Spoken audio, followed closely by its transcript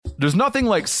There's nothing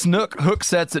like snook hook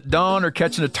sets at dawn or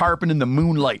catching a tarpon in the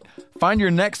moonlight. Find your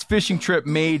next fishing trip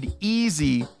made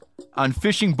easy on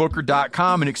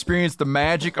fishingbooker.com and experience the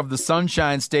magic of the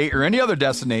Sunshine State or any other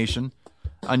destination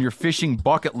on your fishing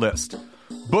bucket list.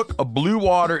 Book a blue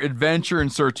water adventure in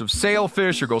search of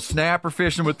sailfish or go snapper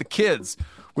fishing with the kids.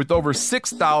 With over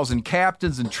 6,000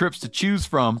 captains and trips to choose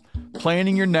from,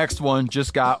 planning your next one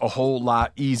just got a whole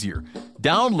lot easier.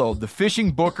 Download the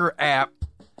Fishing Booker app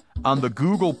on the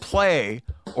Google Play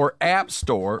or App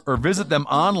Store, or visit them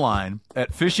online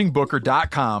at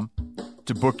fishingbooker.com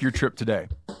to book your trip today.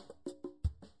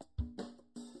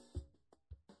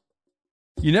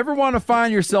 You never want to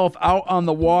find yourself out on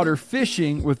the water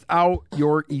fishing without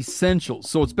your essentials.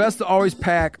 So it's best to always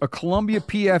pack a Columbia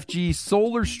PFG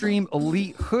Solar Stream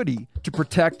Elite hoodie to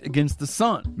protect against the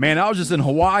sun. Man, I was just in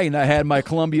Hawaii and I had my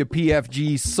Columbia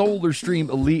PFG Solar Stream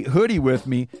Elite hoodie with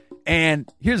me.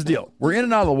 And here's the deal. We're in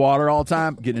and out of the water all the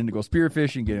time, getting in to go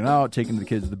spearfishing, getting out, taking the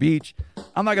kids to the beach.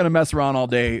 I'm not going to mess around all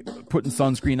day putting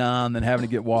sunscreen on, then having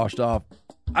to get washed off.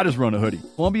 I just run a hoodie.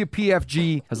 Columbia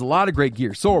PFG has a lot of great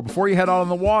gear. So before you head out on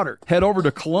the water, head over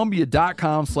to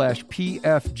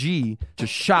Columbia.com/PFG to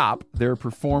shop their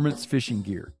performance fishing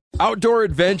gear. Outdoor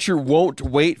adventure won't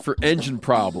wait for engine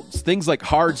problems. Things like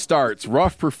hard starts,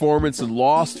 rough performance, and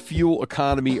lost fuel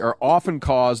economy are often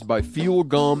caused by fuel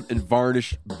gum and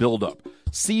varnish buildup.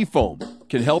 Seafoam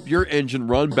can help your engine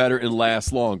run better and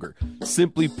last longer.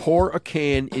 Simply pour a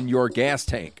can in your gas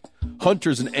tank.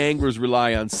 Hunters and anglers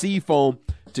rely on Seafoam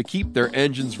to keep their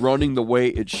engines running the way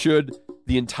it should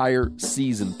the entire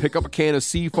season. Pick up a can of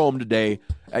Seafoam today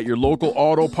at your local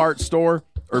auto parts store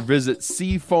or visit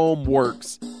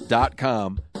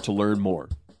seafoamworks.com to learn more.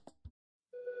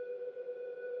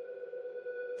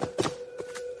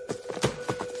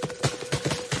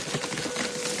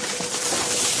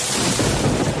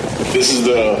 This is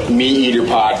the Meat Eater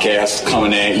Podcast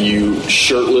coming at you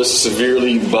shirtless,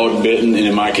 severely bug-bitten, and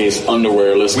in my case,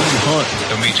 underwearless. We hunt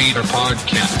the Meat Eater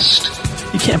Podcast.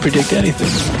 You can't predict anything.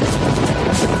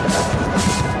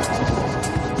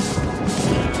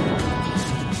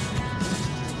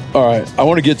 All right, I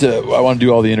want to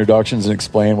do all the introductions and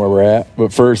explain where we're at.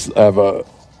 But first, I have a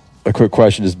quick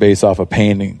question just based off a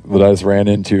painting that I just ran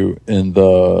into in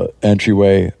the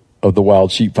entryway of the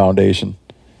Wild Sheep Foundation.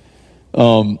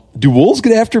 Do wolves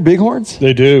get after bighorns?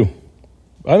 They do.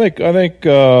 I think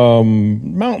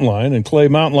mountain lion and clay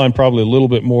mountain lion probably a little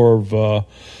bit more of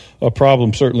a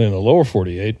problem certainly in the lower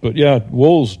 48. But yeah,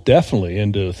 wolves definitely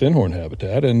into thinhorn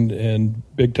habitat and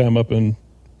big time up in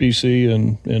BC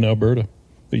and in Alberta.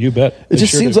 But you bet. It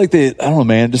just seems like I don't know,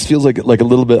 man. It just feels like a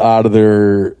little bit out of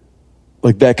their,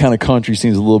 like that kind of country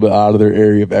seems a little bit out of their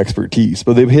area of expertise.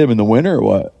 But they've hit them in the winter or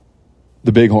what?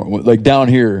 The bighorn, like down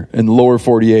here in the lower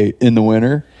 48 in the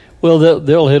winter? Well,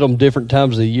 they'll hit them different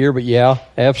times of the year, but yeah,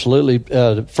 absolutely.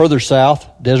 Further south,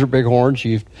 desert bighorns,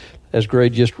 as Gray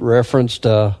just referenced,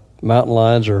 mountain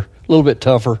lions are a little bit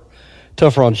tougher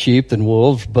on sheep than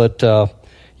wolves, but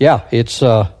yeah, it's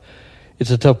a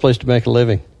tough place to make a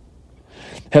living.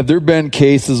 Have there been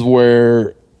cases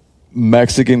where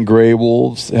Mexican gray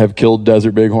wolves have killed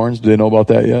desert bighorns? Do they know about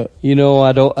that yet? You know,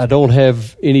 I don't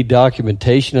have any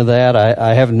documentation of that.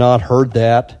 I have not heard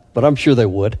that, but I'm sure they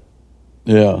would.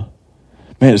 Yeah.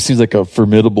 Man, it seems like a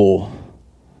formidable,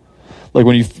 like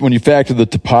when you factor the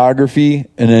topography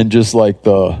and then just like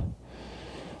the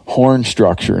horn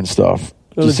structure and stuff,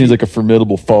 it just seems like a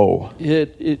formidable foe.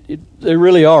 They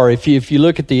really are. If you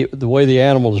look at the way the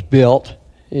animal is built,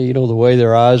 you know, the way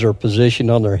their eyes are positioned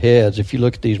on their heads. If you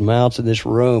look at these mounts in this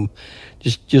room,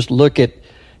 just look at,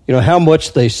 you know, how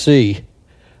much they see.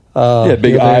 Big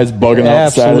eyes bugging out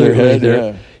the side of their head.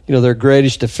 Yeah. You know, their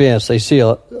greatest defense. They see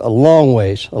a long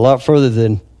ways, a lot further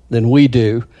than we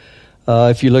do.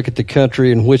 If you look at the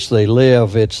country in which they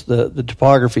live, it's the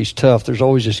topography's tough. There's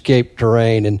always escape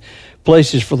terrain and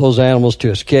places for those animals to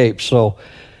escape. So,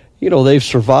 you know, they've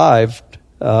survived.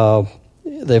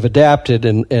 They've adapted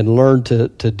and learned to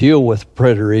deal with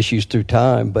predator issues through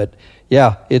time. But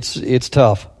yeah, it's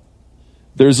tough.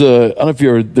 There's a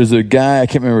guy, I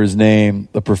can't remember his name,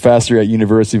 a professor at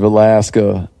University of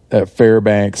Alaska at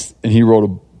Fairbanks, and he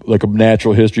wrote a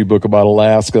natural history book about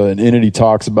Alaska, and in it he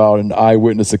talks about an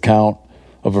eyewitness account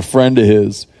of a friend of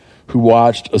his who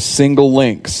watched a single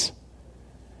lynx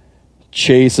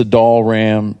chase a doll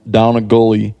ram down a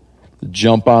gully,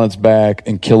 jump on its back,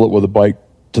 and kill it with a bite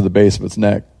to the base of its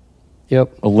neck.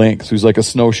 Yep. A lynx who's like a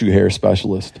snowshoe hare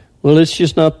specialist. Well,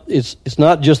 it's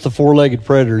not just the four-legged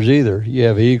predators either. You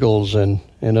have eagles and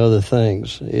other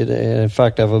things. In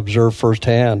fact, I've observed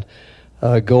firsthand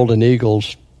golden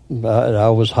eagles. I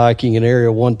was hiking an area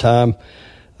one time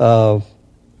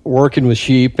working with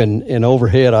sheep, and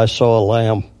overhead I saw a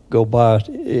lamb go by.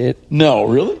 No,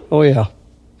 really? Oh yeah.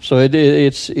 So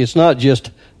it's not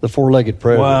just the four-legged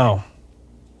predator. Wow.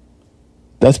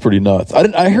 That's pretty nuts.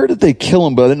 I heard that they kill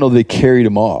him, but I didn't know they carried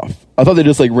him off. I thought they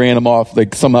just like ran him off,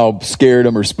 like somehow scared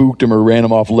him or spooked him or ran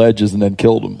him off ledges and then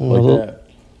killed him like that.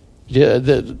 Yeah,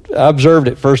 I observed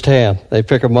it firsthand. They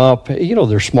pick them up.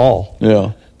 They're small.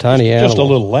 Yeah. Tiny animals. Just a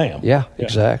little lamb. Yeah,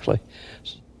 exactly.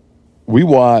 We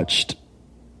watched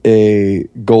a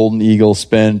golden eagle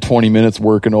spend 20 minutes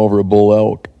working over a bull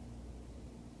elk.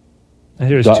 I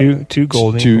think there's two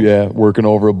golden eagles. Yeah, working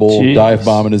over a bull, Jeez. dive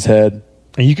bombing his head.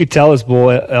 And you could tell this bull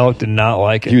elk did not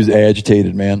like it. He was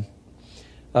agitated, man.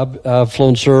 I've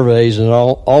flown surveys and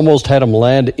almost had them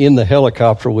land in the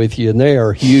helicopter with you, and they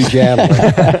are huge animals.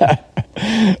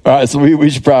 All right, so we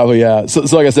should probably, so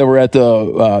like I said, we're at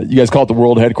the, you guys call it the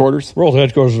World Headquarters? World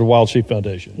Headquarters of the Wild Sheep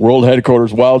Foundation. World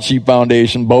Headquarters, Wild Sheep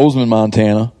Foundation, Bozeman,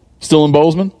 Montana. Still in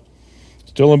Bozeman?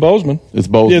 Still in Bozeman. It's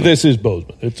Bozeman. Yeah, this is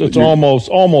Bozeman. It's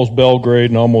almost Belgrade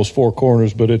and almost Four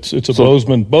Corners, but it's a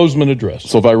Bozeman address.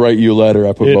 So if I write you a letter,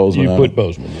 I put Bozeman on it. You put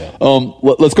Bozeman, yeah.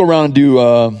 Let's go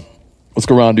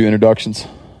around and do introductions.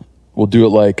 We'll do it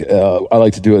like I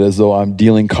like to do it as though I'm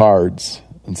dealing cards,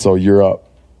 and so you're up.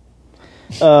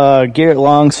 Garrett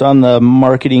Long, so I'm the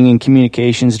marketing and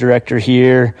communications director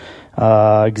here,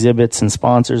 exhibits and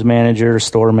sponsors manager,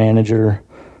 store manager.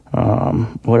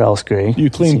 What else, Gray? You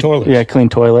clean toilets. Yeah, I clean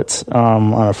toilets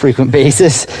on a frequent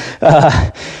basis.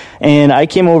 And I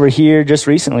came over here just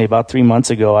recently, about 3 months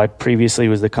ago. I previously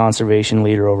was the conservation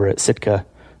leader over at Sitka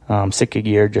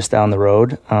Gear just down the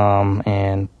road,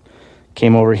 and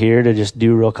came over here to just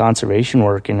do real conservation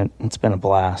work, and it's been a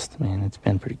blast, man. It's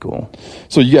been pretty cool.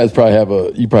 So you guys probably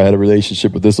had a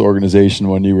relationship with this organization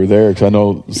when you were there, because I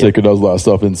know Sitka does a lot of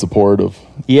stuff in support of.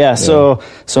 Yeah, so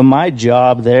my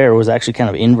job there was actually kind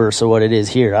of inverse of what it is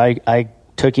here. I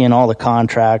took in all the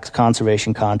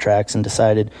conservation contracts, and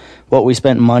decided what we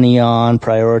spent money on,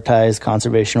 prioritized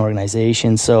conservation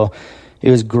organizations. So it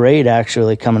was great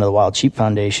actually coming to the Wild Sheep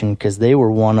Foundation, because they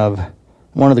were one of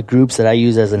the groups that I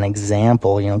use as an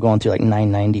example, going through like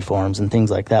 990 forms and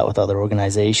things like that with other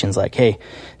organizations, like, hey,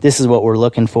 this is what we're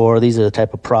looking for. These are the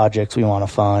type of projects we want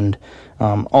to fund,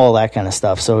 all that kind of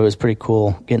stuff. So it was pretty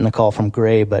cool getting the call from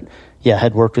Gray, but yeah, I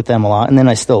had worked with them a lot. And then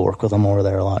I still work with them over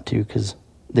there a lot too, because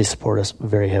they support us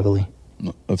very heavily.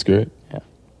 That's great. Yeah.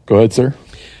 Go ahead, sir.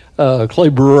 Clay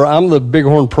Brewer. I'm the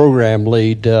Bighorn program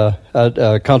lead,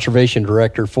 conservation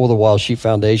director for the Wild Sheep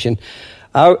Foundation.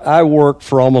 I worked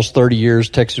for almost 30 years.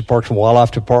 Texas Parks and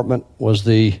Wildlife Department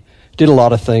did a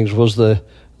lot of things. Was the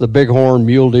bighorn,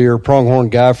 mule deer, pronghorn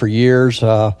guy for years.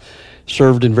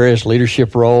 Served in various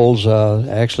leadership roles.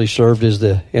 Actually served as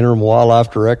the interim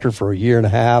wildlife director for a year and a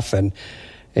half. And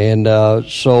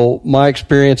so my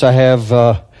experience, I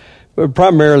have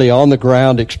primarily on the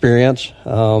ground experience.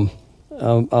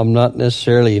 I'm not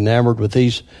necessarily enamored with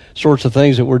these sorts of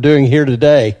things that we're doing here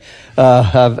today.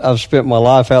 I've spent my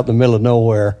life out in the middle of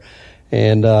nowhere,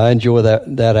 and I enjoy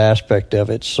that aspect of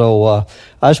it. So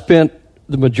I spent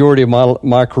the majority of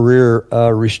my career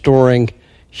restoring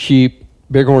sheep,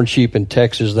 bighorn sheep in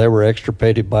Texas. They were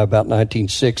extirpated by about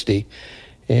 1960.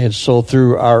 And so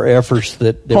through our efforts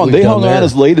that we've done they hung there, on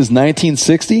as late as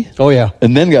 1960? Oh, yeah.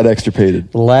 And then got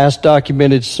extirpated. The last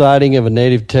documented sighting of a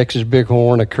native Texas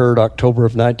bighorn occurred October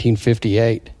of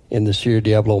 1958 in the Sierra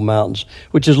Diablo Mountains,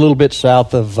 which is a little bit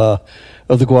south of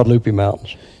the Guadalupe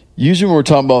Mountains. Usually when we're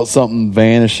talking about something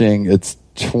vanishing, it's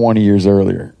 20 years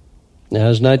earlier. Now, it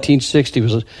was 1960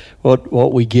 was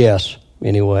what we guess,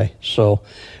 anyway. So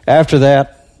after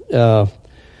that,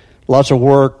 lots of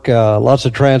work, lots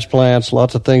of transplants,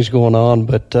 lots of things going on,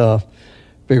 but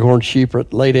bighorn sheep are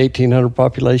at late 1800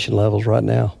 population levels right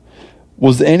now.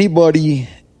 Was anybody,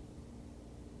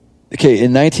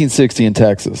 in 1960 in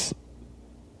Texas,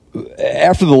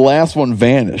 after the last one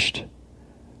vanished,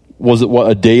 was it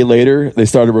a day later they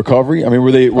started recovery? I mean,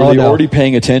 were they already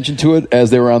paying attention to it as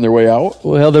they were on their way out?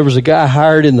 Well, there was a guy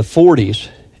hired in the 40s,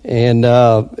 and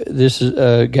this is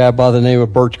a guy by the name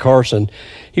of Bert Carson.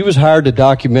 He was hired to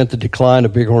document the decline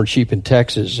of bighorn sheep in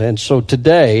Texas. And so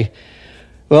today,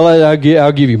 well,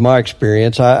 I'll give you my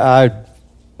experience. I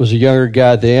was a younger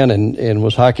guy then and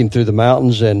was hiking through the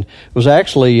mountains, and was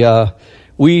actually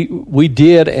we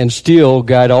did and still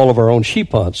guide all of our own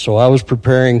sheep hunts. So I was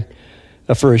preparing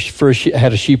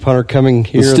had a sheep hunter coming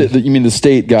here. You mean the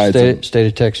state guides? State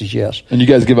of Texas, yes. And you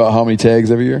guys give out how many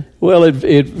tags every year? Well,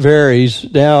 it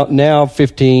varies. Now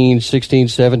 15, 16,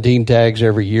 17 tags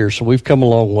every year, so we've come a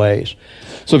long ways.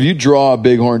 So if you draw a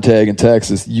bighorn tag in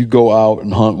Texas, you go out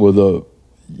and hunt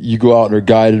you go out and are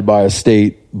guided by a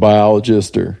state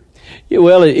biologist or?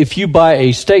 Well, if you buy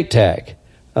a state tag,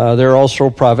 there are also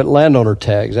private landowner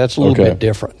tags. That's a little bit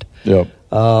different. Yep.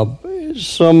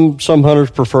 Some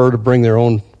hunters prefer to bring their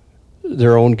own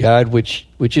guide, which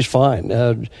is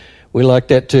fine. We like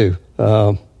that too.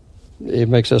 It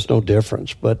makes us no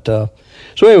difference. But so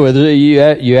anyway,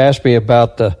 you asked me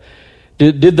about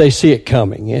did they see it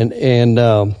coming,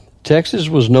 and Texas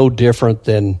was no different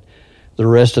than the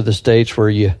rest of the states where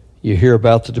you hear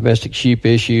about the domestic sheep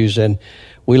issues, and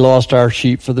we lost our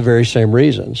sheep for the very same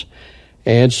reasons.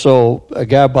 And so a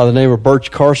guy by the name of Birch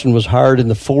Carson was hired in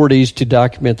the 40s to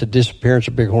document the disappearance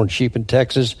of bighorn sheep in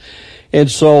Texas.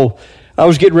 And so I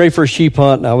was getting ready for a sheep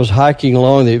hunt, and I was hiking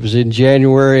along. It was in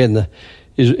January, and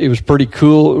it was pretty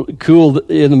cool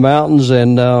in the mountains.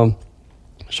 And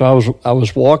so I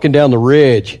was walking down the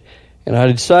ridge, and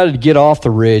I decided to get off the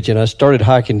ridge, and I started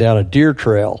hiking down a deer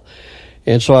trail.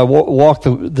 And so I walked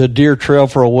the deer trail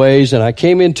for a ways, and I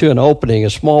came into an opening,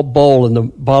 a small bowl in the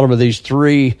bottom of these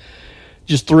three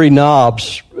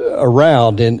knobs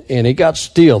around, and it got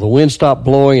still. The wind stopped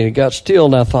blowing, and it got still,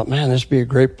 and I thought, man, this would be a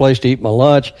great place to eat my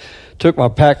lunch. Took my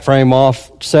pack frame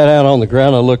off, sat down on the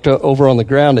ground. I looked over on the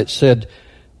ground. It said,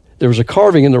 there was a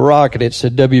carving in the rock, and it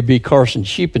said W.B. Carson,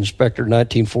 Sheep Inspector,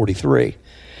 1943.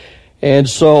 And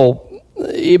so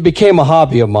it became a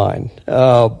hobby of mine.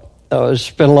 I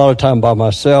spent a lot of time by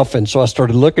myself, and so I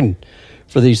started looking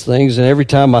for these things, and every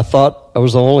time I thought I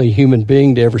was the only human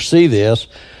being to ever see this,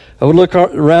 I would look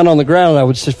around on the ground, and I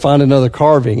would find another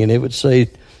carving, and it would say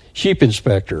Sheep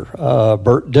Inspector,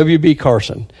 W.B.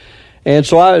 Carson. And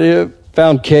so I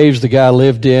found caves the guy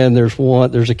lived in.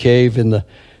 There's a cave in the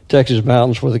Texas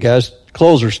mountains where the guy's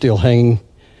clothes are still hanging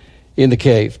in the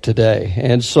cave today.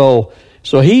 And so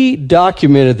he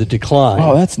documented the decline.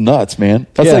 Oh, that's nuts, man.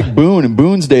 That's like Boone. In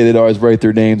Boone's day, they'd always write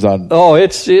their names on. Oh,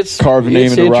 it's carve a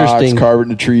name in the rocks, carve it in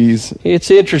the trees. It's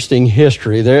interesting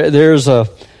history. There's a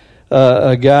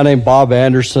guy named Bob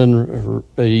Anderson.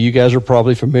 You guys are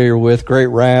probably familiar with Great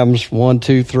Rams 1,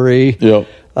 2, 3. Yep.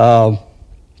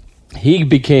 He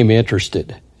became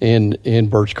interested in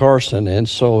Birch Carson, and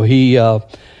so he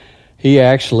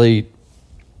actually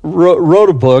wrote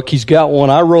a book. He's got one.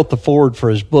 I wrote the foreword for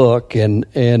his book, and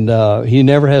he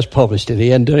never has published it. He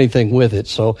hadn't done anything with it,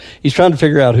 so he's trying to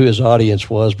figure out who his audience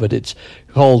was, but it's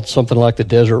called something like The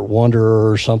Desert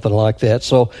Wanderer or something like that.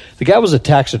 So the guy was a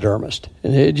taxidermist,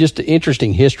 and just an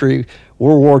interesting history.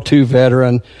 World War II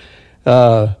veteran,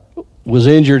 was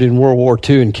injured in World War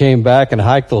II and came back and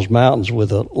hiked those mountains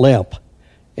with a limp.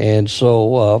 And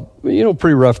so,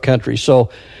 pretty rough country. So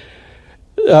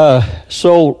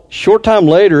short time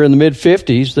later, in the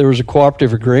mid-50s, there was a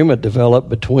cooperative agreement developed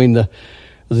between the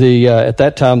at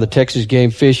that time, the Texas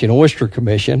Game Fish and Oyster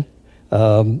Commission,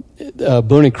 Boone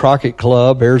and Crockett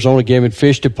Club, Arizona Game and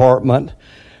Fish Department.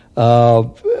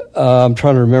 I'm trying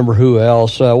to remember who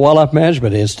else. Wildlife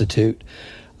Management Institute.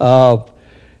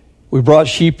 We brought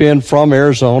sheep in from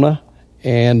Arizona,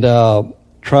 and in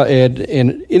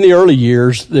the early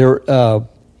years, in the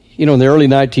early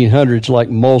 1900s, like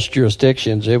most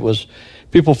jurisdictions, it was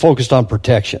people focused on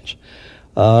protections.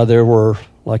 There were,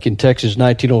 like in Texas,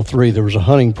 1903, there was a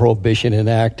hunting prohibition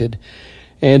enacted,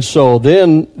 and so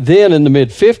then in the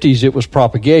mid-50s, it was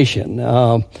propagation.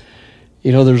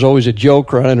 There's always a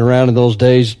joke running around in those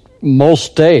days. Most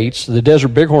states, the Desert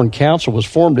Bighorn Council was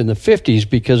formed in the 50s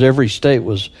because every state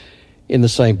was in the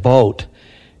same boat.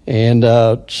 And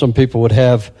some people would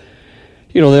have,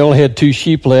 they only had 2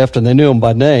 sheep left and they knew them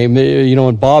by name,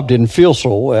 and Bob didn't feel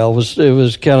so well. It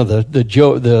was kind of the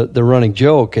joke, the running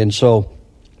joke. And so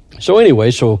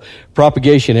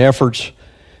propagation efforts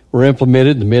were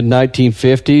implemented in the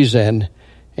mid-1950s,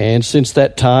 and since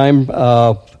that time,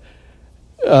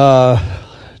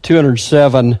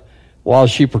 207 wild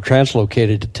sheep were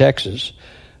translocated to Texas.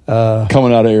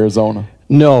 Coming out of Arizona.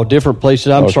 No, different places.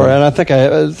 I'm sorry, and I think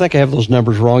I have those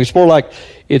numbers wrong. It's more like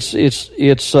it's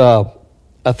I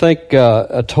think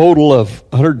a total of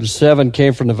 107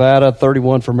 came from Nevada,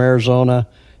 31 from Arizona,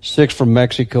 6 from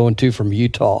Mexico, and 2 from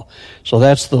Utah. So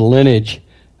that's the lineage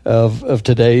of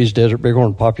today's desert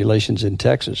bighorn populations in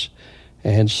Texas.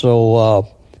 And so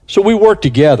we worked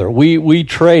together. We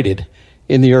traded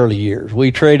in the early years.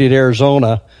 We traded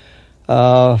Arizona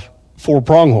for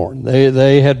pronghorn.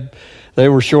 They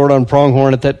were short on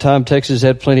pronghorn at that time. Texas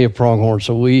had plenty of pronghorn,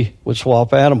 so we would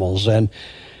swap animals. And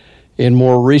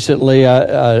more recently,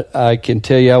 I can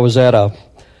tell you, I was at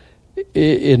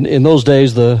in those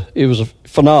days, it was a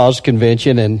FNAS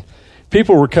convention, and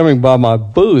people were coming by my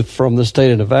booth from the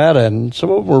state of Nevada, and some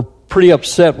of them were pretty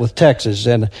upset with Texas,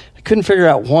 and I couldn't figure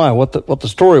out why, what the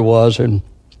story was, and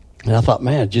I thought,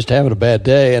 man, just having a bad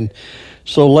day. And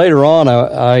so later on,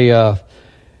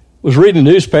 was reading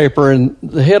the newspaper, and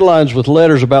the headlines with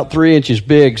letters about 3 inches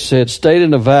big said, "State of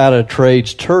Nevada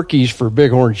trades turkeys for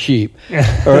bighorn sheep."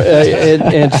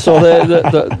 And so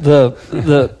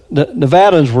the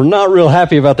Nevadans were not real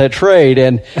happy about that trade,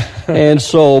 and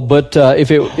so, but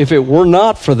if it were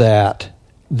not for that,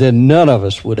 then none of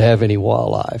us would have any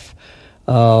wildlife.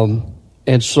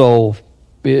 And so,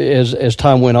 as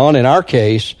time went on, in our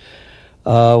case,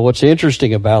 what's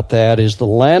interesting about that is the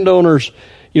landowners.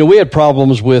 We had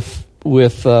problems with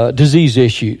disease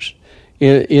issues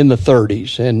in the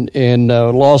 30s, and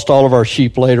lost all of our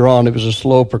sheep later on. It was a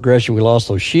slow progression. We lost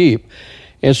those sheep,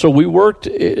 and so we worked.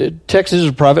 Texas is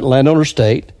a private landowner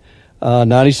state,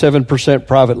 97%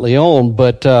 privately owned,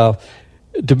 but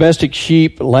domestic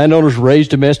sheep, landowners raised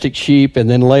domestic sheep, and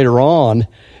then later on,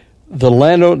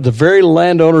 the very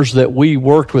landowners that we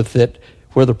worked with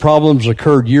where the problems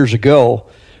occurred years ago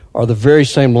are the very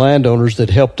same landowners that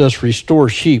helped us restore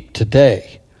sheep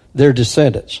today. They're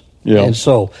descendants. Yeah. And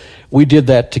so we did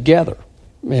that together.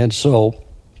 And so,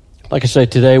 like I say,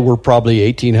 today we're probably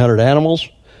 1,800 animals.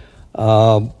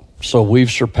 So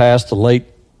we've surpassed the late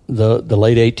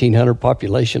 1,800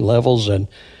 population levels,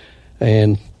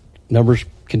 and numbers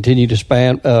continue to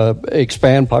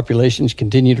expand, populations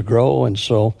continue to grow, and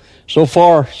so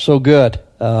far, so good.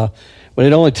 But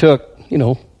it only took,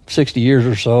 60 years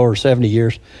or so, or 70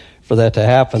 years for that to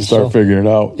happen. Start figuring it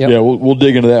out. Yep. Yeah, we'll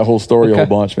dig into that whole story a whole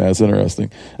bunch, man. It's interesting.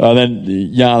 Then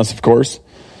Giannis, of course.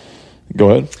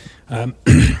 Go ahead.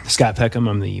 Scott Peckham.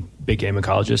 I'm the big game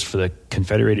ecologist for the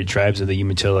Confederated Tribes of the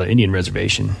Umatilla Indian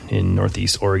Reservation in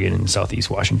northeast Oregon and southeast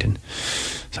Washington.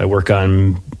 So I work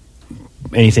on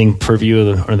anything purview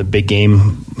of the big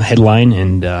game headline,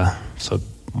 and so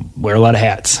wear a lot of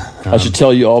hats. I should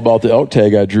tell you all about the elk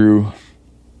tag I drew.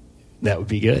 That would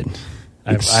be good.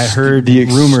 I heard the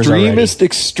rumors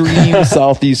extreme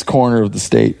southeast corner of the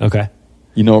state. Okay.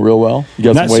 You know it real well? You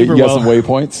got some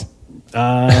waypoints?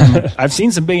 I've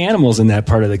seen some big animals in that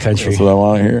part of the country. That's what I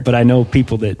want to hear. But I know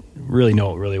people that really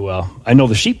know it really well. I know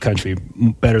the sheep country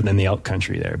better than the elk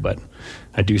country there, but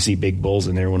I do see big bulls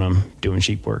in there when I'm doing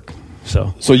sheep work.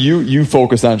 So you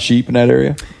focus on sheep in that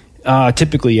area?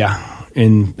 Typically, yeah.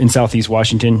 In southeast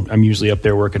Washington, I'm usually up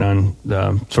there working on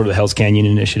sort of the Hell's Canyon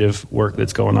initiative work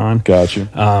that's going on. Gotcha.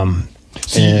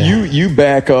 You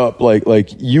back up, like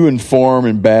you inform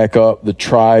and back up the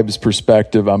tribe's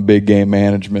perspective on big game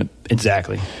management.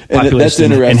 Exactly. And that's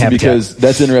interesting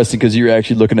because you're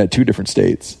actually looking at two different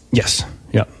states. Yes.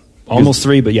 Yep. Almost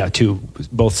three, but yeah, two.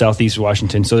 Both southeast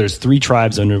Washington. So there's 3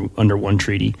 tribes under one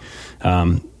treaty.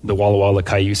 The Walla Walla,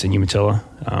 Cayuse, and Umatilla,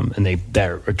 and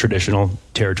their traditional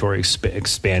territory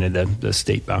expanded the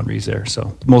state boundaries there.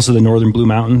 So most of the northern Blue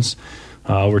Mountains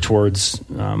were towards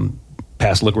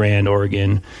past La Grande,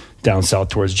 Oregon, down south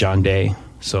towards John Day.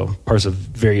 So parts of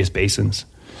various basins.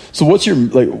 So what's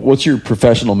your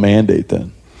professional mandate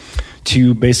then?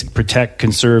 To basically protect,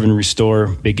 conserve, and restore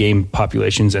big game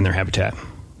populations and their habitat.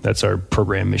 That's our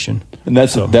program mission. And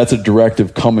that's a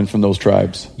directive coming from those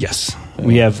tribes? Yes. Yeah.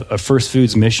 We have a First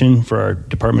Foods mission for our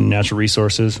Department of Natural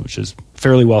Resources, which is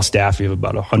fairly well staffed. We have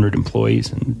about 100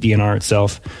 employees. And DNR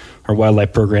itself, our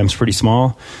wildlife program is pretty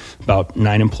small, about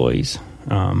 9 employees.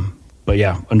 But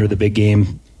yeah, under the big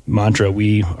game mantra,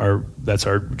 that's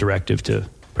our directive to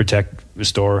protect,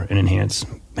 restore, and enhance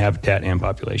habitat and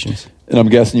populations. And I'm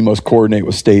guessing you must coordinate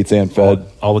with states and Fed?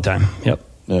 All the time, yep.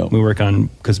 Yeah. We work on,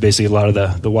 because basically a lot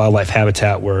of the wildlife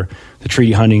habitat where the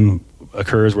treaty hunting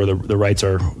occurs, where the rights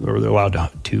are, or they're allowed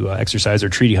to exercise their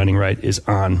treaty hunting right, is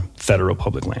on federal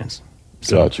public lands.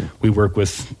 So gotcha. We work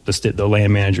with the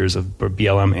land managers of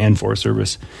BLM and Forest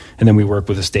Service, and then we work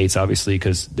with the states, obviously,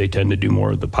 because they tend to do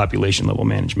more of the population level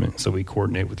management. So we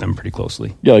coordinate with them pretty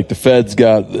closely. Yeah, like the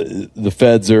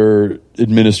feds are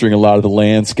administering a lot of the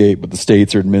landscape, but the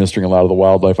states are administering a lot of the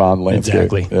wildlife on the landscape.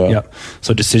 Exactly. Yeah. Yep.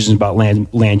 So decisions about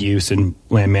land use and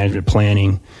land management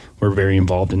planning, we're very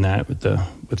involved in that with the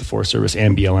Forest Service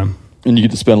and BLM. And you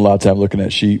get to spend a lot of time looking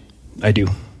at sheep. I do.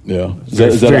 Yeah.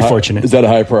 Is that very fortunate. Is that a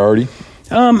high priority?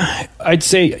 I'd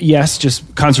say yes,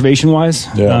 just conservation wise.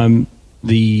 Yeah.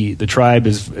 The tribe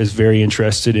is very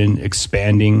interested in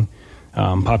expanding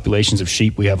populations of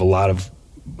sheep. We have a lot of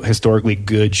historically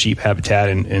good sheep habitat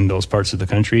in those parts of the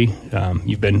country. I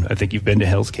think you've been to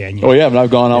Hell's Canyon. Oh yeah, and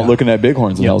I've gone out looking at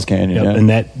bighorns in Hell's Canyon. Yep.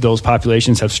 Yeah. And those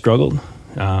populations have struggled.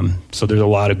 So there's a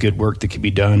lot of good work that can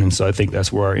be done, and so I think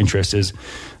that's where our interest is.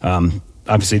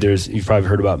 Obviously, you've probably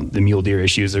heard about the mule deer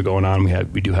issues that are going on.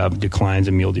 We do have declines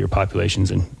in mule deer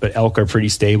populations, but elk are pretty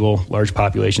stable. Large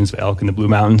populations of elk in the Blue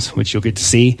Mountains, which you'll get to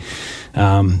see.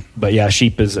 But yeah,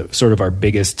 sheep is sort of our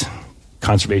biggest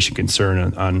conservation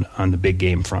concern on the big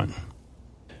game front.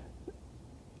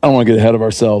 I don't want to get ahead of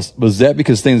ourselves, but is that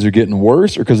because things are getting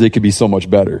worse or because they could be so much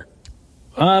better?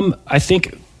 I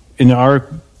think in our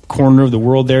corner of the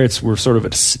world there, we're sort of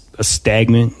a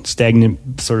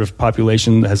stagnant sort of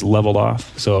population that has leveled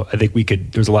off. So I think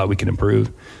there's a lot we can improve.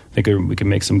 I think we can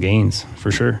make some gains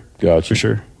for sure. Gotcha. For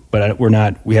sure. But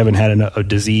we haven't had a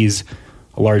disease,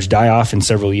 a large die-off in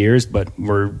several years, but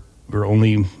we're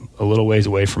only a little ways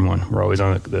away from one. We're always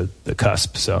on the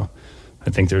cusp. So I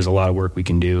think there's a lot of work we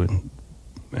can do,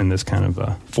 and this kind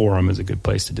of forum is a good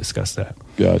place to discuss that.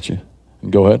 Gotcha.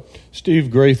 Go ahead.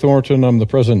 Steve Gray Thornton. I'm the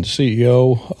president and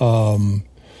CEO.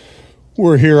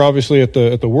 We're here obviously at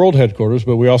the world headquarters,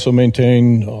 but we also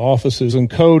maintain offices in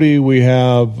Cody. We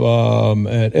have an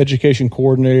education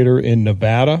coordinator in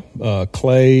Nevada.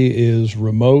 Clay is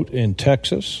remote in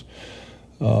Texas.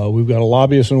 We've got a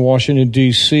lobbyist in Washington,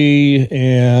 D.C.,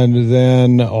 and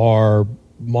then our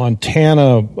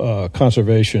Montana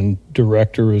conservation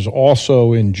director is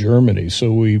also in Germany.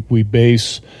 So we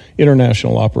base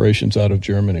international operations out of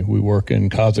Germany. We work in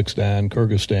Kazakhstan,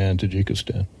 Kyrgyzstan,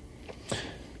 Tajikistan.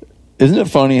 Isn't it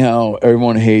funny how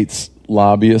everyone hates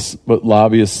lobbyists, but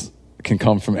lobbyists can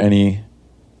come from any...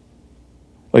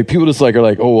 Like, people just are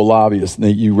like, oh, a lobbyist.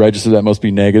 And you register that must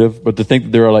be negative. But to think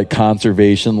that there are,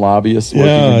 conservation lobbyists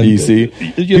working in D.C.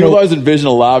 People always envision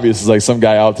a lobbyist as, some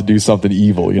guy out to do something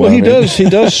evil. He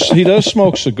does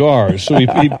smoke cigars. So he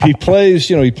plays,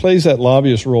 he plays that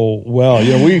lobbyist role well.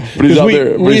 But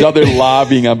he's out there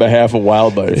lobbying on behalf of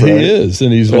wildlife, right? He is,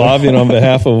 and he's lobbying on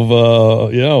behalf of,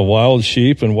 wild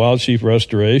sheep and wild sheep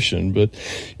restoration. But,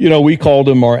 we called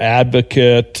him our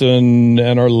advocate and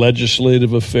our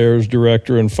legislative affairs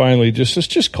director. And finally,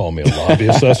 just call me a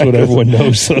lobbyist. That's what everyone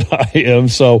knows that I am.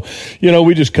 So,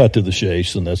 we just cut to the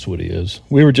chase, and that's what he is.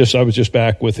 I was just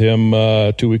back with him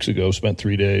 2 weeks ago. Spent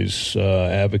 3 days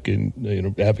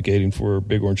advocating for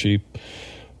bighorn sheep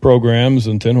programs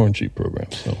and thin-horn sheep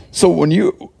programs. So when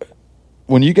you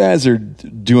guys are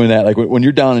doing that, when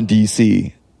you're down in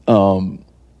D.C.,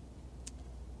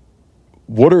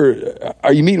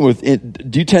 are you meeting with?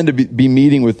 Do you tend to be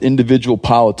meeting with individual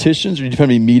politicians, or do you tend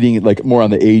to be meeting more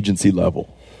on the agency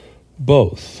level?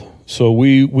 Both. So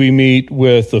we meet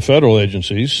with the federal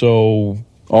agencies. So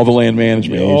all the land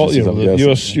management agencies.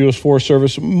 The U.S. Forest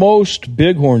Service. Most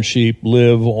bighorn sheep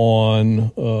live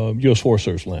on U.S. Forest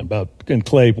Service land. About in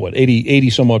Clay, 80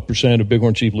 somewhat percent of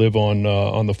bighorn sheep live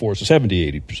on the forest.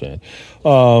 70-80%.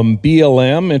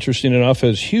 BLM, interesting enough,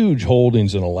 has huge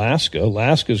holdings in Alaska.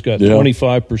 Alaska's got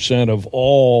 25% of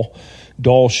all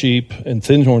Dall sheep and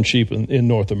thin-horn sheep in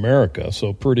North America.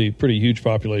 So pretty huge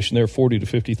population there. 40,000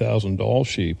 to 50,000 Dall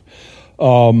sheep.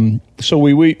 So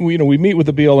we meet with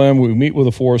the BLM, we meet with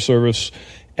the Forest Service.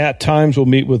 At times we'll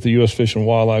meet with the U.S. Fish and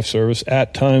Wildlife Service.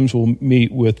 At times we'll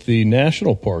meet with the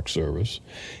National Park Service.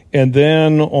 And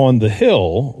then on the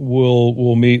Hill,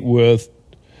 we'll meet with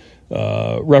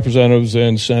representatives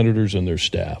and senators and their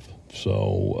staff.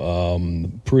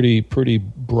 So pretty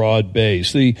broad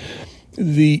base.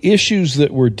 The issues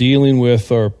that we're dealing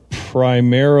with are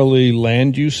primarily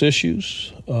land use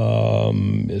issues,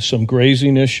 some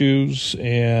grazing issues,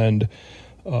 and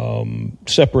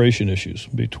separation issues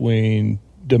between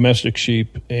domestic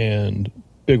sheep and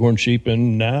bighorn sheep,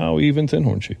 and now even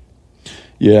thin-horn sheep.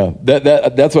 Yeah,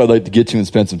 that's what I'd like to get to and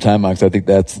spend some time on, because I think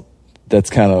that's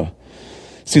kind of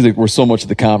seems like where so much of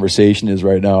the conversation is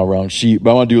right now around sheep.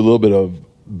 But I want to do a little bit of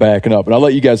backing up, and I'll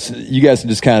let you guys can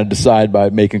just kind of decide by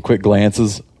making quick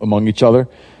glances among each other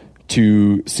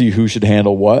to see who should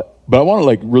handle what. But I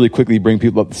want to really quickly bring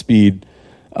people up to speed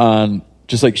on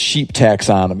just sheep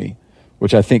taxonomy,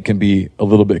 which I think can be a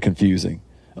little bit confusing.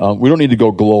 We don't need to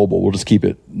go global. We'll just keep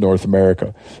it North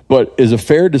America. But is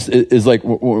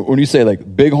when you say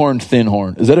bighorn, thin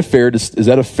horn, is that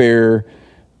a fair,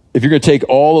 if you're going to take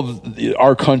all of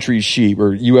our country's sheep,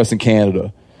 or U.S. and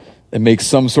Canada, and make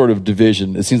some sort of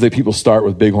division, it seems like people start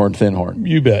with bighorn, thin horn.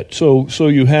 You bet. So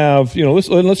you have,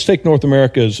 let's take North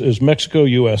America as Mexico,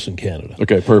 U.S., and Canada.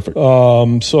 Okay, perfect.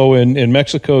 So in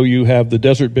Mexico, you have the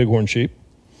desert bighorn sheep.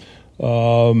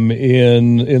 In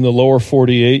the lower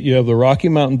 48, you have the Rocky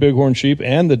Mountain bighorn sheep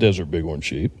and the desert bighorn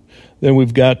sheep. Then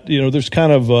we've got, there's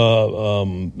kind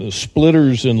of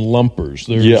splitters and lumpers.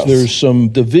 There's some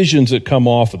divisions that come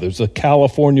off of it. There's the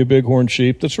California bighorn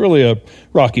sheep. That's really a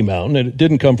Rocky Mountain, and it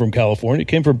didn't come from California. It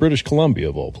came from British Columbia,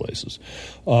 of all places.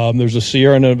 There's a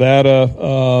Sierra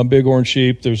Nevada bighorn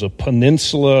sheep. There's a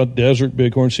Peninsula desert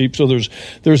bighorn sheep. So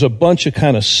there's a bunch of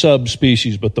kind of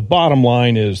subspecies, but the bottom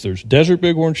line is there's desert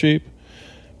bighorn sheep,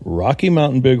 Rocky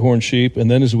Mountain bighorn sheep, and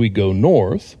then as we go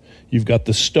north, you've got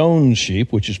the stone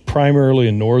sheep, which is primarily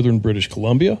in northern British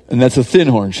Columbia. And that's a thin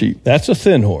horn sheep. That's a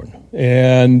thin horn.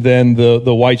 and then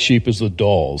the white sheep is the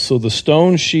Dals. So the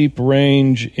stone sheep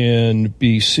range in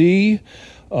BC.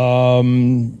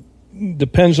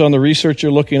 Depends on the research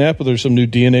you're looking at, but there's some new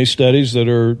DNA studies that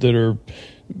are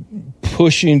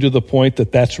pushing to the point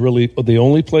that that's really the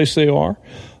only place they are.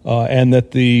 And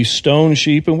that the stone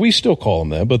sheep, and we still call them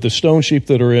that, but the stone sheep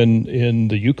that are in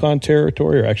the Yukon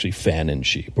Territory are actually Fannin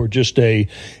sheep, or just a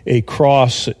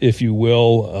cross, if you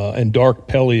will, and dark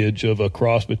pelage of a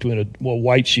cross between a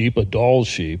white sheep, a Dall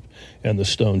sheep, and the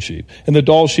stone sheep. And the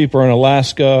Dall sheep are in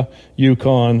Alaska,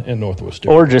 Yukon, and Northwest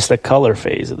Territory. Or just a color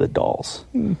phase of the Dalls.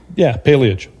 Yeah,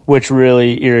 paleage. Which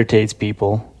really irritates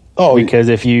people. Oh, because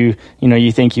if you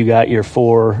think you got your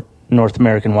 4 North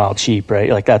American wild sheep,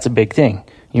 right? Like, that's a big thing.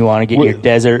 You want to get your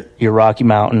desert, your Rocky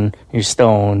Mountain, your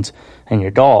stones, and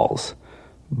your Dalls.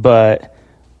 But,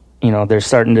 they're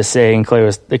starting to say, and Clay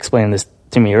was explaining this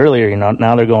to me earlier,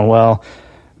 now they're going, well,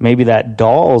 maybe that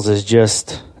Dalls is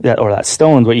just, that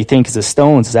stones, what you think is a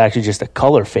stones is actually just a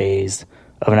color phase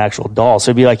of an actual Dall.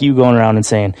 So it'd be like you going around and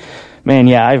saying, man,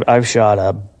 yeah, I've shot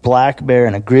a black bear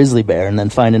and a grizzly bear, and then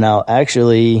finding out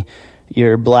actually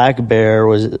your black bear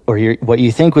was, or what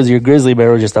you think was your grizzly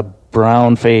bear was just a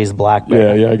brown-faced black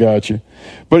bear. Yeah, I got you.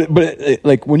 But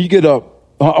like when you get up,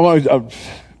 I'm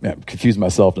confused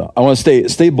myself now. I want to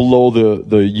stay below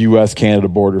the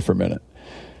U.S.-Canada border for a minute.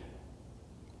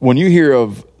 When you hear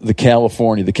of the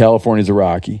California's a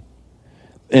Rocky,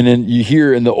 and then you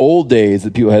hear in the old days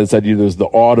that people had this idea there's the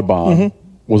Audubon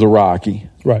was a Rocky.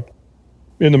 Right.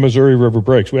 In the Missouri River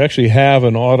Breaks. We actually have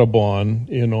an Audubon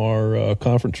in our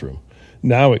conference room.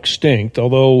 Now extinct,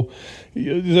 although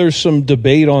there's some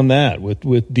debate on that with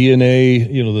DNA,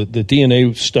 the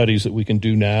DNA studies that we can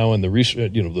do now and the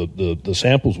research, the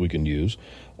samples we can use.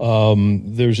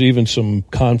 There's even some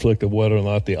conflict of whether or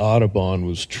not the Audubon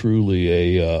was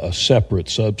truly a separate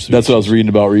subspecies. That's what I was reading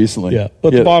about recently. Yeah,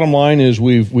 but the bottom line is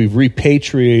we've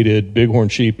repatriated bighorn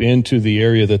sheep into the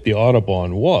area that the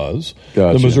Audubon was.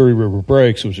 Gotcha. The Missouri River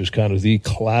Breaks, which is kind of the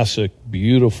classic,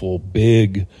 beautiful,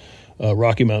 big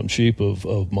Rocky Mountain sheep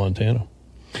of Montana.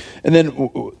 And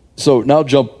then, so now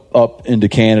jump up into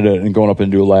Canada and going up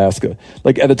into Alaska.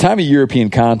 Like at the time of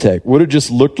European contact, would it just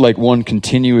looked like one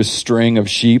continuous string of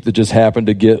sheep that just happened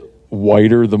to get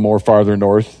whiter the more farther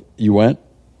north you went?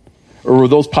 Or were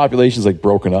those populations like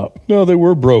broken up? No, they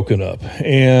were broken up.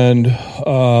 And,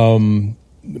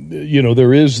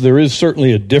 there is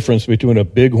certainly a difference between a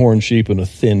bighorn sheep and a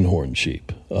thin-horn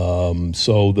sheep.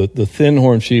 So the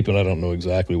thin-horn sheep, and I don't know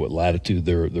exactly what latitude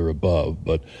they're above,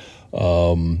 but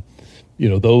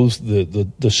those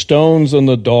the stones and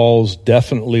the Dalls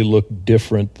definitely look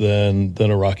different than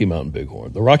a Rocky Mountain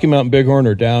bighorn. The Rocky Mountain bighorn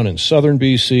are down in southern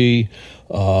BC.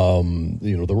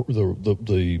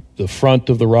 The front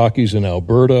of the Rockies in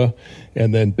Alberta,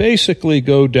 and then basically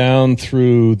go down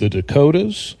through the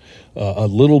Dakotas, a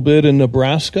little bit in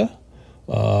Nebraska.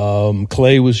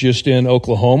 Clay was just in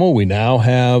Oklahoma. We now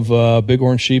have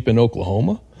bighorn sheep in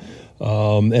Oklahoma.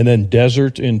 And then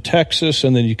desert in Texas,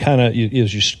 and then you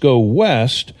as you go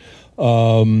west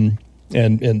and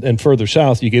further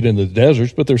south, you get into the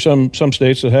deserts. But there's some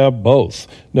states that have both.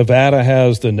 Nevada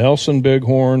has the Nelson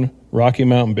bighorn, Rocky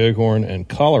Mountain bighorn, and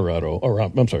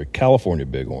California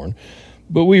bighorn.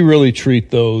 But we really treat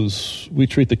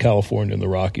the California and the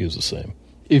Rocky as the same.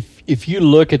 If you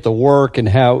look at the work and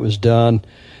how it was done,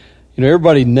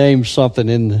 everybody named something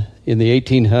in the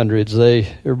 1800s.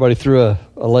 Everybody threw a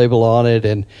label on it,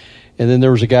 and then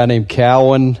there was a guy named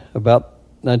Cowan about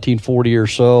 1940 or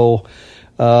so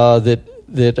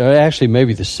that actually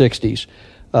maybe the 60s.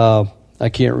 I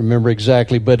can't remember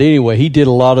exactly, but anyway, he did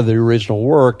a lot of the original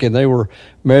work, and they were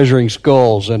measuring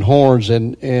skulls and horns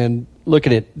and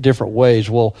looking at different ways.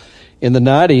 Well, in the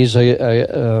 90s,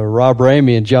 Rob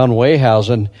Ramey and John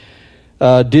Weyhausen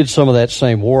did some of that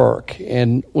same work.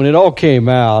 And when it all came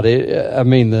out,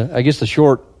 I guess the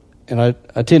short, and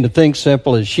I tend to think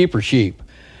simple, is sheep are sheep.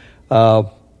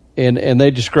 And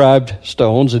they described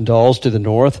stones and Dalls to the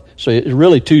north. So it's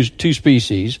really two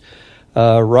species,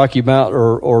 Rocky Mountain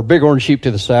or bighorn sheep to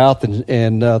the south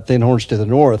and thin horns to the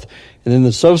north. And then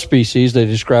the subspecies, they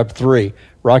described 3.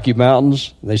 Rocky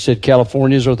Mountains, they said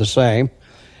Californias are the same.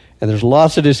 And there's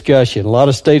lots of discussion. A lot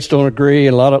of states don't agree,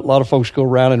 and a lot of folks go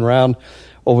round and round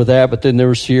over that. But then there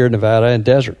was Sierra Nevada and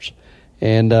deserts,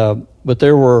 and but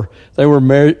they were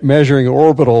measuring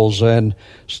orbitals and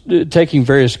taking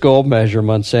various skull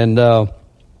measurements, and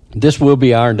this will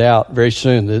be ironed out very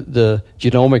soon. The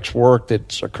genomics work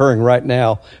that's occurring right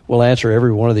now will answer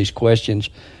every one of these questions.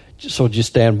 So just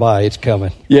stand by; it's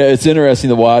coming. Yeah, it's interesting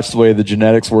to watch the way the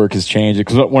genetics work has changed.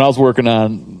 Because when I was working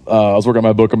on I was working on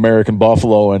my book American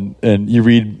Buffalo, and you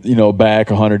read back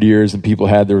 100 years, and people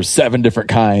there were 7 different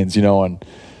kinds, and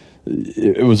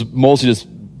it was mostly just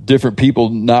different people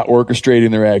not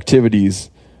orchestrating their activities,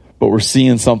 but we're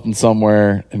seeing something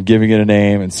somewhere and giving it a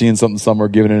name, and seeing something somewhere,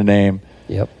 giving it a name.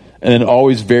 Yep. And then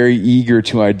always very eager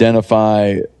to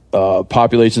identify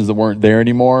populations that weren't there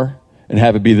anymore and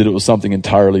have it be that it was something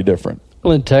entirely different.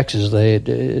 Well, in Texas,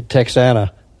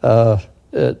 Texana,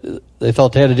 they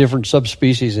thought they had a different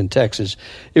subspecies in Texas.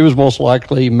 It was most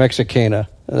likely Mexicana,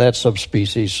 that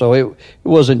subspecies. So it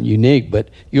wasn't unique, but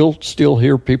you'll still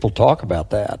hear people talk about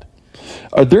that.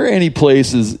 Are there any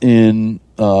places in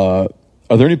Canada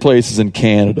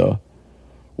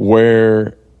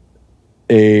where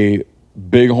a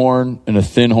bighorn and a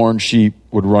thinhorn sheep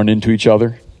would run into each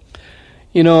other?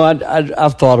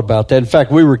 I've thought about that. In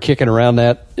fact, we were kicking around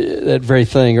that very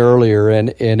thing earlier,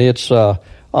 and it's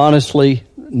honestly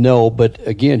no. But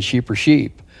again, sheep are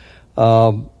sheep.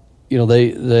 They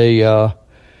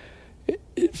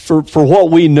for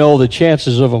what we know, the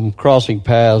chances of them crossing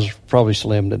paths probably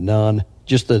slim to none.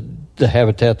 Just the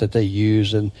habitat that they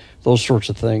use and those sorts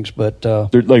of things. But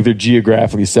they're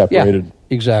geographically separated. Yeah,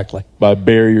 exactly. By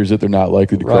barriers that they're not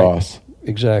likely to cross.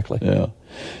 Exactly. Yeah.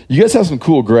 You guys have some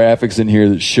cool graphics in here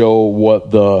that show where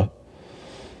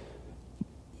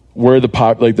the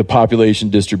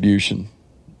population distribution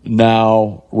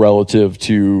now relative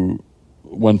to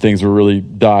when things were really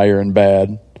dire and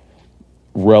bad,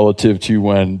 relative to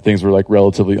when things were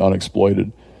relatively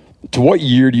unexploited. To what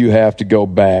year do you have to go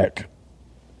back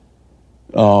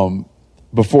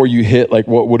before you hit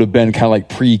what would have been kind of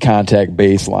pre-contact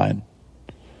baseline?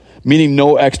 Meaning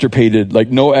no extirpated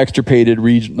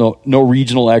regional, no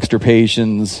regional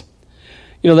extirpations.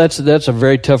 That's a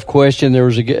very tough question. There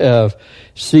was a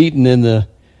Seaton in the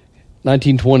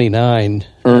 1929.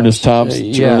 Ernest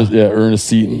Thompson. Ernest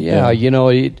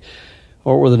Seaton.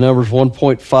 What were the numbers?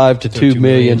 1.5 to 2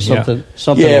 million, something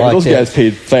like that. Those guys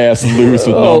paid fast and loose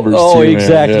with numbers. Oh, too,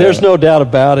 exactly. Man. Yeah. There's no doubt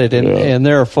about it, and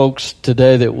there are folks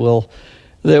today that will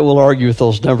argue with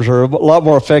those numbers, are a lot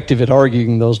more effective at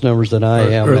arguing those numbers than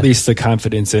I am. Or at least the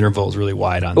confidence interval is really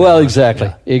wide on that. Well,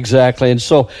 exactly. And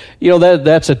so,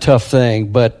 that's a tough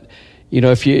thing. But,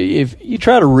 if you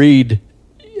try to read,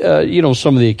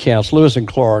 some of the accounts, Lewis and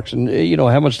Clark's, and,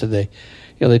 how much did they,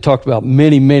 they talked about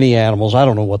many, many animals. I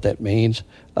don't know what that means.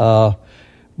 But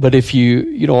if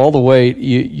all the way,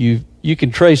 you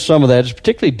can trace some of that, it's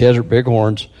particularly desert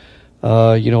bighorns,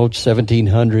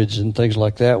 1700s and things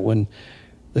like that, when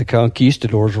the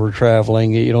conquistadors were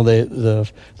traveling.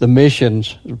 The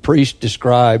missions, the priests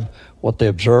describe what they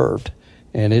observed,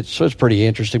 and it's pretty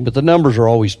interesting. But the numbers are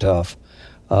always tough.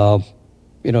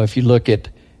 If you look at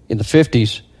in the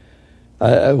 50s,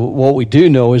 what we do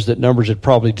know is that numbers had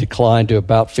probably declined to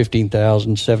about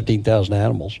 15,000, 17,000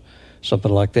 animals,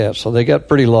 something like that. So they got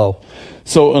pretty low.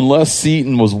 So unless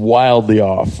Seaton was wildly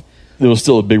off, there was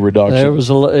still a big reduction. There was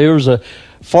a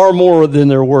far more than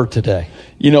there were today.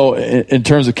 In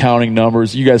terms of counting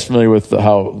numbers, you guys familiar with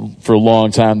how for a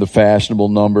long time the fashionable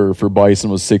number for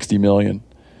bison was 60 million?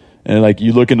 And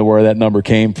you look into where that number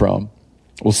came from.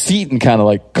 Well, Seaton kind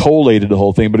of collated the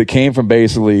whole thing, but it came from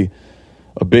basically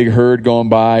a big herd going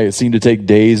by. It seemed to take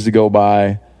days to go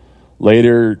by.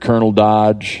 Later, Colonel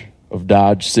Dodge of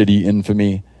Dodge City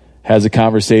infamy has a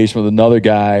conversation with another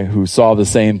guy who saw the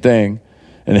same thing.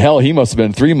 And hell, he must have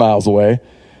been 3 miles away.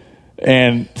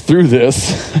 And through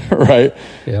this, right,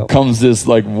 comes this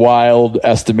wild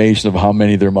estimation of how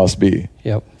many there must be.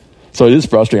 Yep. So it is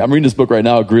frustrating. I'm reading this book right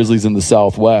now, Grizzlies in the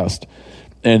Southwest.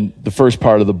 And the first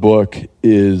part of the book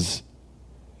is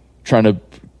trying to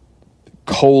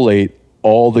collate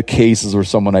all the cases where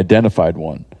someone identified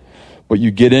one. But you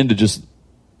get into just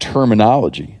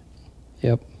terminology.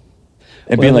 Yep.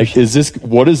 And being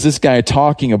what is this guy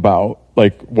talking about?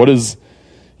 What is,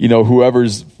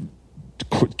 whoever's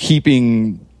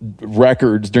keeping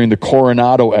records during the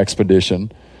Coronado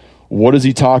expedition, what is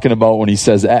he talking about when he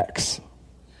says X?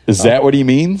 Is that what he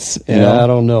means? I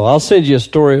don't know. I'll send you a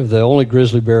story of the only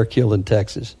grizzly bear killed in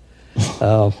Texas.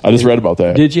 I just read about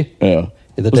that. Did you? Yeah.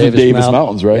 In the Davis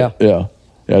Mountains, right? Yeah.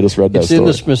 I just read that it's story. In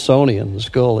the Smithsonian, the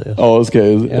skull is. Oh,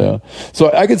 okay. Yeah.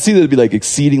 So I could see that it'd be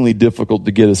exceedingly difficult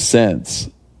to get a sense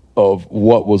of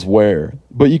what was where.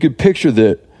 But you could picture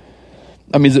that.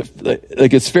 I mean,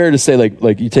 it's fair to say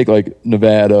you take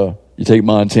Nevada, you take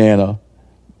Montana,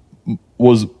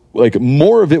 was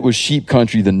more of it was sheep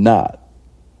country than not.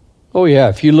 Oh yeah,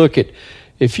 if you look at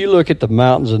the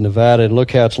mountains of Nevada and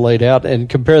look how it's laid out, and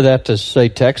compare that to say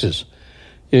Texas,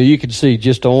 you can see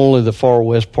just only the far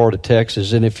west part of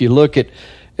Texas. And if you look at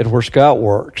where Scott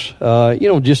works,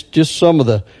 just some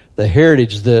of the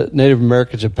heritage that Native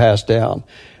Americans have passed down,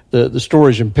 the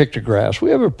stories and pictographs.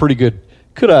 We have a pretty good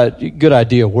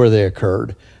idea where they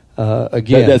occurred.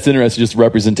 Again, that's interesting. Just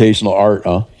representational art,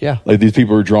 huh? Yeah. Like these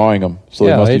people are drawing them, so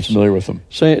they must be familiar with them.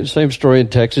 Same story in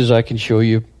Texas. I can show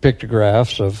you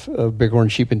pictographs of bighorn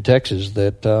sheep in Texas.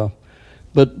 That,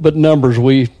 but numbers,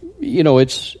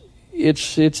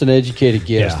 it's an educated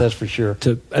guess, that's for sure.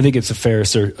 I think it's a fair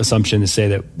assumption to say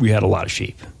that we had a lot of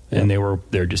sheep, and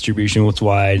their distribution was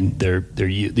wide.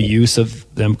 The use of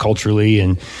them culturally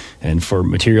and for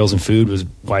materials and food was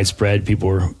widespread.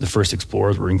 The first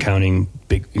explorers were encountering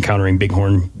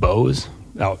bighorn bows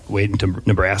out way into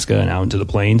Nebraska and out into the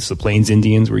plains. The Plains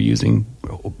Indians were using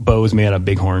bows made out of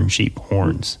bighorn sheep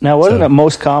horns. Now, wasn't it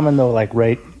most common though, like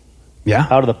right? Yeah,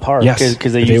 out of the park. Yes,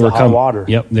 because they use the hot water.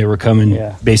 Yep, they were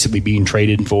coming, basically being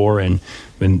traded for, and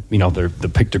the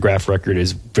pictograph record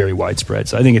is very widespread.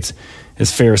 So I think it's a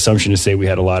fair assumption to say we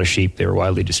had a lot of sheep. They were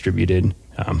widely distributed.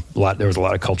 There was a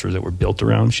lot of cultures that were built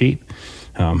around sheep.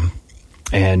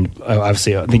 And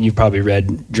obviously, I think you've probably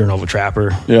read Journal of a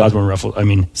Trapper, Osborne Ruffles. I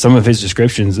mean, some of his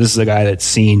descriptions, this is a guy that's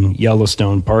seen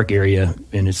Yellowstone Park area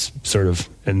in its sort of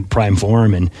in prime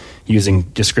form and using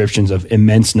descriptions of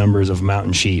immense numbers of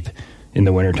mountain sheep in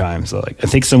the wintertime. So I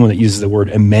think someone that uses the word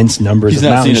immense numbers of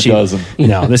mountain sheep. He's not seen a dozen.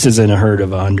 No, this isn't a herd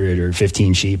of 100 or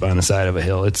 15 sheep on the side of a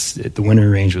hill. The winter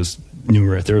range was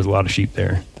numerous. There was a lot of sheep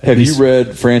there. Have you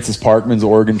read Francis Parkman's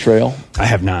Oregon Trail? I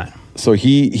have not. So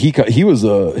he was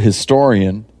a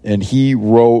historian, and he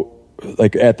wrote,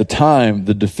 like at the time,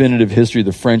 the definitive history of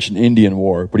the French and Indian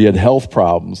War, but he had health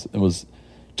problems and was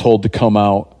told to come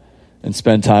out and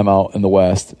spend time out in the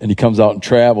West. And he comes out and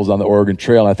travels on the Oregon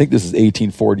Trail, and I think this is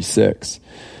 1846.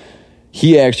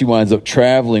 He actually winds up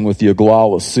traveling with the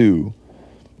Oglala Sioux,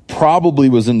 probably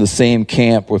was in the same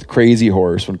camp with Crazy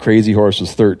Horse when Crazy Horse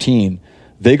was 13.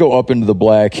 They go up into the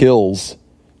Black Hills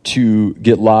to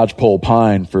get lodgepole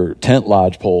pine for tent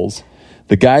lodgepoles.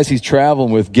 The guys he's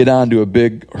traveling with get onto a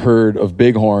big herd of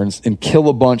bighorns and kill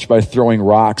a bunch by throwing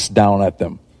rocks down at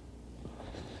them.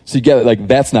 So you get it, like,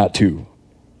 that's not two.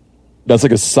 That's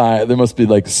like there must be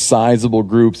like sizable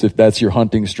groups, if that's your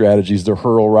hunting strategies, to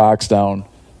hurl rocks down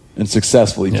and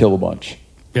successfully kill a bunch.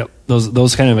 Yep,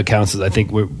 those kind of accounts, I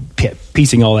think we're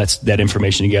piecing all that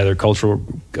information together, cultural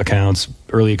accounts,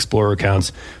 early explorer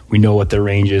accounts. We know what their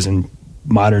range is, and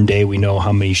modern day we know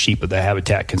how many sheep the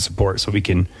habitat can support, so we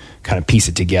can kind of piece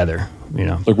it together,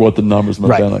 like what the numbers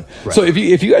must sound like. Right. So if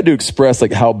you had to express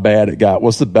like how bad it got,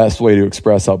 what's the best way to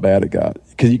express how bad it got?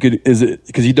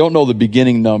 Because you don't know the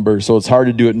beginning number, so it's hard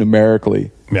to do it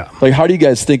numerically. Yeah, like how do you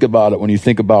guys think about it when you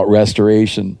think about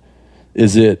restoration?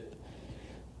 Is it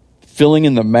filling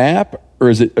in the map, or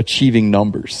is it achieving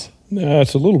numbers? No,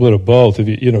 it's a little bit of both. If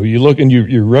you look and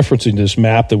you're referencing this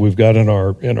map that we've got in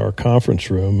our conference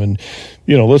room, and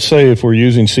let's say if we're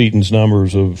using Seaton's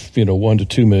numbers of 1 to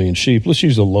 2 million sheep, let's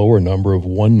use a lower number of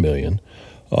 1 million.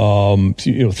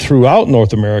 Throughout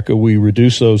North America, we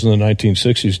reduced those in the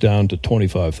 1960s down to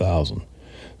 25,000.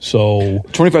 So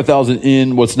 25,000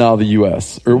 in what's now the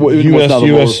U.S. or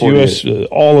U.S.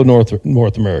 All of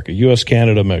North America, U.S.,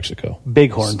 Canada, Mexico.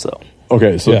 Bighorns though.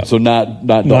 Okay, so not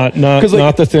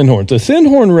the thin horn. The thin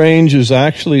horn range is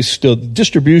actually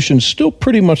distribution's still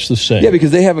pretty much the same. Yeah,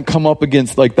 because they haven't come up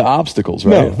against like the obstacles,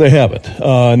 right? No, they haven't,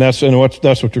 and that's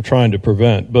what they're trying to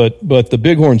prevent. But the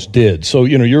bighorns did. So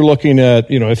you're looking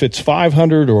at if it's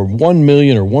 500 or 1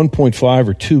 million or 1.5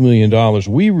 or $2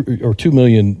 million, or 2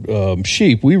 million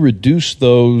sheep, we reduced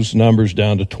those numbers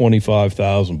down to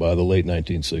 25,000 by the late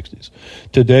 1960s.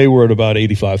 Today we're at about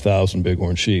 85,000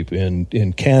 bighorn sheep in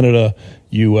Canada,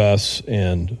 U.S.,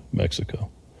 and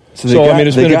Mexico. So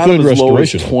it's been a good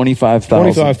restoration.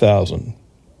 25,000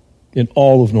 in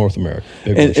all of North America.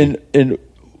 And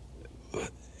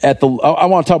I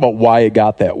want to talk about why it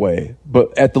got that way.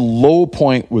 But at the low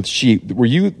point with sheep, were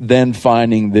you then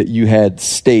finding that you had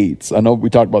states? I know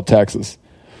we talked about Texas.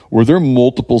 Were there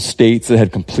multiple states that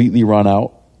had completely run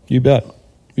out? You bet.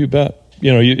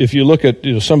 If you look at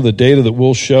some of the data that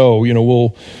we'll show,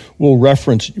 we'll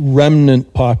reference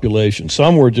remnant population.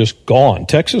 Some were just gone.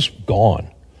 Texas, gone.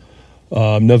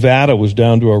 Nevada was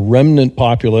down to a remnant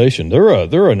population.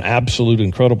 They're an absolute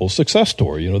incredible success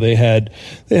story. They had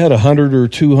 100 or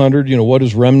 200. What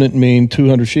does remnant mean?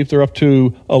 200 sheep. They're up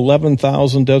to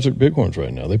 11,000 desert bighorns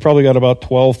right now. They probably got about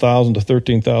 12,000 to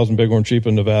 13,000 bighorn sheep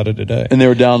in Nevada today. And they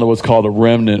were down to what's called a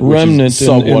remnant. Remnant in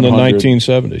the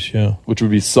 1970s. Yeah, which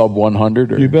would be sub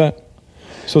 100. You bet.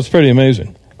 So it's pretty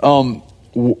amazing.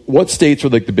 What states were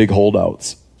like the big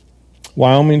holdouts?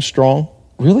 Wyoming strong.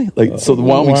 Really? Like, so the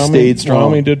Wyoming stayed strong.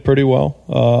 Wyoming did pretty well.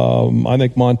 I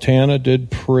think Montana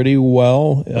did pretty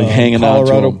well. Like hanging on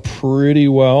to Colorado them. pretty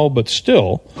well, but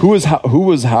still. Who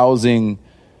was housing?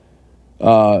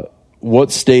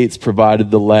 What states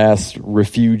provided the last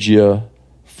refugia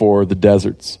for the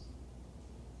deserts?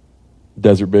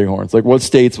 Desert bighorns. Like, what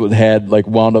states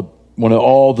wound up when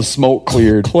all the smoke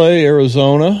cleared? Clay,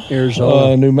 Arizona,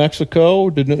 New Mexico.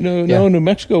 New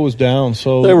Mexico was down,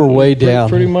 so they were way down.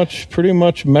 Pretty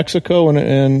much Mexico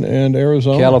and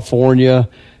Arizona, California.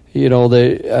 You know,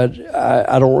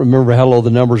 I don't remember how low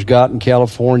the numbers got in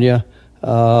California.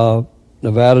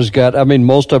 Nevada's got. I mean,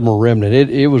 most of them were remnant.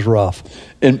 It was rough.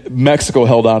 And Mexico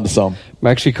held on to some.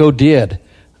 Mexico did.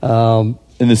 In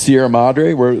the Sierra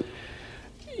Madre, where.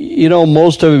 You know,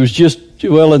 most of it was just,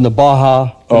 in the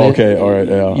Baja. Oh, okay, all right,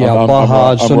 yeah. Yeah,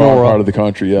 Baja and I'm Sonora. wrong part of the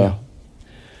country, yeah.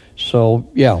 So,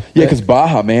 yeah. Yeah, because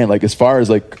Baja, man, like as far as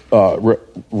like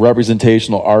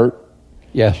representational art.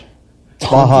 Yes.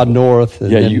 Baja North.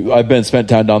 Yeah, I've spent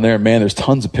time down there, and man, there's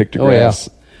tons of pictographs.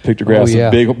 Pictographs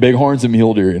of bighorns and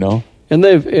mule deer, you know. And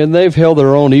they've held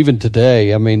their own even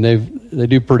today. I mean, they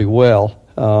do pretty well.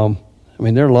 I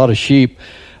mean, there are a lot of sheep.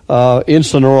 In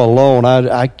Sonora alone,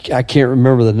 I can't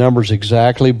remember the numbers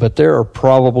exactly, but there are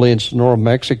probably in Sonora,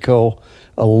 Mexico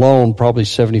alone, probably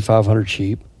 7,500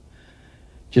 sheep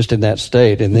just in that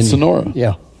state. And then Sonora?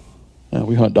 Yeah,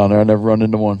 we hunt down there. I never run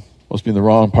into one. Must be in the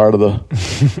wrong part of the...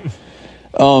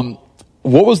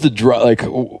 what was the drive? Like,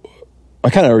 I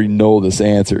kind of already know this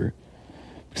answer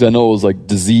because I know it was like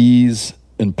disease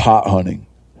and pot hunting.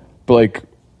 But like,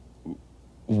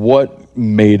 what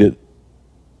made it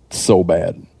so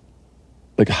bad?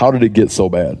 Like, how did it get so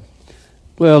bad?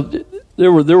 Well,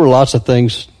 there were lots of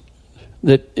things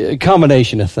a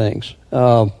combination of things.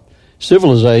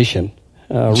 Civilization,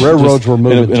 railroads were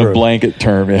moving in through. a blanket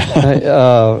term,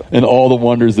 yeah. And all the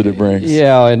wonders that it brings.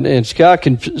 Yeah, and Scott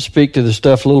can speak to the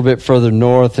stuff a little bit further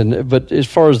north, but as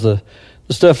far as the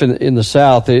stuff in the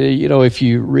south, you know, if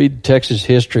you read Texas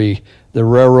history, the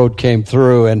railroad came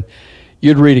through, and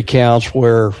you'd read accounts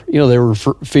where, you know, they were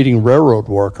feeding railroad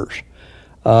workers.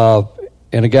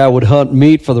 And a guy would hunt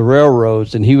meat for the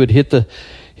railroads, and he would hit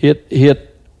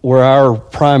where our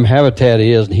prime habitat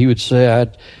is, and he would say, I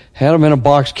had them in a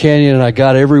box canyon, and I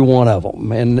got every one of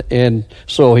them. And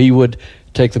so he would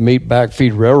take the meat back,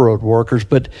 feed railroad workers.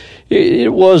 But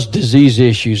it was disease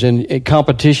issues and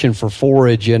competition for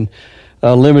forage and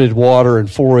limited water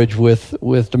and forage with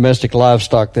domestic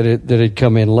livestock that had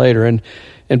come in later.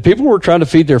 And people were trying to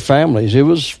feed their families. It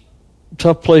was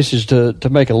tough places to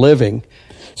make a living.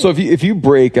 So if you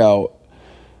break out,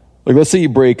 like let's say you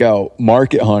break out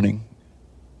market hunting,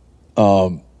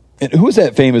 and who was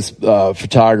that famous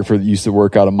photographer that used to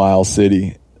work out of Miles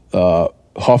City,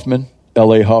 Huffman,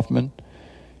 L.A. Huffman?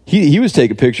 He was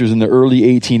taking pictures in the early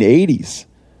 1880s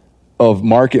of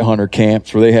market hunter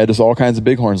camps where they had just all kinds of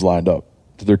bighorns lined up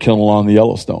that they're killing along the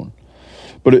Yellowstone.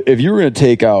 But if you were going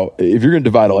to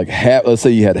divide it like let's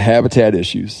say you had habitat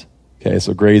issues, okay,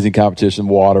 so grazing competition,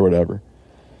 water, whatever.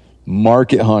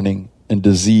 Market hunting and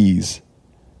disease,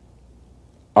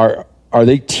 are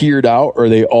they tiered out, or are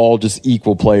they all just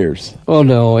equal players? Oh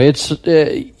no, it's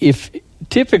if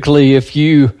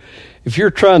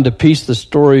you're trying to piece the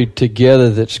story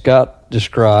together that Scott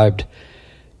described,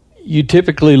 you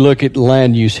typically look at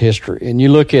land use history and you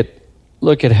look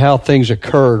at how things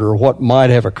occurred or what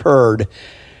might have occurred.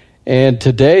 And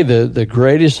today the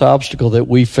greatest obstacle that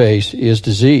we face is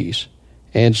disease.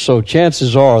 And so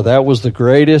chances are that was the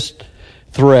greatest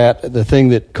threat, the thing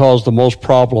that caused the most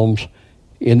problems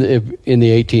in the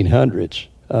 1800s,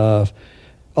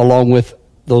 along with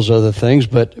those other things.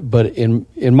 But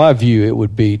in my view, it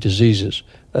would be diseases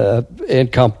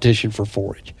and competition for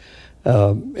forage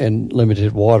and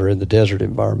limited water in the desert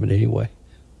environment anyway.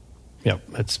 Yeah,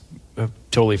 that's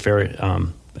totally fair.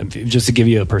 Just to give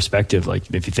you a perspective, like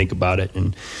if you think about it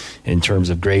in terms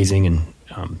of grazing and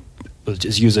let's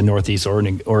just use a Northeast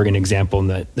Oregon example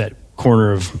in that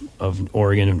corner of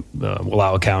Oregon,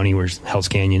 Wallowa County, where Hell's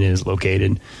Canyon is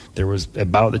located. There was,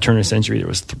 about the turn of the century, there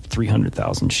was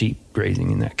 300,000 sheep grazing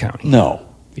in that county. No.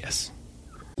 Yes.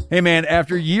 Hey man,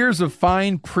 after years of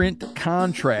fine print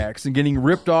contracts and getting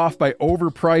ripped off by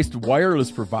overpriced wireless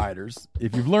providers,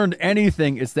 if you've learned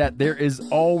anything, it's that there is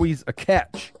always a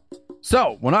catch.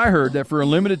 So, when I heard that for a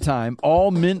limited time,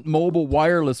 all Mint Mobile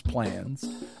wireless plans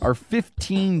are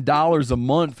 $15 a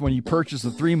month when you purchase a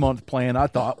 3-month plan, I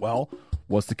thought, well,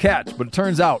 what's the catch? But it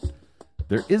turns out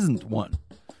there isn't one.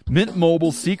 Mint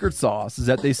Mobile's secret sauce is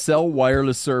that they sell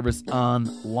wireless service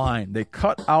online. They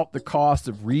cut out the cost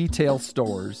of retail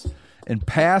stores and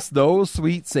pass those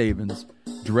sweet savings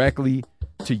directly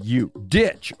to you.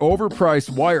 Ditch overpriced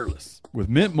wireless with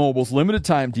Mint Mobile's limited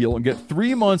time deal and get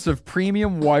 3 months of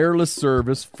premium wireless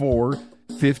service for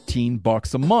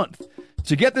 $15 a month.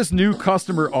 To get this new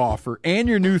customer offer and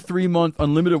your new 3-month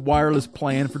unlimited wireless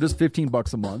plan for just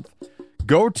 $15 a month,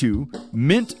 go to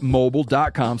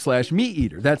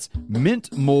mintmobile.com/meateater. That's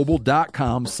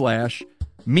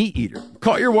mintmobile.com/meateater.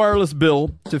 Cut your wireless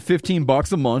bill to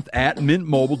 $15 a month at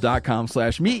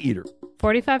mintmobile.com/meateater.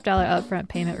 $45 upfront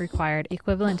payment required,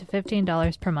 equivalent to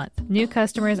 $15 per month. New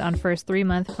customers on first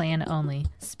 3-month plan only.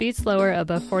 Speed slower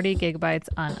above 40 gigabytes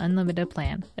on unlimited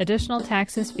plan. Additional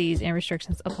taxes, fees, and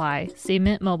restrictions apply. See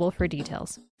Mint Mobile for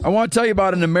details. I want to tell you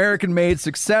about an American-made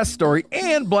success story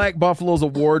and Black Buffalo's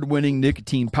award-winning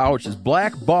nicotine pouches.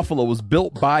 Black Buffalo was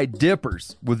built by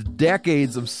dippers with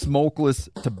decades of smokeless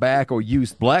tobacco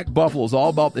use. Black Buffalo is all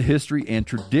about the history and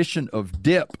tradition of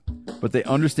dip, but they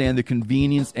understand the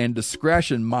convenience and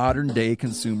discretion modern-day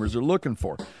consumers are looking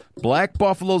for. Black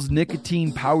Buffalo's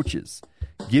nicotine pouches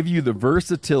give you the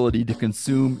versatility to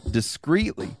consume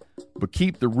discreetly, but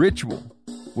keep the ritual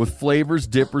with flavors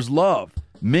dippers love.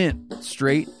 Mint,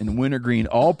 straight, and wintergreen,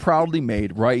 all proudly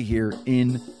made right here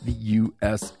in the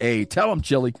USA. Tell them,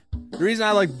 Chili. The reason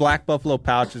I like Black Buffalo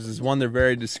pouches is, one, they're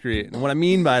very discreet. And what I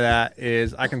mean by that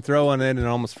is I can throw one in and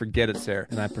almost forget it's there.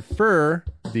 And I prefer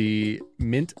the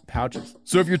mint pouches.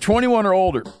 So if you're 21 or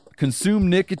older, consume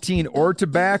nicotine or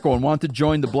tobacco, and want to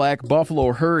join the Black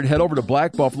Buffalo herd, head over to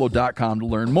blackbuffalo.com to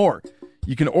learn more.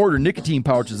 You can order nicotine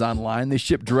pouches online. They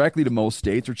ship directly to most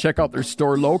states, or check out their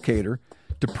store locator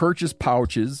to purchase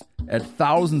pouches at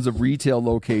thousands of retail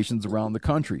locations around the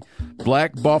country.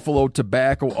 Black Buffalo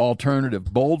Tobacco Alternative.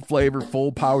 Bold flavor,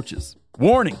 full pouches.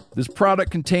 Warning, this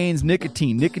product contains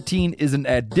nicotine. Nicotine is an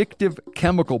addictive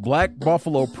chemical. Black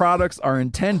Buffalo products are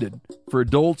intended for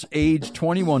adults age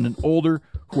 21 and older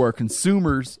who are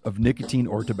consumers of nicotine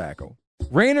or tobacco.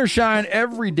 Rain or shine,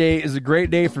 every day is a great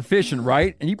day for fishing,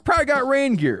 right? And you probably got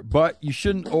rain gear, but you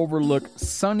shouldn't overlook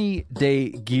sunny day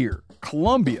gear.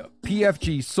 Columbia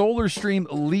PFG Solar Stream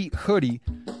Elite Hoodie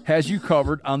has you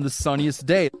covered on the sunniest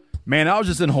day. Man, I was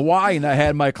just in Hawaii and I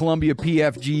had my Columbia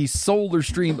PFG Solar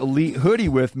Stream Elite Hoodie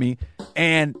with me.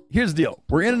 And here's the deal.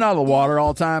 We're in and out of the water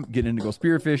all the time, getting in to go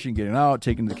spearfishing, getting out,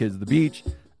 taking the kids to the beach.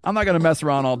 I'm not going to mess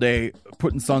around all day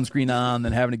putting sunscreen on,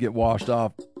 then having to get washed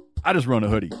off. I just run a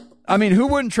hoodie. I mean, who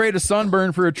wouldn't trade a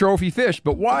sunburn for a trophy fish?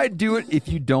 But why do it if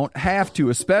you don't have to?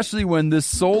 Especially when this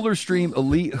Solar Stream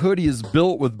Elite Hoodie is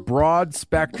built with broad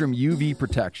spectrum UV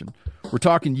protection. We're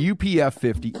talking UPF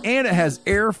 50, and it has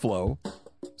airflow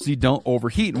so you don't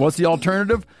overheat. And what's the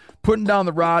alternative? Putting down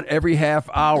the rod every half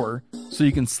hour so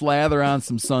you can slather on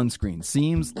some sunscreen.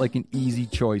 Seems like an easy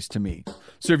choice to me.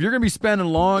 So if you're going to be spending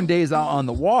long days out on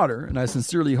the water, and I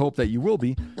sincerely hope that you will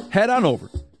be, head on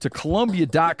over to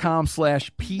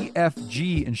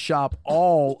Columbia.com/PFG and shop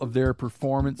all of their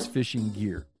performance fishing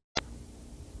gear.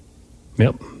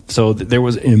 Yep. So there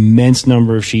was an immense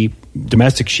number of sheep,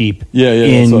 domestic sheep,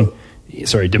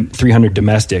 300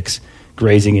 domestics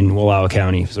grazing in Wallowa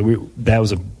County. So that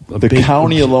was a the big,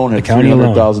 county alone had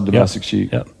 300,000 domestic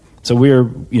sheep. Yep. So we were,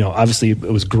 obviously it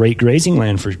was great grazing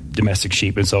land for domestic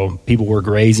sheep, and so people were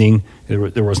grazing.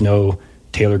 There was no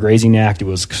Taylor Grazing Act. It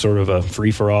was sort of a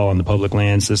free-for-all on the public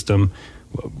land system,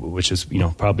 which is,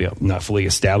 probably not fully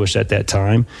established at that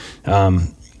time.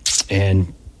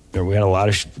 And we had a lot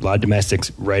of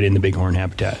domestics right in the bighorn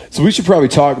habitat. So we should probably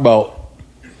talk about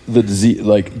the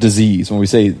disease. When we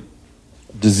say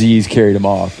disease carried them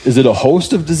off, is it a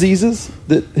host of diseases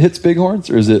that hits bighorns,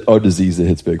 or is it a disease that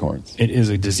hits bighorns? It is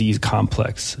a disease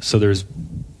complex. So there's,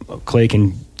 Clay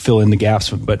can fill in the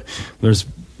gaps, but there's,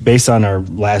 based on our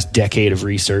last decade of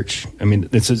research, I mean,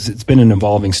 it's been an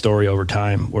evolving story over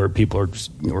time where people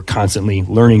we're constantly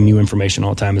learning new information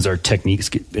all the time as our techniques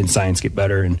in science get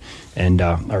better and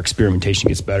our experimentation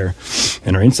gets better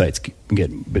and our insights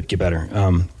get better.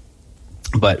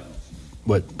 But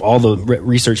what all the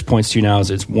research points to now is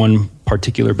it's one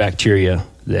particular bacteria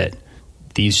that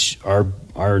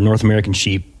our North American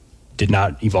sheep did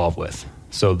not evolve with.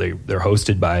 So they're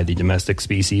hosted by the domestic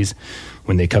species.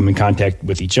 When they come in contact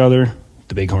with each other,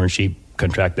 the bighorn sheep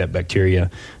contract that bacteria.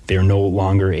 They are no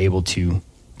longer able to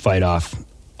fight off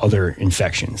other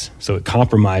infections. So it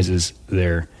compromises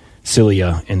their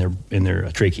cilia and their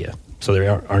trachea. So they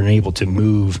aren't able to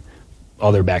move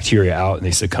other bacteria out, and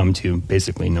they succumb to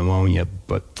basically pneumonia,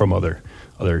 but from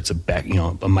it's a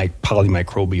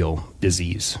polymicrobial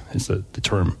disease is the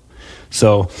term.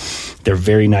 So they're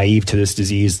very naive to this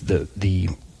disease.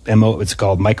 It's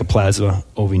called Mycoplasma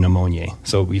ovi-pneumoniae.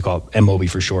 So we call it MOV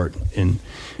for short. And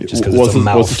just because it's a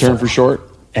mouthful. What's the term for short?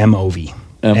 MOV.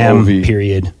 MOV. M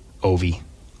period OV.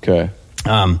 Okay.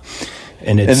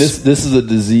 And this is a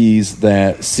disease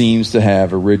that seems to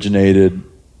have originated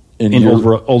in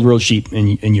old world sheep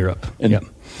in Europe. And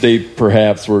they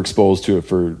perhaps were exposed to it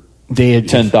for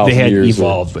 10,000 they had years.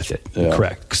 Evolved with it,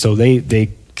 correct. So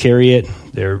they carry it.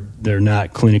 They're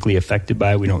not clinically affected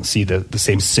by it. We don't see the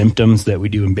same symptoms that we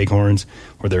do in bighorns,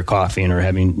 where they're coughing or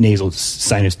having nasal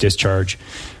sinus discharge.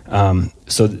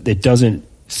 So it doesn't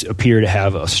appear to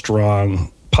have a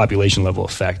strong population level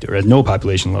effect, or no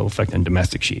population level effect on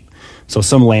domestic sheep. So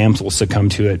some lambs will succumb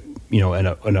to it,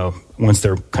 once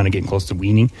they're kind of getting close to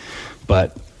weaning.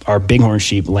 But our bighorn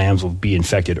sheep lambs will be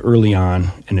infected early on,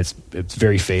 and it's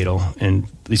very fatal. And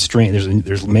these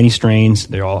there's many strains.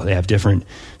 They have different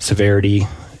severity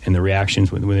and the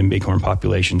reactions within bighorn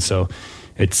populations. So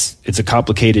it's a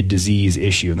complicated disease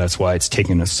issue, and that's why it's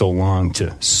taken us so long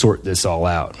to sort this all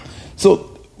out.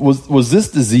 So was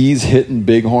this disease hitting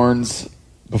bighorns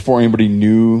before anybody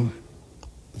knew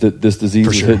that this disease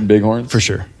was hitting bighorns? For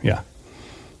sure, yeah.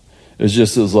 It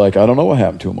was like, I don't know what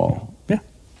happened to them all. Yeah.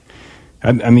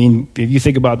 I mean, if you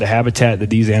think about the habitat that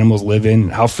these animals live in,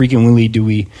 how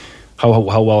frequently how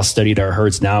well studied our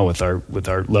herds now with our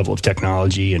level of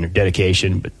technology and our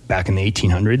dedication, but back in the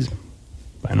 1800s,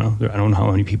 I don't know how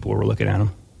many people were looking at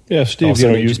them. Yeah, Steve,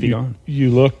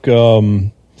 you look,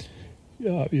 a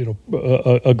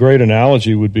great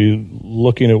analogy would be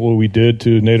looking at what we did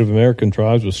to Native American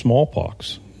tribes with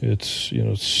smallpox. It's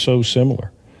so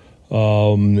similar.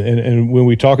 And when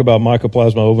we talk about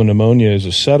Mycoplasma ovipneumonia as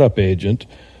a setup agent,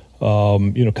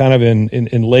 kind of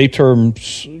in lay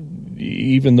terms,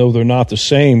 even though they're not the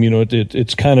same,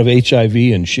 it's kind of HIV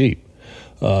in sheep.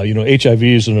 HIV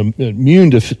is an immune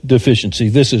deficiency.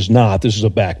 This is not. This is a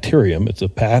bacterium. It's a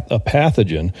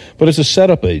pathogen, but it's a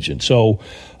setup agent. So,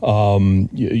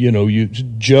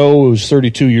 Joe was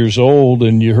 32 years old,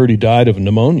 and you heard he died of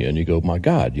pneumonia, and you go, my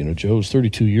God, Joe's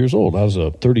 32 years old. How does a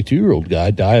 32-year-old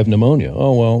guy die of pneumonia?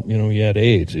 Oh, well, he had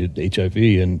AIDS, he had HIV,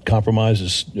 and compromised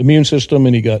his immune system,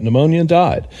 and he got pneumonia and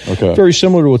died. Okay. Very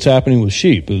similar to what's happening with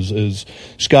sheep, as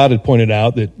Scott had pointed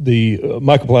out, that the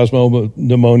Mycoplasma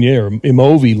pneumonia, or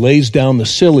Imovie, lays down the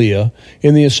cilia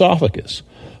in the esophagus.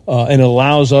 And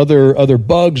allows other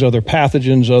bugs, other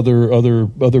pathogens,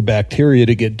 other bacteria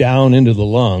to get down into the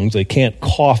lungs. They can't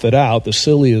cough it out. The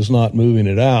cilia is not moving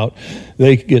it out.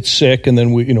 They get sick, and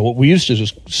then what we used to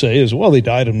just say is, well, they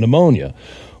died of pneumonia.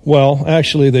 Well,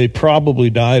 actually, they probably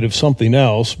died of something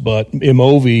else, but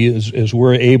Imovie, as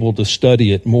we're able to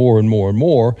study it more and more and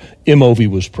more, Imovie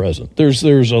was present. There's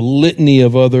a litany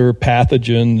of other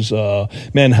pathogens,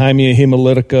 Mannheimia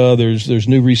hemolytica. There's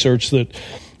new research that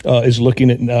is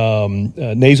looking at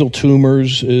nasal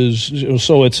tumors.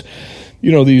 So it's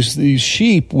these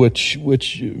sheep, which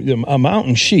a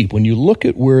mountain sheep, when you look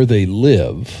at where they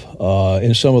live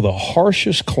in some of the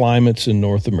harshest climates in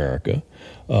North America,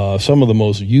 some of the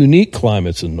most unique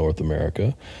climates in North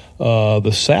America.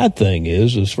 The sad thing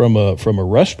is from a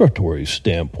respiratory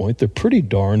standpoint, they're pretty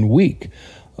darn weak.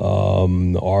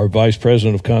 Our Vice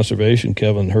President of Conservation,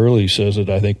 Kevin Hurley, says it,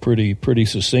 I think, pretty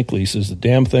succinctly. He says the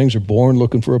damn things are born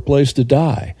looking for a place to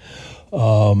die.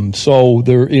 So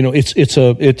there,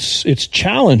 it's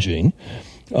challenging.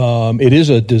 It is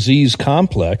a disease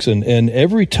complex, and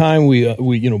every time we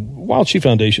Wild Sheep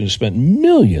Foundation has spent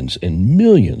millions and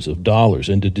millions of dollars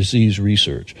into disease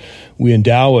research. We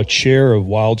endow a chair of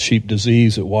wild sheep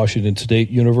disease at Washington State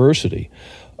University.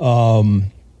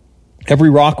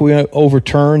 Every rock we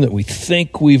overturn that we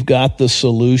think we've got the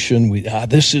solution,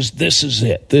 this is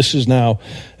it. This is now.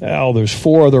 There's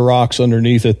 4 other rocks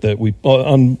underneath it that we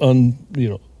unturn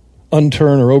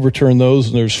or overturn those,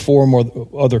 and there's 4 more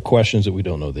other questions that we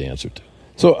don't know the answer to.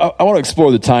 So I want to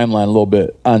explore the timeline a little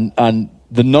bit on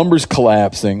the numbers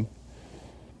collapsing,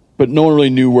 but no one really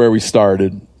knew where we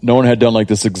started. No one had done like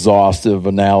this exhaustive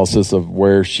analysis of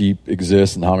where sheep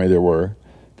exist and how many there were.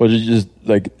 But it's just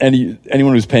like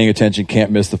anyone who's paying attention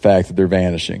can't miss the fact that they're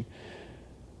vanishing.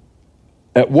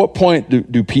 At what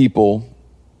point do people,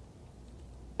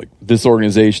 like this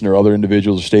organization or other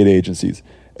individuals or state agencies,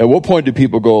 at what point do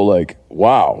people go like,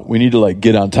 wow, we need to like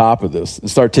get on top of this and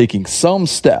start taking some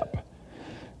step?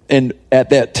 And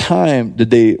at that time,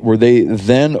 were they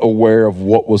then aware of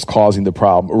what was causing the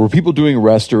problem? Or were people doing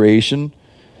restoration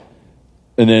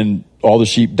and then all the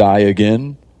sheep die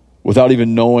again without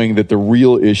even knowing that the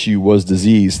real issue was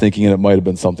disease, thinking it might have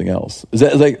been something else?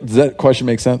 Does that question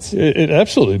make sense? It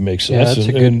absolutely makes sense. Yeah, that's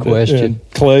a good question.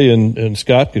 And Clay and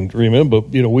Scott can remember,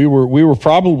 but we were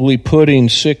probably putting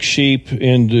sick sheep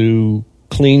into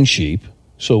clean sheep.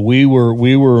 So we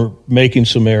were making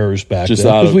some errors back then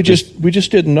because we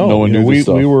just didn't know. No one knew this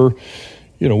stuff.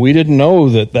 We didn't know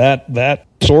that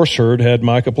source herd had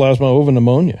Mycoplasma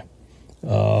ovipneumonia.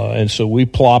 And so we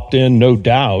plopped in, no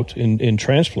doubt, in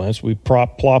transplants, we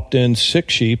plopped in sick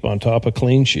sheep on top of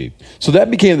clean sheep. So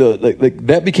that became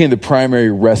the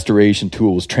primary restoration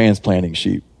tool, was transplanting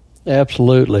sheep.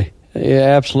 Absolutely. Yeah,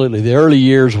 absolutely. The early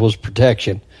years was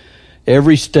protection.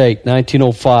 Every state,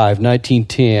 1905,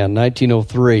 1910,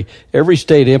 1903, every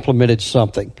state implemented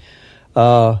something.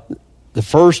 The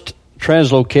first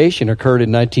translocation occurred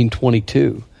in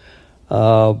 1922.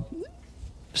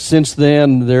 Since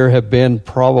then, there have been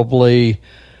probably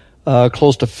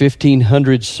close to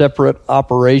 1,500 separate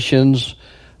operations,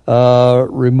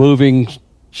 removing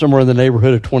somewhere in the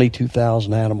neighborhood of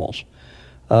 22,000 animals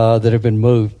that have been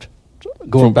moved.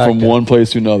 Going back from one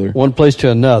place to another. One place to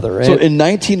another. So in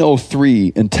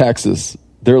 1903 in Texas,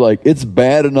 they're like, it's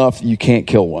bad enough you can't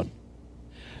kill one.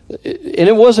 And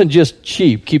it wasn't just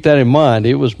sheep. Keep that in mind.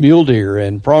 It was mule deer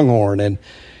and pronghorn and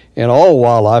all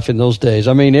wildlife in those days.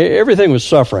 I mean, everything was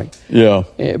suffering. Yeah.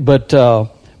 But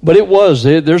it was.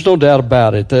 There's no doubt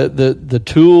about it. The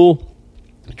tool,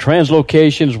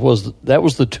 translocations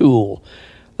was the tool.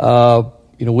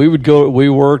 We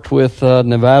worked with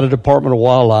Nevada Department of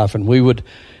Wildlife, and we would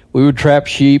trap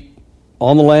sheep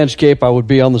on the landscape. I would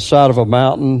be on the side of a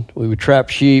mountain. We would trap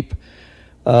sheep.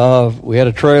 We had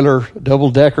a trailer, a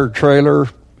double-decker trailer,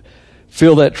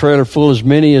 fill that trailer full as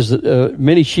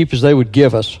many sheep as they would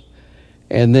give us.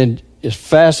 And then as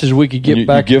fast as we could get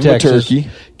back to Texas,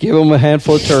 give them a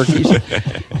handful of turkeys.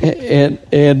 Give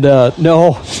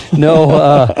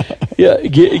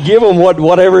them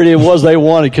whatever it was they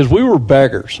wanted, because we were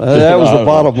beggars. That was the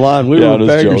bottom line. We were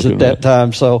beggars at that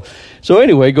time. So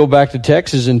anyway, go back to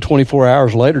Texas, and 24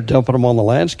 hours later, dumping them on the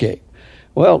landscape.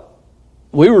 Well,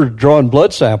 we were drawing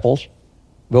blood samples,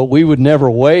 but we would never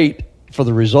wait for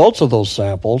the results of those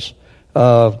samples.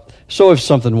 So if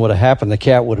something would have happened, the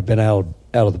cat would have been out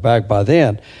of the bag by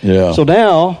then. Yeah. So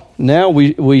now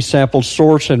we sample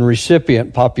source and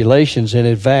recipient populations in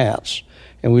advance,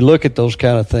 and we look at those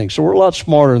kind of things. So we're a lot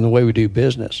smarter in the way we do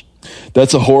business.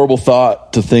 That's a horrible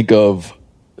thought to think of,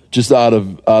 just out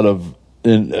of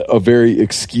a very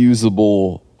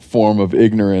excusable form of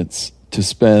ignorance, to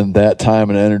spend that time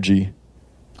and energy.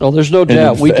 Oh, there's no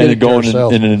doubt we did it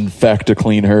ourselves. And infect a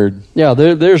clean herd. Yeah,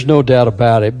 there's no doubt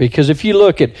about it, because if you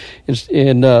look at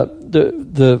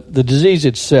the disease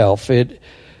itself, it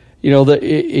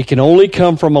can only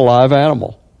come from a live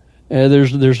animal, and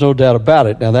there's no doubt about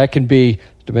it. Now that can be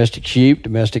domestic sheep,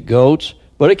 domestic goats,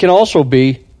 but it can also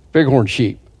be bighorn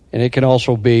sheep, and it can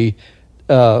also be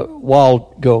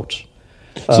wild goats.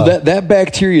 So that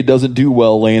bacteria doesn't do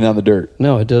well laying on the dirt.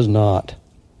 No, it does not.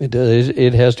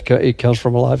 It comes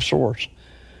from a live source.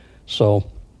 So,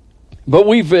 but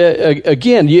we've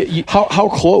again. How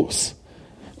close?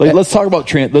 Let's talk about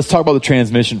the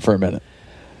transmission for a minute.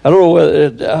 I don't know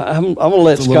whether I'm going to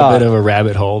let it's Scott. A little bit of a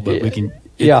rabbit hole, but we can.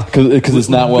 Because it's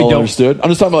not well understood. I'm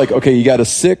just talking about, okay, you got a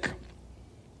sick.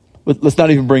 Let's not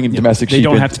even bring in domestic sheep. They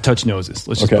don't have to touch noses.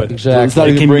 Let's just put exactly. Let's not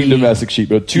even bring domestic sheep,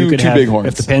 but two bighorns.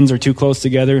 If the pens are too close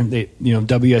together,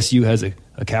 WSU has a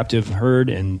captive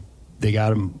herd, and they got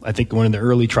them. I think one of the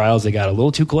early trials, they got a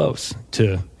little too close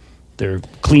to their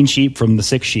clean sheep from the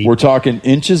sick sheep. We're talking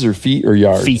inches or feet or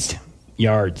yards? Feet,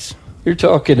 yards. You're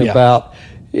talking about,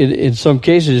 in some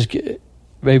cases,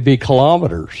 maybe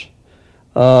kilometers.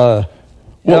 Long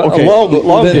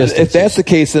distance. If that's the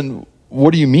case, then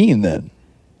what do you mean then?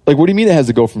 Like, what do you mean it has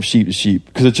to go from sheep to sheep?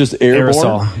 Because it's just airborne?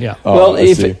 Aerosol, yeah. Well,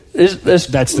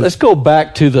 let's go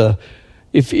back to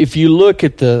if you look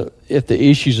at the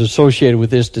issues associated with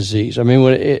this disease. I mean,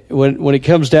 when it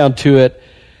comes down to it,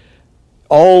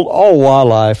 all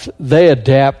wildlife, they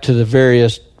adapt to the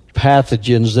various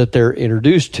pathogens that they're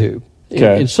introduced to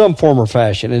in some form or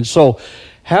fashion. And so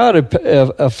how it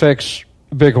affects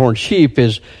bighorn sheep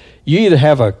is you either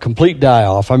have a complete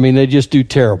die-off. I mean, they just do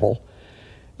terrible.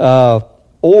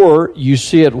 Or you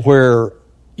see it where,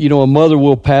 a mother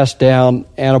will pass down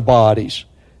antibodies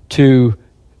to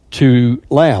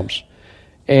lambs.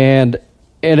 And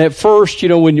at first,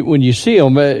 when you see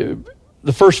them,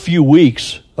 the first few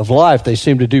weeks of life, they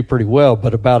seem to do pretty well,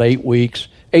 but about 8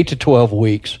 to 12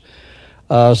 weeks,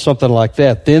 something like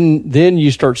that. Then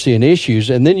you start seeing issues,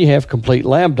 and then you have complete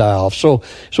lamb die-off. So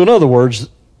in other words,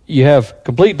 you have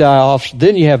complete die-offs,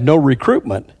 then you have no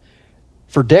recruitment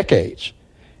for decades.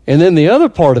 And then the other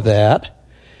part of that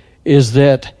is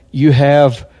that you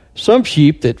have some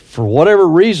sheep that, for whatever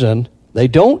reason, they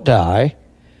don't die,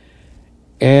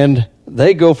 and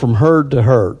they go from herd to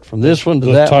herd, from this one to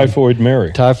that Typhoid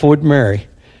Mary. Typhoid Mary.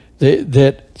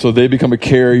 So they become a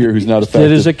carrier who's not affected.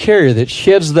 That is a carrier that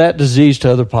sheds that disease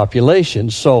to other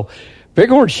populations. So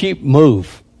bighorn sheep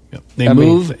move They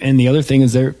move, and the other thing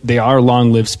is they are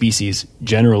long-lived species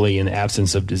generally in the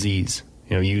absence of disease.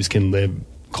 Ewes can live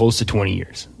close to 20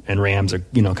 years, and rams are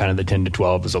kind of the 10 to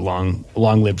 12 is a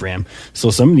long-lived ram.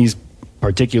 So some of these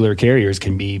particular carriers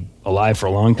can be alive for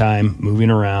a long time,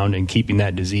 moving around and keeping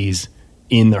that disease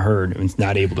in the herd, and it's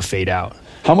not able to fade out.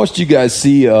 How much do you guys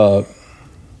see? How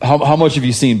much have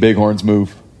you seen bighorns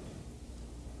move?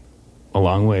 A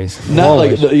long ways.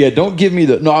 Don't give me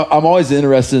I'm always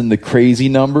interested in the crazy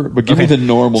number, but give me the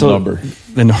normal number.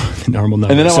 The normal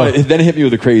number. And then hit me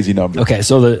with a crazy number. Okay,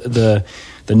 so the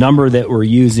number that we're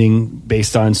using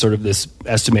based on sort of this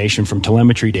estimation from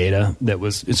telemetry data that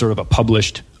was sort of a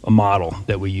published model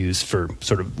that we use for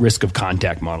sort of risk of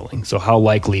contact modeling. So how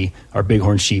likely are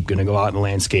bighorn sheep going to go out in the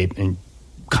landscape and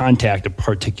contact a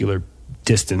particular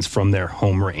distance from their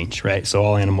home range, right? So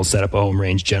all animals set up a home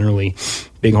range. Generally,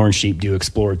 bighorn sheep do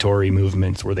exploratory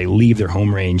movements where they leave their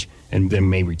home range and then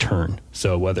may return.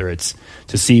 So whether it's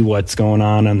to see what's going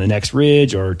on the next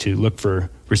ridge or to look for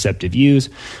receptive ewes,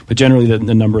 but generally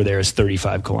the number there is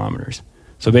 35 kilometers.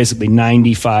 So basically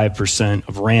 95%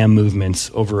 of ram movements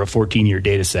over a 14-year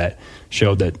data set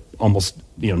showed that almost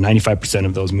 95%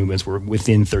 of those movements were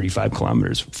within 35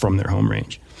 kilometers from their home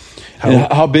range.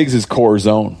 How big is his core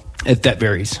zone? That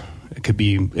varies. It could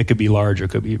be large or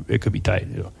it could be tight.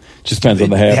 It just depends on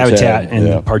the habitat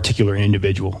and particular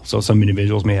individual. So some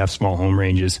individuals may have small home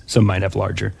ranges, some might have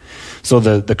larger. So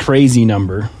the crazy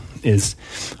number is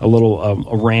a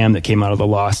ram that came out of the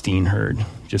Lostine herd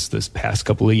just this past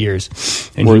couple of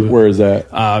years. And where is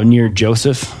that? Near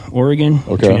Joseph, Oregon.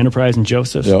 Okay. Tree Enterprise in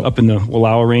Joseph, up in the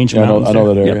Wallowa Range. Yeah, I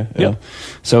know that area. Yep.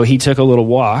 So he took a little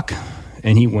walk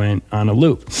and he went on a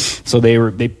loop. So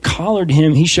they collared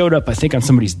him. He showed up, I think, on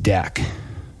somebody's deck,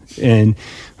 and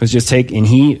was just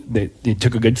they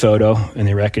took a good photo, and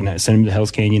they sent him to the Hell's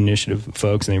Canyon Initiative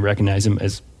folks, and they recognized him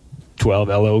as 12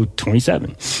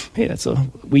 LO27. Hey,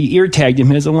 we ear tagged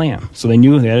him as a lamb, so they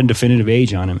knew they had a definitive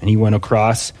age on him, and he went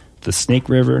across the Snake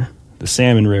River, the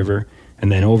Salmon River,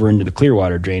 and then over into the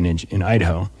Clearwater drainage in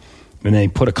Idaho. And they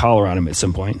put a collar on him at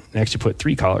some point. They actually put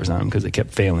 3 collars on him because they kept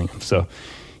failing him. So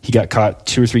he got caught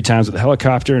 2 or 3 times with a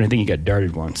helicopter, and I think he got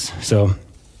darted once.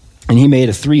 And he made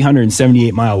a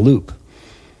 378-mile loop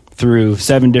through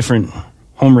 7 different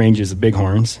home ranges of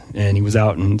bighorns, and he was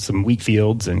out in some wheat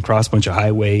fields and crossed a bunch of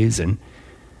highways. And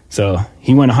so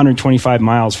he went 125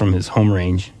 miles from his home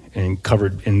range and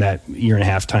covered, in that year and a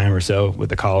half time or so with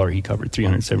the collar, he covered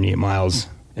 378 miles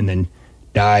and then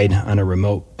died on a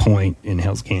remote point in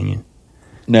Hell's Canyon.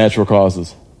 Natural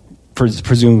causes.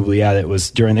 Presumably, yeah. That was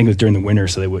during the winter,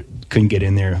 so they couldn't get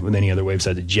in there with any other way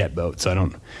besides a jet boat. So I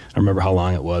don't remember how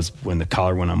long it was when the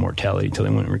collar went on mortality until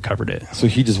they went and recovered it. So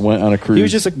he just went on a cruise. He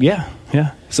was just like, yeah.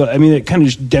 So I mean, it kind of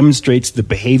just demonstrates the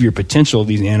behavior potential of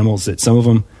these animals, that some of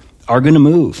them are going to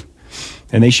move,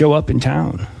 and they show up in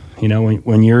town.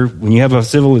 When you have a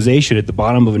civilization at the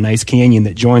bottom of a nice canyon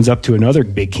that joins up to another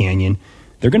big canyon,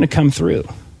 they're going to come through,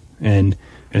 and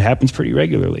it happens pretty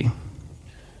regularly.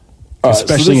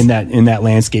 Especially in that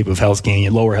landscape of Hell's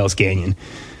Canyon, Lower Hell's Canyon.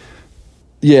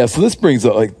 Yeah, so this brings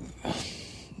up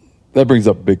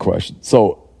a big question.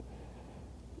 So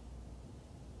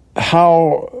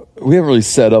how we haven't really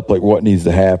set up what needs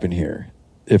to happen here,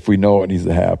 if we know what needs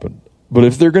to happen. But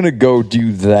if they're going to go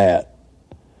do that,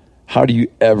 how do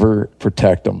you ever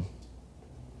protect them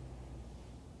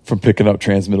from picking up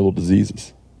transmittable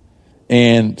diseases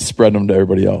and spreading them to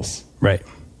everybody else? Right.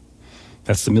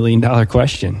 That's the $1 million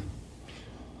question.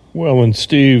 Well, and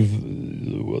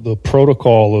Steve, the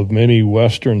protocol of many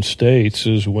Western states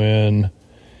is when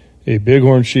a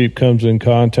bighorn sheep comes in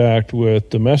contact with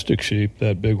domestic sheep,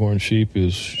 that bighorn sheep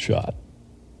is shot.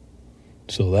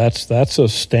 So that's a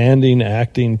standing,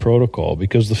 acting protocol,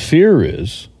 because the fear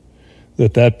is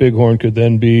that bighorn could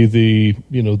then be the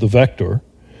vector,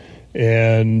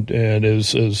 and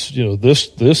as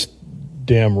this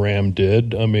damn ram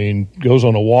did. I mean, goes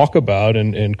on a walkabout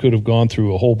and could have gone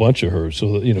through a whole bunch of herds.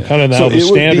 So kind of now the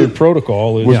standard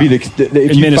protocol would be the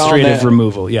administrative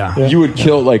removal. Yeah, you would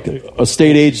kill a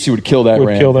state agency would kill that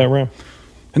ram. Kill that ram.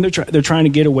 And they're trying to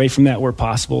get away from that where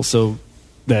possible. So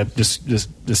that just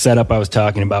the setup I was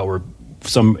talking about, where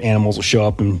some animals will show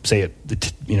up and say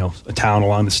a town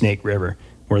along the Snake River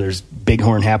where there's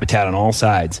bighorn habitat on all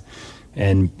sides,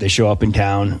 and they show up in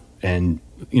town, and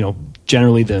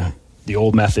generally the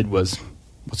old method was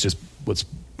let's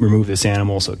remove this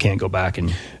animal so it can't go back,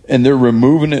 and they're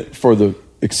removing it for the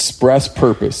express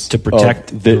purpose to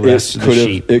protect the rest of the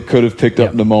sheep. It could have picked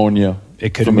up pneumonia.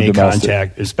 It could have made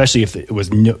contact, especially if it was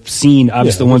seen.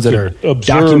 Obviously, the ones that are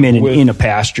documented in a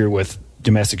pasture with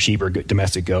domestic sheep or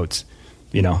domestic goats,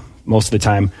 most of the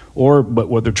time. But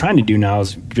what they're trying to do now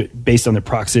is, based on their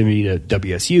proximity to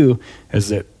WSU, is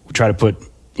that we try to put,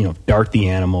 dart the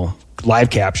animal, live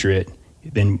capture it,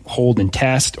 then hold and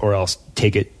test, or else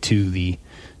take it to the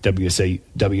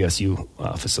WSU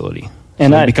facility.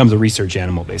 And so it becomes a research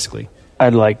animal, basically.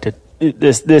 I'd like to.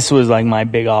 This was like my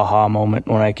big aha moment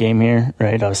when I came here.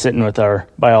 Right, I was sitting with our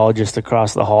biologist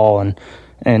across the hall,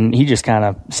 and he just kind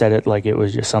of said it like it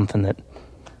was just something that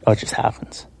it just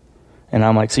happens. And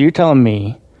I'm like, so you're telling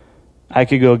me I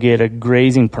could go get a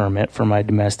grazing permit for my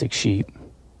domestic sheep,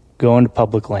 go into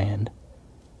public land,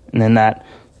 and then that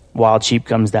wild sheep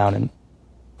comes down and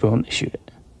boom, they shoot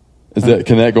it.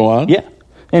 Can that go on? Yeah,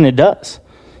 and it does.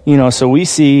 So we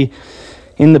see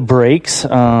in the breaks,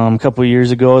 a couple of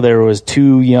years ago, there was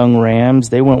 2 young rams.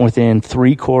 They went within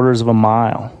 3/4 of a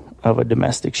mile of a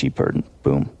domestic sheep herd, and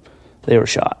boom, they were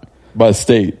shot. By the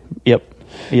state?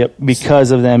 Yep,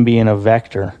 because of them being a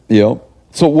vector. Yep.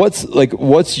 So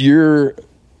what's your...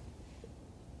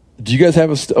 Do you guys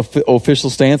have an official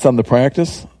stance on the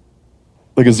practice?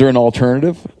 Like, is there an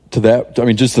alternative to that? I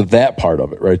mean, just to that part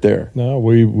of it right there. No,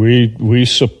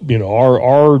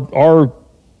 our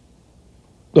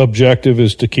objective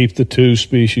is to keep the 2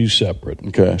 species separate.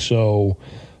 Okay. So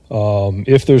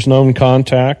if there's known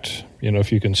contact,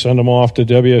 if you can send them off to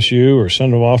WSU or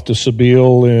send them off to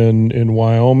Sabile in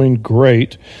Wyoming,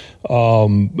 great.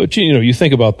 But you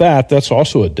think about that, that's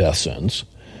also a death sentence.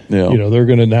 Yeah. They're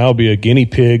going to now be a guinea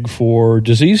pig for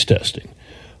disease testing.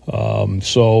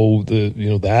 So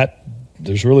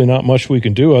there's really not much we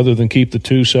can do other than keep the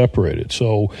 2 separated.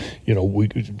 So, we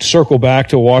circle back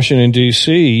to Washington,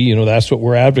 D.C., that's what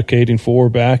we're advocating for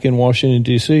back in Washington,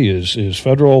 D.C., is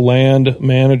federal land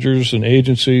managers and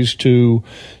agencies to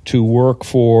work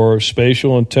for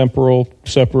spatial and temporal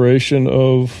separation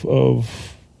of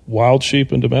wild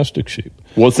sheep and domestic sheep.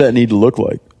 What's that need to look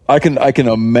like? I can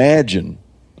imagine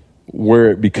where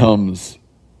it becomes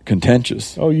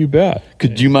contentious. Oh, you bet.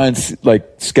 Could you mind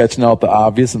sketching out the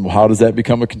obvious, and how does that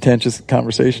become a contentious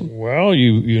conversation? Well,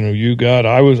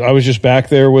 I was just back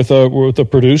there with a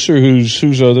producer who's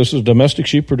this is a domestic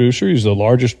sheep producer. He's the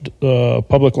largest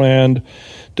public land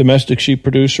domestic sheep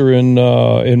producer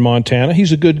in Montana.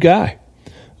 He's a good guy,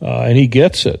 and he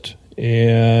gets it.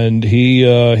 And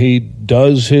he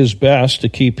does his best to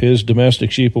keep his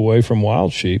domestic sheep away from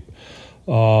wild sheep.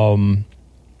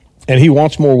 And he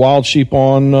wants more wild sheep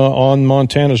on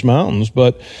Montana's mountains,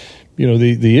 but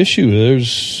the issue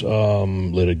is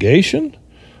litigation.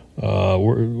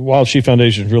 Wild Sheep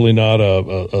Foundation is really not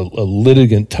a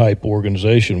litigant type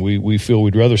organization. We feel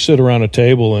we'd rather sit around a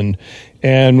table and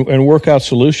work out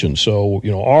solutions. So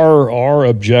our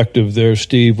objective there,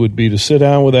 Steve, would be to sit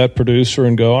down with that producer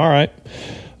and go, all right,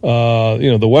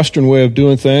 the Western way of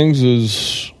doing things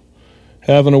is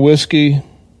having a whiskey,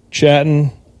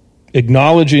 chatting,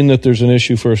 acknowledging that there's an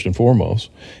issue first and foremost,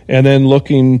 and then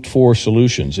looking for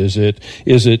solutions. Is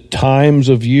it times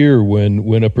of year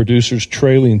when a producer's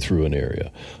trailing through an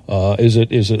area? Is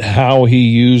it how he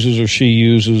uses or she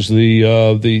uses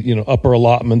the upper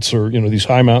allotments or these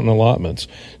high mountain allotments?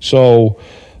 So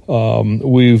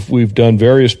we've done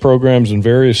various programs in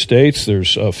various states.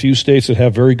 There's a few states that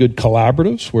have very good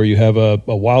collaboratives where you have a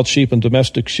wild sheep and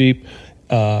domestic sheep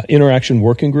interaction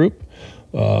working group.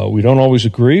 We don't always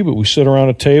agree, but we sit around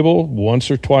a table once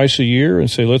or twice a year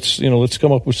and say, let's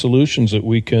come up with solutions that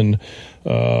we can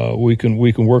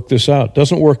work this out.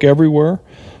 Doesn't work everywhere.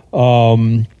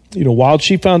 Wild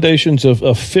Sheep Foundation's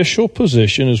official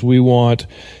position is we want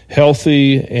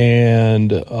healthy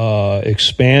and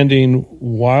expanding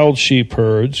wild sheep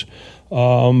herds.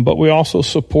 But we also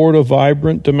support a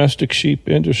vibrant domestic sheep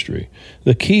industry.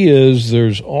 The key is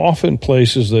there's often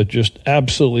places that are just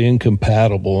absolutely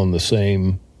incompatible in the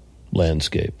same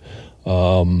landscape.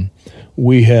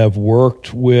 We have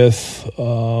worked with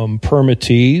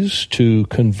permittees to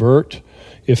convert.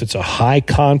 If it's a high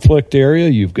conflict area,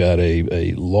 you've got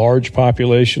a large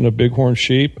population of bighorn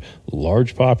sheep,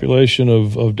 large population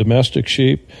of domestic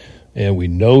sheep, and we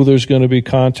know there's going to be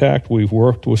contact. We've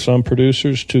worked with some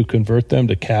producers to convert them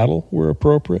to cattle where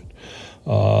appropriate.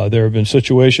 There have been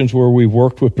situations where we've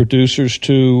worked with producers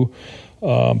to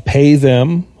pay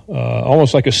them,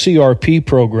 almost like a CRP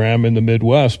program in the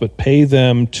Midwest, but pay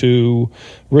them to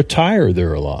retire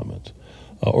their allotment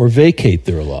or vacate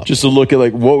their allotment. Just to look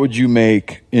at what would you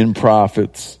make in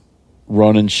profits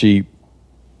running sheep,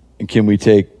 and can we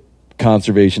take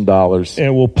conservation dollars?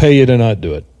 And we'll pay you to not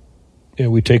do it.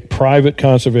 We take private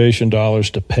conservation dollars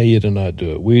to pay you to not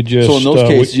do it. So in those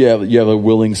cases, you have a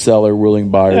willing seller, willing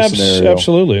buyer scenario.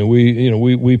 Absolutely, and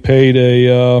we paid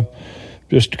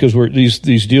just because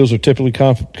these deals are typically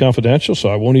confidential, so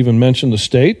I won't even mention the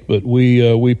state. But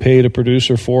we paid a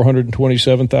producer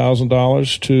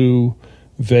 $427,000 to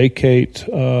vacate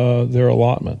their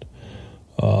allotment.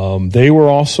 They were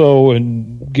also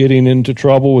getting into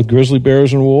trouble with grizzly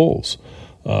bears and wolves.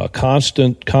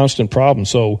 Constant problem.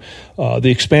 So the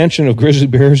expansion of grizzly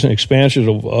bears and expansion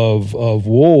of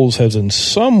wolves has in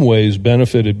some ways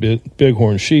benefited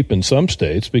bighorn sheep in some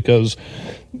states, because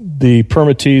the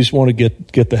permittees want to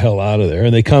get the hell out of there,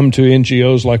 and they come to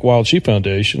NGOs like Wild Sheep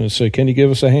Foundation and say, "Can you give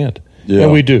us a hand?" Yeah.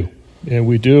 And we do. And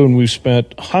we've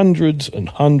spent hundreds and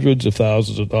hundreds of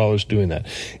thousands of dollars doing that.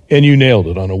 And you nailed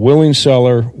it, on a willing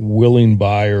seller, willing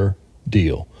buyer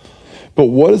deal. But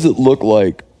what does it look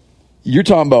like? You're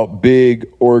talking about big,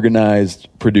 organized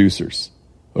producers,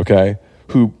 okay,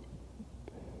 who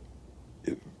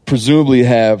presumably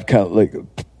have kind of like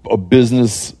a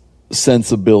business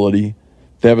sensibility.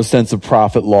 They have a sense of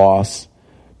profit loss.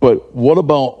 But what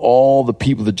about all the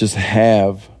people that just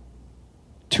have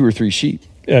 2 or 3 sheep?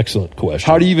 Excellent question.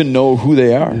 How do you even know who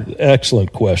they are?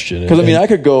 Excellent question. Because, I mean, I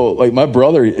could go, like my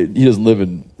brother, he doesn't live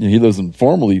in, he lives in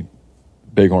formerly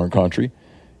Bighorn country.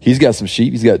 He's got some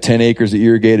sheep. He's got 10 acres of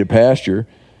irrigated pasture.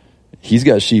 He's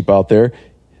got sheep out there.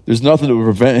 There's nothing to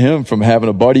prevent him from having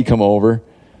a buddy come over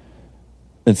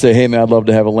and say, "Hey, man, I'd love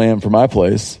to have a lamb for my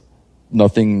place."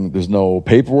 Nothing, there's no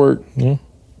paperwork. Yeah,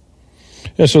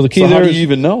 so the key so there how do is, you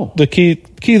even know? The key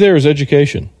there is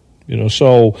education.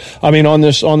 So I mean, on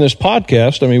this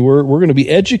podcast, I mean, we're going to be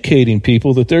educating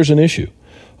people that there's an issue.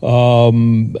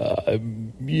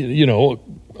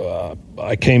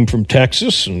 I came from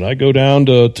Texas, and I go down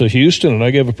to Houston, and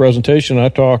I give a presentation. I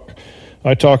talk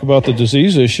about the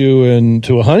disease issue and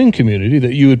to a hunting community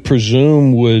that you would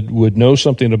presume would know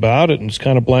something about it, and it's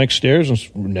kind of blank stares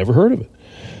and never heard of it.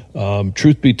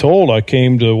 Truth be told, I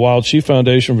came to Wild Sheep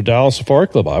Foundation for Dallas Safari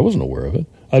Club. I wasn't aware of it.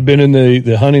 I've been in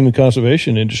the hunting and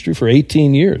conservation industry for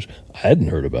 18 years. I hadn't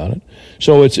heard about it.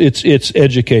 So it's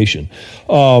education.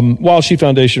 Wild Sheep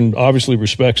Foundation obviously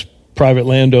respects private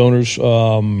landowners,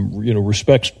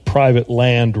 respects private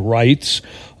land rights,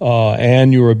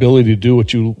 and your ability to do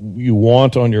what you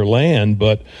want on your land.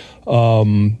 But,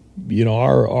 our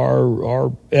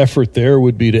effort there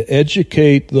would be to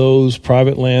educate those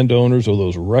private landowners or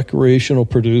those recreational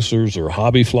producers or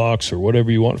hobby flocks or whatever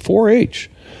you want, 4-H.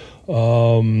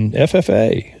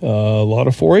 FFA, a lot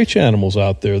of 4-H animals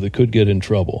out there that could get in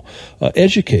trouble.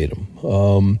 Educate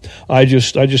them. I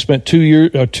just spent 2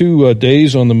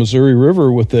 days on the Missouri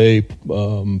River with a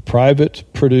private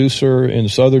producer in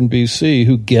southern BC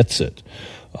who gets it.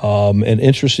 And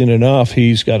interesting enough,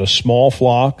 he's got a small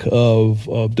flock of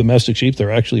domestic sheep.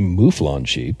 They're actually mouflon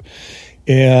sheep.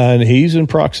 And he's in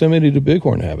proximity to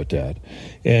bighorn habitat.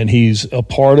 And he's a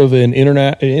part of an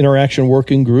interaction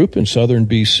working group in southern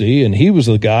BC. And he was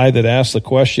the guy that asked the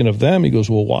question of them. He goes,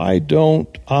 "Well, why don't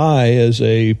I, as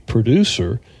a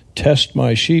producer, test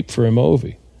my sheep for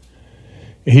MOV?"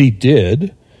 He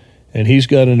did. And he's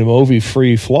got an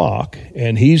MOV-free flock.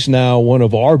 And he's now one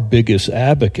of our biggest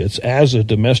advocates as a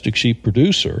domestic sheep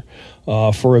producer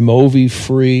for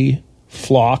MOV-free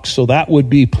flocks. So that would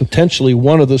be potentially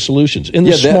one of the solutions in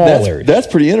the small areas. That's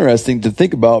pretty interesting to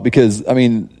think about, because, I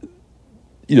mean,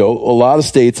 a lot of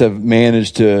states have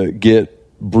managed to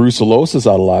get brucellosis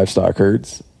out of livestock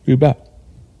herds. You bet.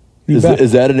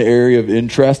 Is that an area of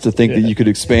interest to think that you could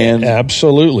expand?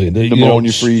 Absolutely.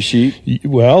 Pneumonia-free sheep?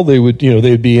 Well,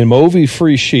 they'd be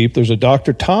MOV-free sheep. There's a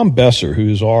Dr. Tom Besser,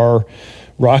 who's our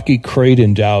Rocky Crate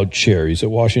Endowed Chair. He's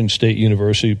at Washington State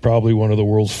University, probably one of the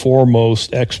world's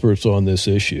foremost experts on this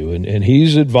issue. And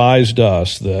he's advised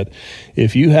us that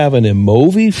if you have an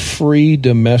MOV-free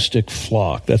domestic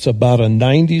flock, that's about a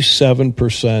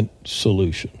 97%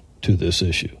 solution to this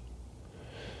issue.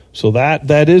 So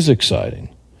that is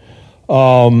exciting.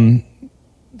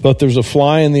 But there's a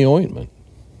fly in the ointment.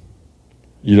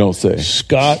 You don't say.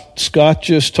 Scott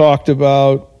just talked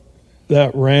about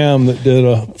that ram that did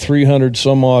a 300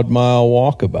 some odd mile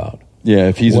walkabout. Yeah,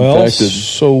 if he's infected.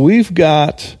 So we've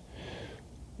got,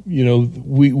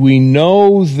 we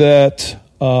know that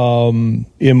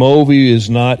MOV is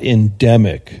not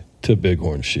endemic to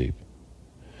bighorn sheep,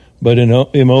 but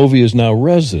MOV is now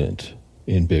resident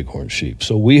in bighorn sheep.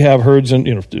 So we have herds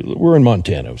we're in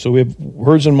Montana. So we have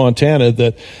herds in Montana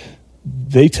that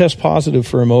they test positive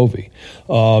for MOV.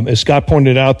 As Scott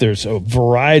pointed out, there's a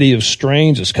variety of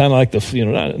strains. It's kind of like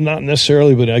not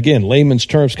necessarily, but again, layman's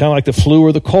terms, kind of like the flu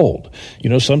or the cold.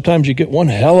 Sometimes you get one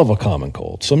hell of a common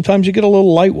cold. Sometimes you get a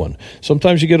little light one.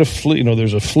 Sometimes you get a flu.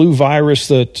 There's a flu virus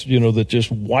that that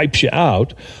just wipes you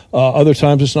out. Other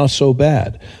times it's not so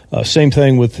bad. Same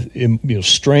thing with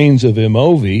strains of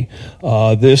MOV.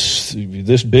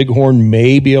 This bighorn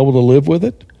may be able to live with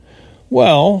it.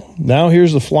 Well, now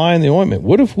here's the fly in the ointment.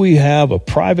 What if we have a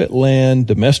private land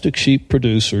domestic sheep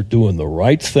producer doing the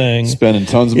right thing, spending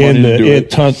tons of money to do it,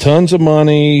 tons of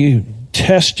money,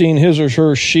 testing his or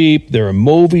her sheep? They're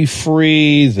MOV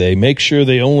free. They make sure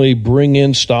they only bring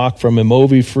in stock from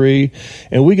MOV free,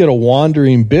 and we get a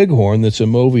wandering bighorn that's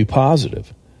MOV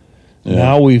positive.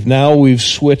 Yeah. Now we've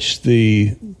switched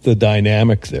the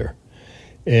dynamic there.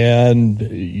 And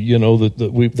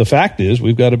the fact is,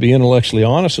 we've got to be intellectually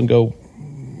honest and go,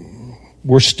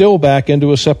 we're still back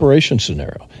into a separation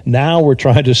scenario. Now we're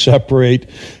trying to separate,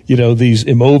 these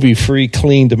MOV-free,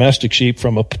 clean domestic sheep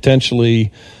from a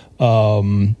potentially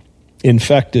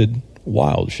infected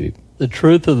wild sheep. The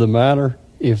truth of the matter,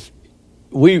 if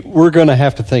we're going to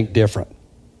have to think different.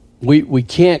 We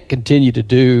can't continue to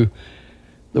do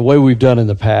the way we've done in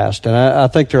the past, and I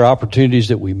think there are opportunities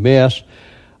that we miss.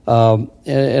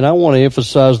 And I want to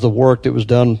emphasize the work that was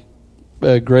done.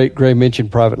 Gray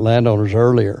mentioned private landowners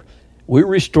earlier. We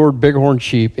restored bighorn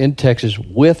sheep in Texas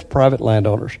with private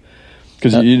landowners.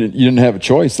 Because you didn't have a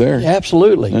choice there.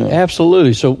 Absolutely, yeah.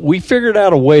 Absolutely. So we figured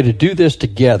out a way to do this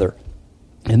together.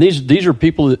 And these are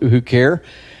people who care.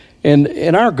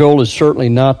 And our goal is certainly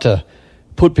not to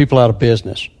put people out of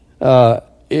business.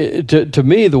 To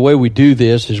me, the way we do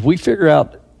this is we figure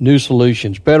out new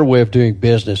solutions, better way of doing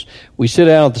business. We sit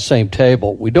down at the same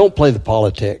table. We don't play the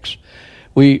politics.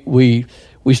 We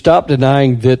stop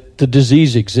denying that the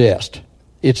disease exists.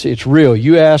 It's real.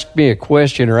 You asked me a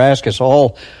question, or asked us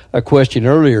all a question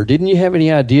earlier. Didn't you have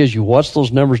any ideas? You watched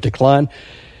those numbers decline.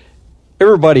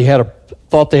 Everybody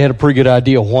thought they had a pretty good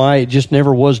idea why. It just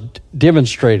never was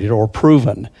demonstrated or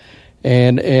proven.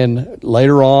 And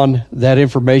later on, that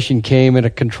information came in a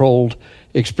controlled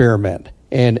experiment,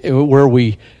 and where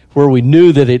we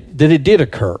knew that it did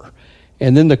occur.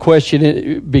 And then the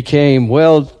question became,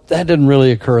 well, that didn't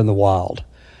really occur in the wild.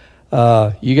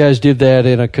 You guys did that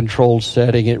in a controlled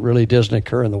setting. It really doesn't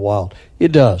occur in the wild.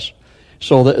 It does.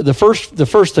 So the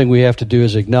first thing we have to do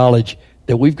is acknowledge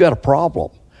that we've got a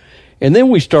problem. And then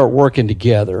we start working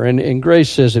together. And Gray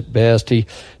says it best. He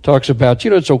talks about,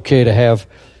 it's okay to have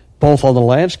both on the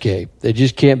landscape. They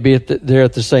just can't be there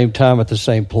at the same time at the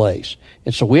same place.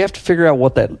 And so we have to figure out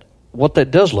what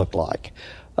that does look like.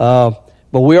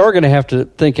 But we are going to have to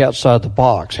think outside the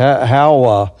box.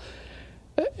 How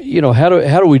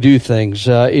do we do things?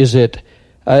 Is it?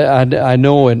 I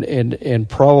know, and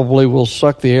probably will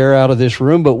suck the air out of this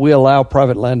room, but we allow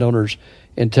private landowners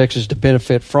in Texas to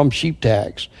benefit from sheep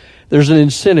tags. There's an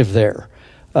incentive there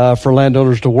for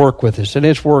landowners to work with us, and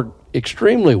it's worked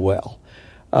extremely well.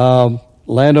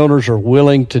 Landowners are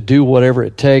willing to do whatever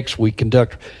it takes.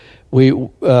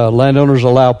 Landowners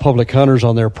allow public hunters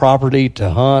on their property to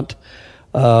hunt.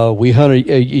 We hunt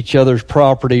each other's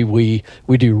property. We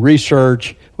do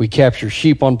research. We capture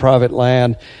sheep on private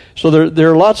land. So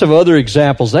there are lots of other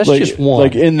examples. That's just one.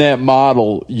 Like in that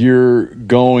model, you're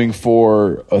going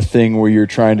for a thing where you're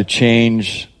trying to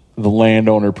change the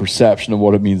landowner perception of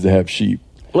what it means to have sheep.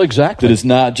 Well, exactly. That it's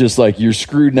not just like, you're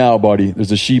screwed now, buddy.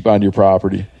 There's a sheep on your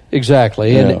property.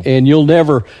 Exactly. And you'll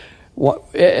never,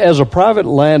 as a private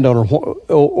landowner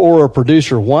or a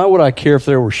producer, why would I care if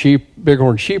there were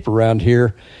bighorn sheep around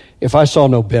here if I saw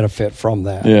no benefit from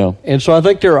that? Yeah. And so I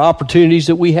think there are opportunities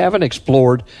that we haven't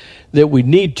explored that we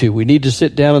need to. We need to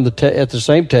sit down at the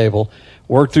same table,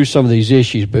 work through some of these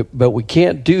issues, but we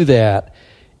can't do that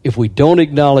if we don't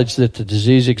acknowledge that the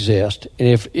disease exists, and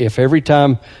if every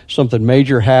time something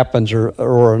major happens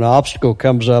or an obstacle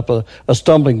comes up, a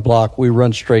stumbling block, we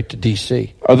run straight to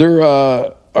D.C.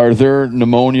 Are there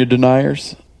pneumonia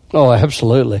deniers? Oh,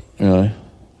 absolutely. Really?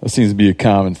 That seems to be a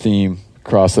common theme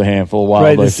across a handful of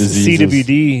wildlife diseases.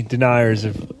 CWD deniers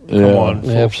have come on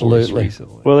full absolutely force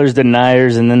recently. Well, there's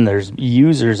deniers, and then there's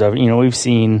users of it. We've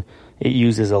seen it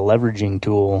used as a leveraging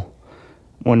tool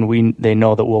when they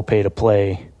know that we'll pay to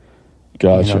play.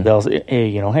 Gotcha. They'll say,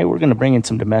 hey, we're going to bring in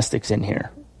some domestics in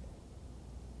here.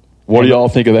 What do y'all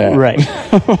think of that? Right.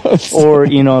 Or,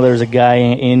 there's a guy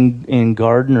in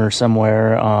Gardner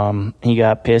somewhere. He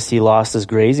got pissed. He lost his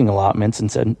grazing allotments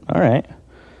and said, all right.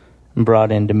 And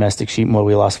brought in domestic sheep.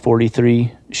 We lost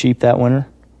 43 sheep that winter.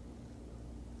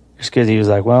 Just because he was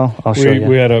like, well, I'll show you.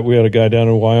 We had a guy down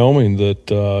in Wyoming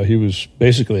that he was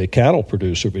basically a cattle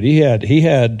producer, but he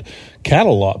had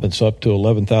cattle allotments up to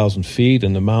 11,000 feet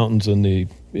in the mountains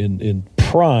in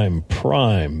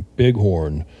prime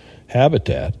bighorn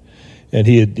habitat. And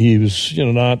he was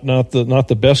not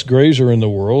the best grazer in the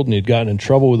world, and he'd gotten in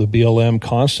trouble with the BLM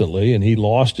constantly, and he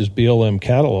lost his BLM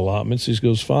cattle allotments. He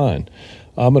goes, fine,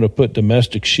 I'm going to put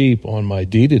domestic sheep on my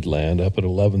deeded land up at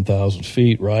 11,000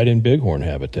 feet, right in bighorn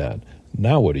habitat.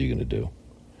 Now what are you going to do?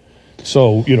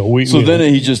 So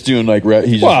he's just doing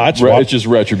it's just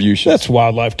retribution. That's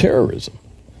wildlife terrorism.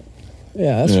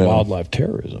 Yeah, that's wildlife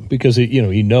terrorism because he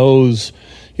knows.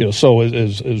 So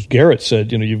as Garrett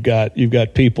said, you've got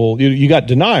people, you got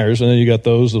deniers, and then you got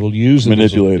those that'll use it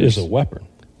as a weapon.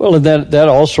 Well, and that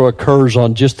also occurs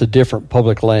on just the different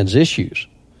public lands issues.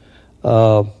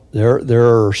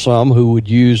 There are some who would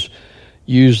use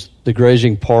the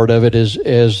grazing part of it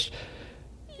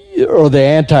or the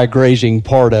anti-grazing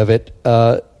part of it,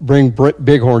 bring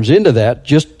bighorns into that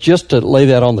just to lay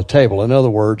that on the table. In other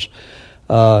words,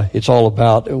 it's all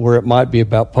about where it might be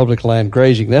about public land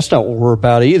grazing. That's not what we're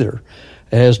about either.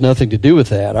 It has nothing to do with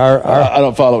that. I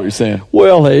don't follow what you're saying.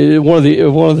 Well, one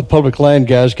of the public land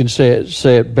guys can say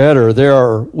it better. There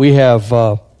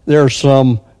are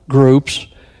some groups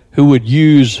who would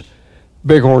use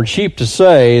bighorn sheep to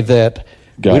say that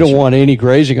we don't want any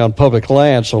grazing on public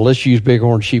land, so let's use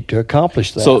bighorn sheep to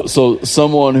accomplish that. So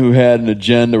someone who had an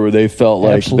agenda where they felt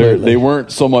like they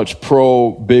weren't so much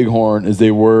pro bighorn as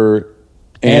they were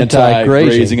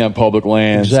anti-grazing on public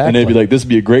lands, exactly. And they'd be like, "This would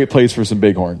be a great place for some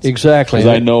bighorns." Exactly,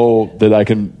 because I know that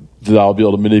I'll be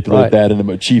able to manipulate that into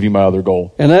achieving my other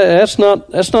goal. And that's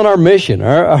not our mission.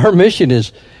 Our mission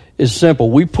is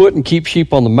simple. We put and keep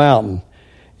sheep on the mountain,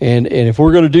 and if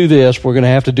we're going to do this, we're going to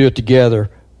have to do it together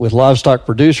with livestock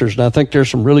producers. And I think there's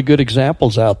some really good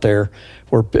examples out there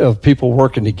of people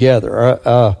working together.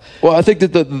 Well, I think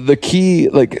that the key,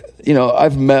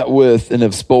 I've met with and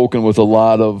have spoken with a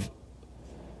lot of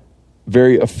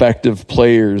very effective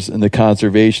players in the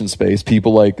conservation space,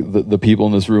 people like the people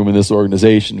in this room in this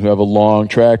organization who have a long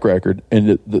track record.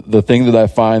 And the thing that I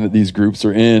find that these groups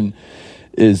are in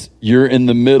is you're in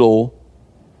the middle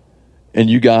and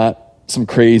you got some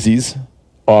crazies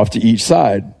off to each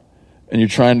side and you're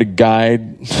trying to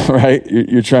guide, right?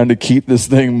 You're trying to keep this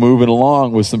thing moving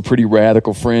along with some pretty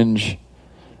radical fringe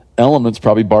elements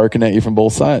probably barking at you from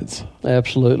both sides.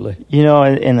 Absolutely.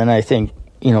 And then I think,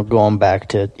 going back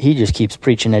to, he just keeps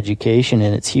preaching education,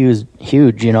 and it's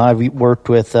huge. I've worked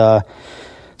with,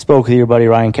 spoke with your buddy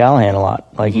Ryan Callahan a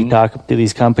lot. Like, he talked to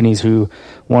these companies who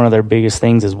one of their biggest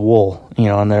things is wool,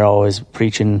 and they're always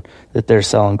preaching that they're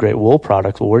selling great wool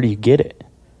products. Well, where do you get it?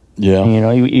 Yeah.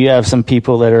 You have some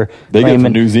people that are they get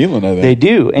from New Zealand, I think. They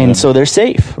do, and so they're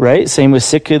safe, right? Same with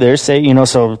Sitka, they're safe.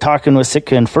 So talking with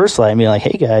Sitka and First Light, being like,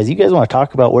 hey guys, you guys want to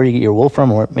talk about where you get your wool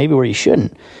from, or maybe where you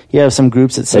shouldn't. You have some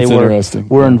groups that say we're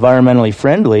environmentally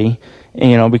friendly,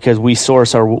 because we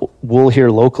source our wool here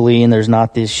locally, and there's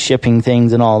not these shipping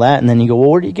things and all that. And then you go, well,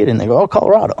 where do you get it? And they go,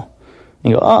 Colorado.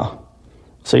 And you go,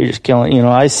 so you're just killing.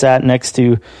 I sat next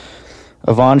to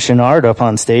Yvonne Chenard up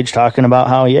on stage talking about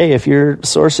how, if you're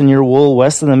sourcing your wool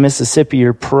west of the Mississippi,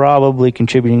 you're probably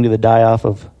contributing to the die-off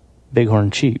of bighorn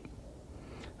sheep.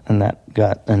 And that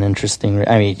got an interesting...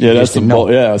 that's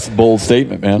a bold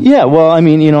statement, man. Yeah, well, and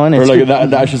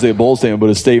it's... I should say a bold statement, but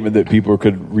a statement that people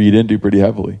could read into pretty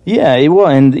heavily. Yeah, it will,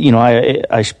 and,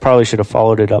 I probably should have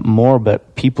followed it up more,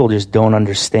 but people just don't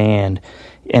understand.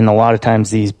 And a lot of times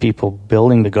these people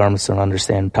building the garments don't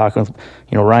understand. Talking with,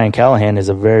 Ryan Callahan is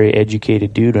a very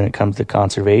educated dude when it comes to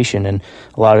conservation, and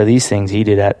a lot of these things he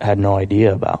had no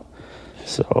idea about.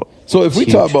 So if we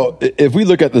talk about, if we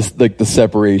look at this, like the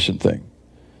separation thing,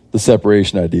 the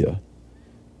separation idea.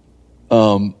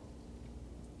 Well,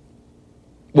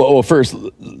 first I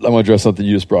want to address something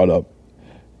you just brought up.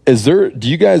 Do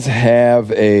you guys have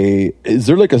the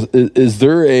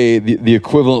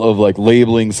equivalent of like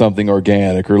labeling something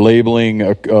organic or labeling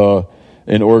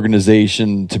an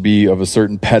organization to be of a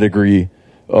certain pedigree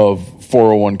of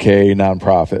 401k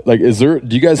nonprofit? Like,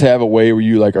 do you guys have a way where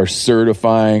you like are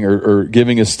certifying or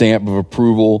giving a stamp of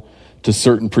approval to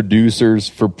certain producers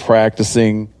for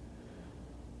practicing?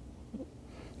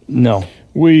 No.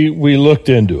 We looked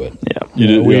into it.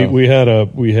 Yeah. We had a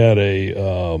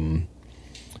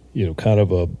kind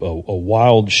of a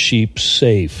wild sheep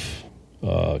safe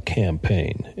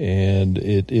campaign, and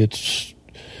it's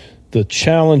the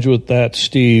challenge with that,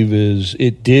 Steve, is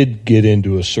it did get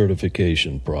into a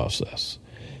certification process,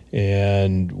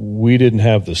 and we didn't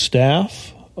have the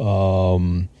staff,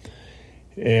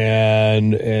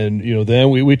 And then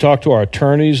we talked to our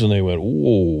attorneys, and they went,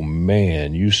 "Oh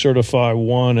man, you certify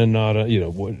one and not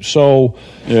a so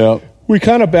yeah." We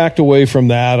kind of backed away from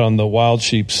that on the wild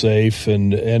sheep safe,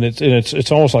 and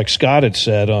it's almost like Scott had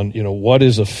said on what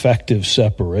is effective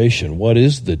separation, what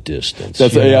is the distance?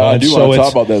 That's I do want to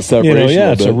talk about that separation.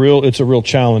 It's a real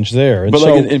challenge there. And but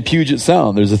like in Puget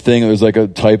Sound, there's like a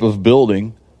type of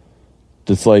building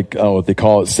that's like what they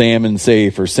call it, salmon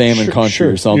safe or salmon country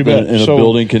or something,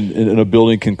 and a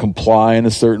building can comply in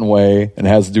a certain way, and it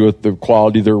has to do with the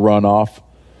quality of their runoff.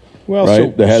 Well,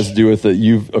 right, that has to do with that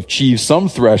you've achieved some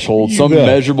threshold,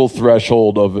 measurable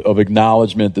threshold of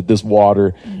acknowledgement that this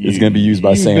water is going to be used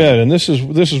by salmon. And this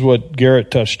is what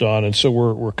Garrett touched on, and so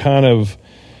we're kind of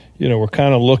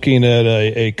looking at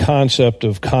a concept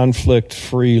of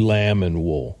conflict-free lamb and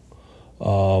wool.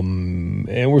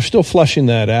 And we're still fleshing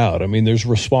that out. I mean, there's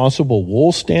responsible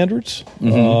wool standards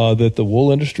that the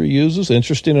wool industry uses.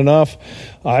 Interesting enough,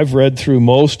 I've read through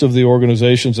most of the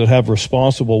organizations that have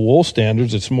responsible wool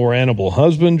standards. It's more animal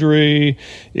husbandry.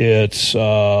 It's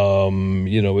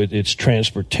it's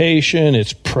transportation.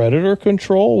 It's predator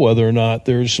control. Whether or not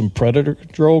there's some predator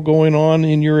control going on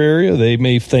in your area, they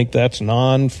may think that's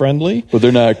non-friendly. But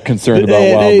they're not concerned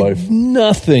about wildlife.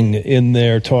 Nothing in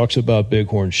there talks about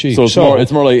bighorn sheep. So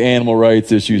it's more like animal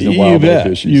rights issues than wildlife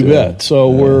issues. You bet. So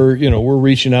we're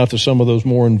reaching out to some of those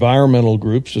more environmental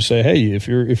groups to say, hey, if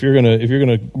you're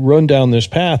gonna run down this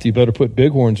path, you better put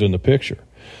bighorns in the picture.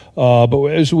 But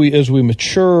as we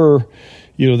mature,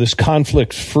 this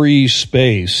conflict-free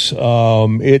space,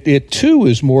 it too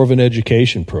is more of an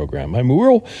education program. I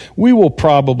mean, we will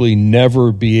probably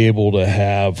never be able to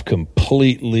have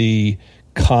completely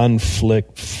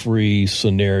conflict-free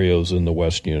scenarios in the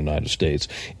Western United States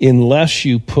unless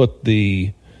you put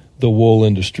the wool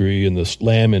industry and the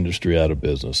lamb industry out of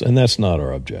business, and that's not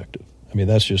our objective. I mean,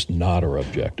 that's just not our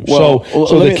objective. So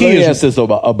the key is ask this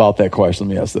about that question.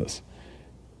 Let me ask this: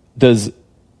 Does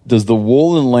the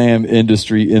wool and lamb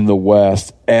industry in the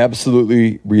West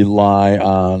absolutely rely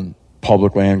on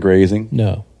public land grazing?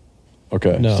 No.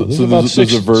 Okay. No. So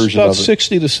there's a version about of it.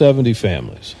 60 to 70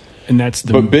 families. And that's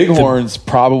but bighorns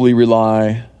probably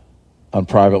rely on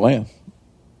private land.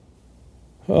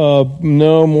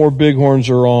 No, more bighorns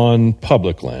are on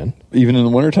public land. Even in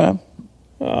the wintertime?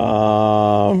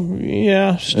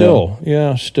 Still.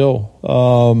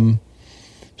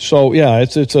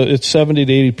 It's 70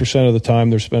 to 80% of the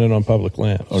time they're spending on public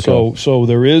land. Okay. So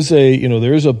there is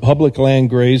a public land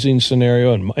grazing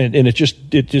scenario, and it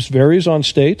just varies on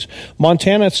states.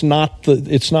 Montana, it's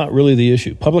not really the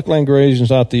issue. Public land grazing is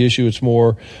not the issue. It's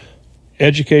more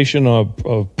education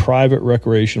of private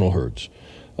recreational herds,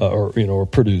 or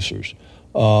producers.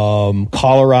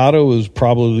 Colorado is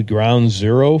probably ground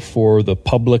zero for the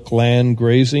public land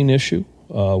grazing issue.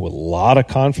 With a lot of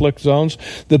conflict zones.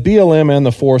 The BLM and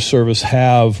the Forest Service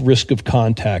have risk of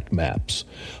contact maps.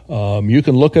 You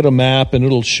can look at a map and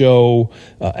it'll show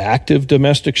active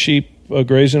domestic sheep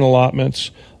grazing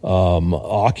allotments,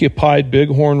 occupied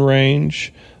bighorn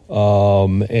range,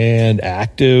 and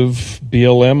active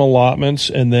BLM allotments,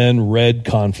 and then red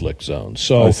conflict zones.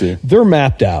 So they're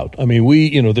mapped out. I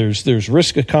mean, there's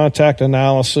risk of contact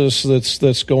analysis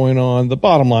that's going on. The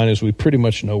bottom line is we pretty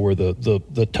much know where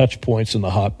the touch points and the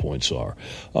hot points are.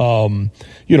 One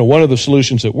of the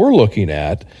solutions that we're looking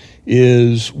at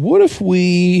is what if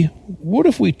we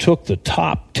took the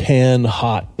top 10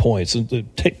 hot points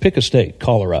and pick a state,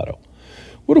 Colorado.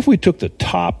 What if we took the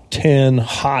top 10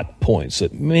 hot points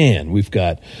that, man, we've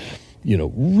got,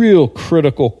 real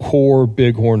critical core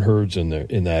bighorn herds in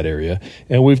that area,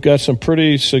 and we've got some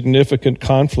pretty significant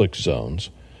conflict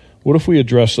zones. What if we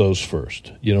address those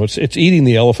first? It's eating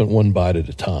the elephant one bite at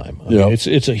a time. I mean,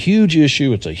 it's a huge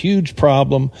issue. It's a huge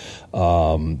problem.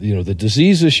 The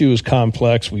disease issue is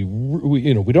complex. We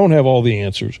don't have all the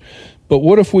answers, but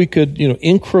what if we could,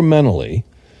 incrementally,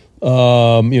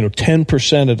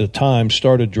 10% at a time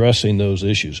start addressing those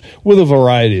issues with a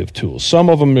variety of tools. Some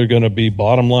of them are going to be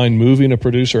bottom line moving a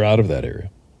producer out of that area.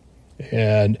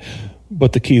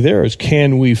 But the key there is,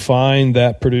 can we find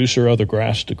that producer other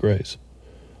grass to graze?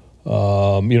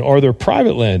 Are there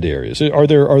private land areas? Are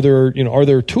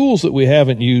there tools that we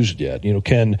haven't used yet?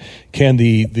 Can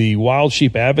the wild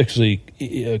sheep advocacy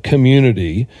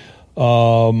community,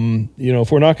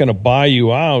 if we're not going to buy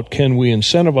you out, can we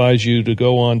incentivize you to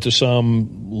go on to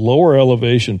some lower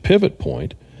elevation pivot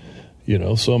point,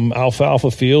 some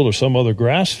alfalfa field or some other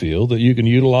grass field that you can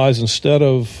utilize instead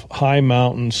of high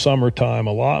mountain summertime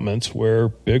allotments where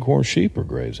bighorn sheep are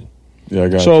grazing? Yeah, I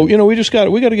got you. We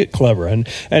got to get clever, and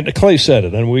Clay said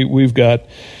it, and we've got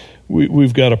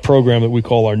we've got a program that we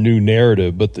call our new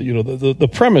narrative. But the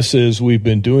premise is we've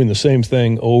been doing the same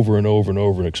thing over and over and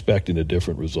over and expecting a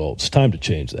different result. It's time to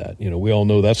change that. We all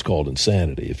know that's called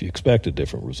insanity if you expect a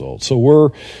different result. So we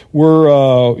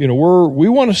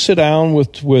want to sit down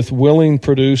with willing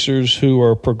producers who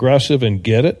are progressive and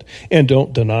get it and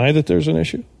don't deny that there's an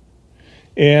issue.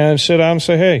 And sit down and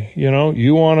say, hey,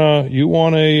 you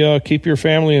want to keep your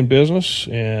family in business,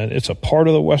 and it's a part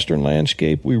of the Western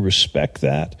landscape. We respect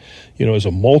that. As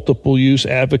a multiple use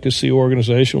advocacy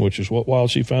organization, which is what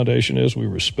Wild Sheep Foundation is, we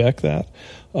respect that.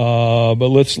 But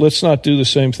let's not do the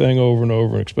same thing over and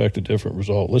over and expect a different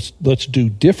result. Let's do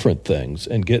different things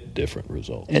and get different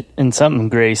results. And something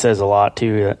Gray says a lot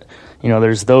too. That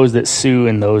there's those that sue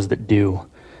and those that do,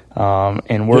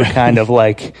 and we're kind of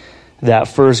like that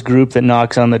first group that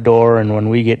knocks on the door, and when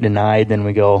we get denied, then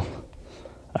we go,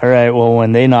 all right, well,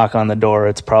 when they knock on the door,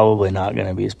 it's probably not going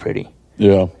to be as pretty.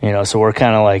 Yeah. So we're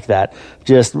kind of like that,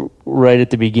 just right at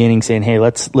the beginning saying, hey,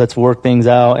 let's work things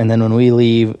out. And then when we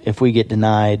leave, if we get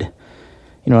denied,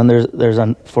 and there's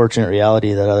unfortunate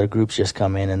reality that other groups just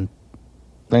come in and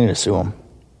they're going to sue them.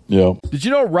 Yeah. Did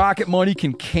you know Rocket Money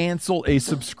can cancel a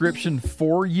subscription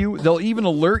for you? They'll even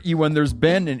alert you when there's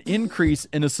been an increase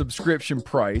in a subscription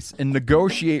price and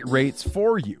negotiate rates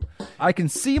for you. I can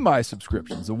see my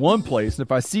subscriptions in one place, and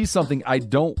if I see something I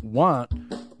don't want,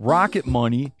 Rocket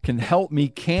Money can help me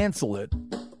cancel it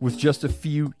with just a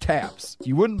few taps.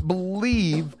 You wouldn't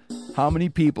believe how many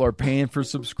people are paying for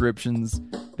subscriptions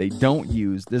they don't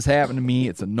use. This happened to me.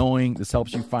 It's annoying. This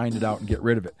helps you find it out and get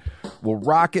rid of it. Well,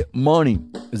 Rocket Money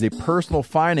is a personal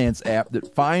finance app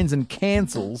that finds and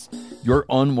cancels your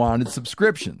unwanted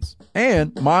subscriptions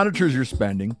and monitors your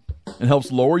spending and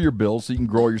helps lower your bills so you can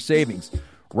grow your savings.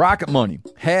 Rocket Money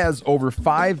has over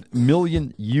 5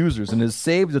 million users and has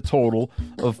saved a total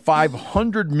of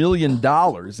 $500 million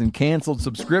in canceled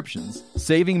subscriptions,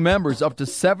 saving members up to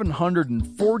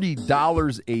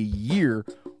 $740 a year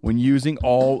when using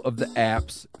all of the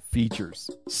app's features.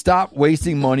 Stop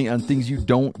wasting money on things you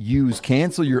don't use.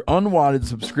 Cancel your unwanted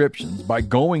subscriptions by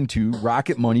going to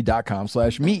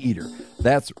rocketmoney.com/meateater.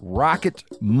 That's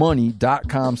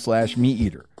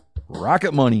rocketmoney.com/meateater.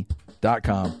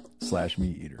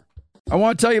 rocketmoney.com/meateater. I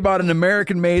want to tell you about an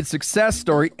American-made success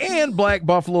story and Black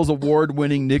Buffalo's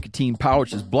award-winning nicotine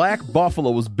pouches. Black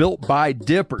Buffalo was built by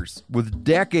dippers with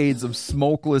decades of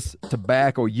smokeless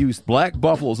tobacco use. Black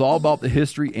Buffalo is all about the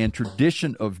history and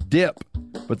tradition of dip,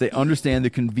 but they understand the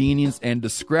convenience and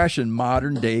discretion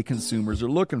modern-day consumers are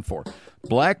looking for.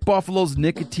 Black Buffalo's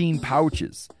nicotine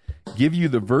pouches give you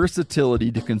the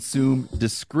versatility to consume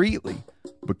discreetly,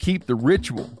 but keep the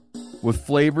ritual with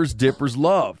flavors dippers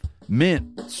love.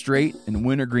 Mint, straight, and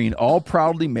wintergreen, all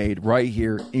proudly made right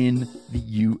here in the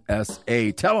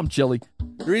USA. Tell them, Chili.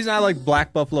 The reason I like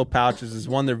Black Buffalo pouches is,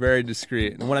 one, they're very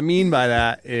discreet. And what I mean by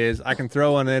that is I can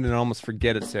throw one in and almost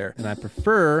forget it's there. And I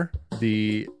prefer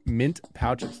the mint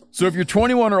pouches. So if you're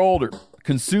 21 or older,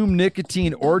 consume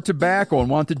nicotine or tobacco, and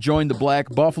want to join the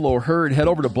Black Buffalo herd, head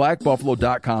over to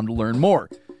blackbuffalo.com to learn more.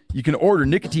 You can order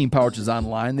nicotine pouches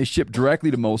online. They ship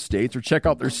directly to most states, or check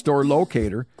out their store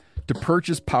locator to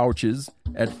purchase pouches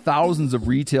at thousands of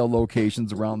retail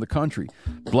locations around the country.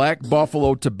 Black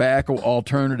Buffalo Tobacco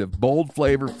Alternative. Bold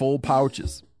flavor, full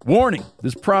pouches. Warning,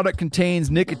 this product contains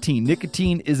nicotine.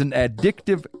 Nicotine is an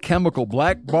addictive chemical.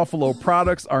 Black Buffalo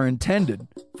products are intended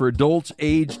for adults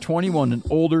age 21 and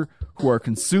older who are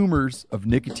consumers of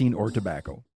nicotine or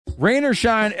tobacco. Rain or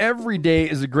shine, every day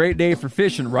is a great day for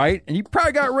fishing, right? And you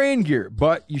probably got rain gear,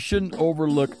 but you shouldn't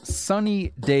overlook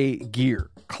sunny day gear.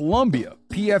 Columbia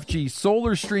PFG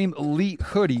Solar Stream Elite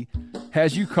Hoodie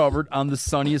has you covered on the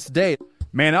sunniest day.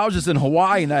 Man, I was just in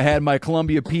Hawaii and I had my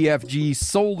Columbia PFG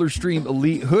Solar Stream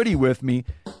Elite Hoodie with me.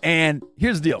 And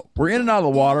here's the deal. We're in and out of the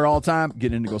water all the time,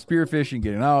 getting in to go spearfishing,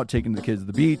 getting out, taking the kids to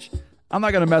the beach. I'm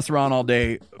not going to mess around all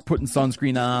day putting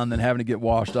sunscreen on, then having to get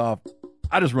washed off.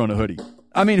 I just run a hoodie.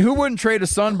 I mean, who wouldn't trade a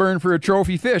sunburn for a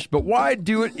trophy fish? But why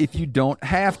do it if you don't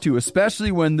have to, especially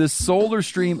when this Solar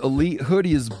Stream Elite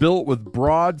Hoodie is built with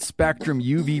broad spectrum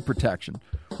UV protection.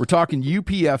 We're talking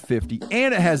UPF 50,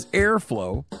 and it has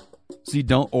airflow so you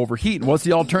don't overheat. And what's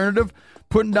the alternative?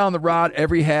 Putting down the rod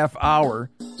every half hour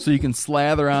so you can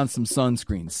slather on some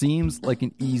sunscreen. Seems like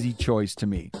an easy choice to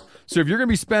me. So if you're going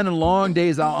to be spending long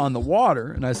days out on the water,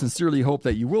 and I sincerely hope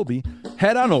that you will be,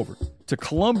 head on over to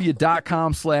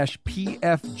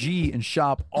Columbia.com/PFG and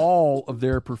shop all of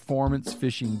their performance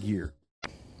fishing gear.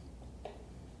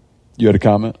 You had a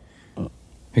comment?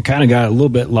 It kind of got a little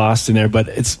bit lost in there, but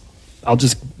I'll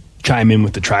just chime in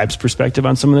with the tribe's perspective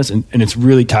on some of this, and it's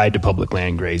really tied to public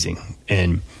land grazing.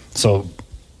 And so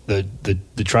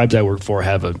the tribes I work for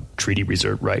have a treaty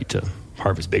reserved right to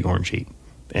harvest bighorn sheep,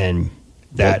 and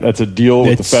that's a deal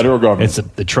with the federal government. It's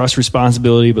the trust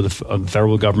responsibility of the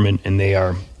federal government, and they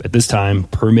are at this time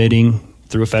permitting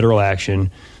through a federal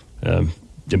action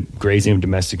grazing of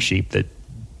domestic sheep that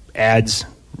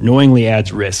knowingly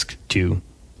adds risk to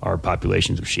our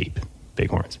populations of sheep,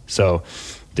 bighorns. So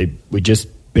we just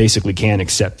basically can't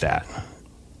accept that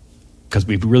because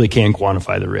we really can't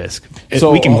quantify the risk.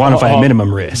 So we can quantify a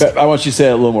minimum risk. I want you to say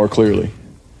it a little more clearly.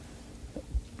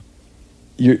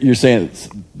 You're saying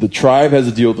the tribe has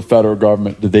a deal with the federal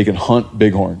government that they can hunt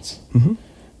bighorns,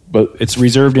 but it's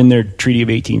reserved in their Treaty of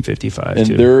 1855, and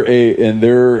too.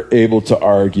 they're able to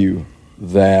argue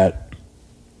that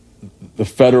the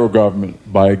federal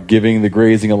government, by giving the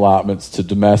grazing allotments to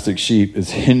domestic sheep, is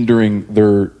hindering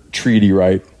their treaty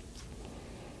right.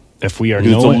 If we are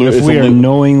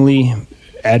knowingly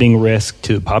adding risk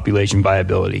to population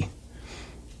viability.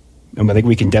 And I think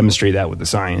we can demonstrate that with the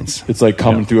science. It's like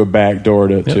coming through a back door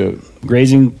to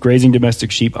grazing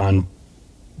domestic sheep on,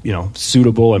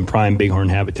 suitable and prime bighorn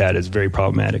habitat is very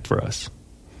problematic for us.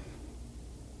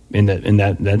 And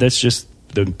that's just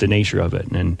the nature of it.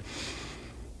 And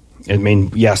I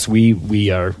mean, yes,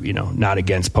 we are not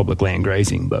against public land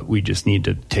grazing, but we just need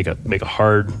to take a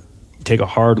hard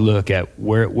look at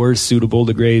where's suitable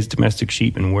to graze domestic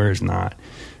sheep and where's not.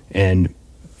 And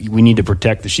we need to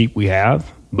protect the sheep we have.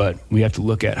 But we have to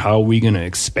look at how are we going to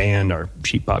expand our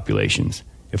sheep populations.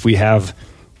 If we have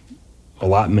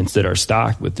allotments that are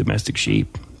stocked with domestic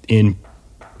sheep in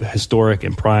historic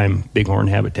and prime bighorn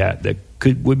habitat that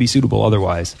would be suitable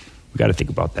otherwise, we got to think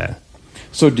about that.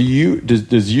 So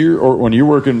when you're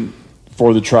working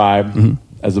for the tribe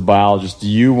as a biologist, do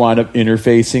you wind up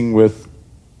interfacing with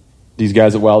these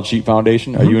guys at Wild Sheep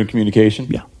Foundation? Are you in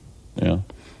communication? Yeah.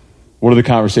 What are the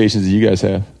conversations that you guys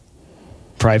have?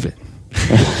 Private.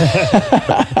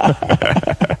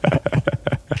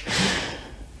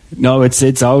 No,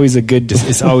 it's always a great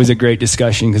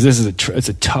discussion because this is a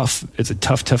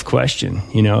tough question.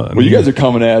 You guys are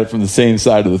coming at it from the same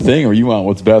side of the thing, or you want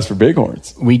what's best for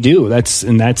bighorns. We do.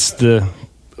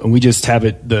 We just have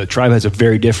it. The tribe has a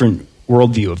very different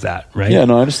worldview of that, right? Yeah,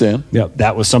 no, I understand. Yeah,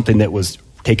 that was something that was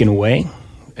taken away,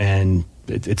 and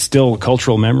it's still a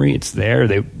cultural memory. It's there.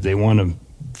 They want to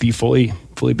be fully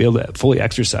be able to fully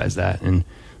exercise that, and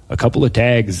a couple of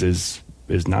tags is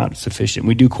not sufficient.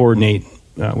 We do coordinate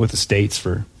with the states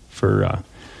for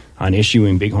on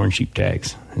issuing bighorn sheep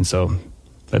tags, and so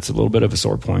that's a little bit of a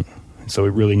sore point. So we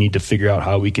really need to figure out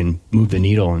how we can move the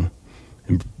needle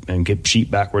and get sheep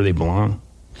back where they belong.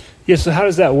 Yeah. So how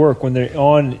does that work when they're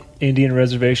on Indian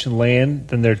reservation land?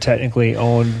 Then they're technically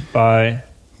owned by.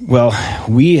 Well,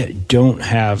 we don't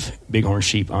have bighorn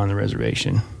sheep on the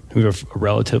reservation. We have a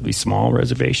relatively small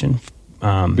reservation.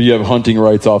 But you have hunting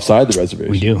rights offside the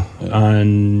reservation. We do,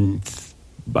 on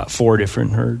about 4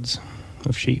 different herds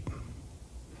of sheep.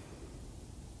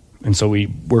 And so we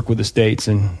work with the states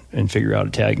and figure out a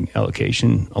tag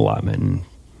allocation allotment,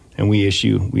 and we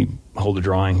hold a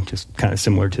drawing, just kind of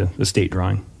similar to the state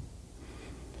drawing.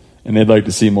 And they'd like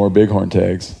to see more bighorn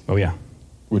tags. Oh, yeah.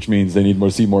 Which means they need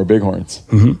to see more bighorns.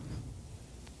 Mm-hmm.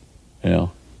 Yeah.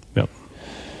 Yep.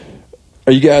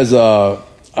 Are you guys, I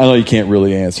know you can't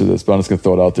really answer this, but I'm just going to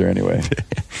throw it out there anyway.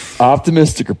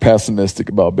 Optimistic or pessimistic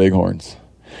about bighorns?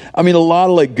 I mean, a lot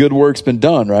of good work's been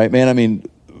done, right, man? I mean,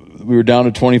 we were down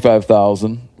to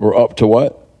 25,000. We're up to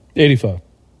what?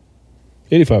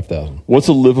 85,000. What's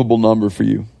a livable number for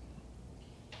you?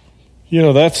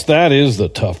 That is the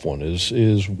tough one,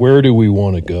 is where do we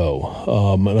want to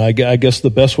go? And I guess the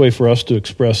best way for us to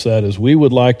express that is we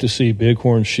would like to see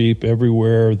bighorn sheep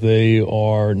everywhere they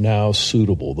are now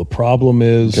suitable. The problem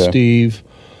is, Steve,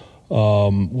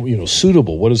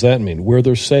 suitable, what does that mean? Where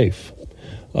they're safe.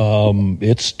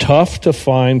 It's tough to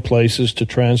find places to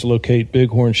translocate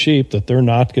bighorn sheep that they're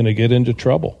not going to get into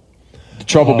trouble. The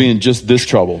trouble being just this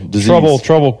trouble, disease.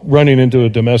 Trouble running into a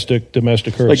domestic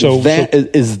herd.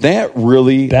 Is that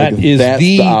really that's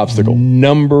the obstacle?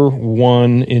 Number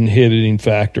one inhibiting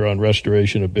factor on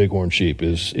restoration of bighorn sheep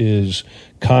is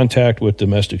contact with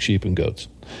domestic sheep and goats.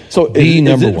 So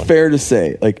is it fair to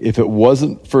say, if it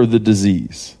wasn't for the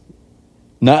disease,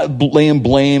 not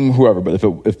blame whoever, but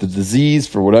if the disease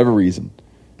for whatever reason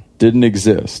didn't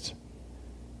exist,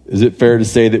 is it fair to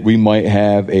say that we might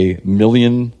have 1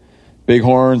 million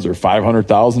bighorns or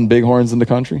 500,000 bighorns in the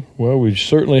country? Well, we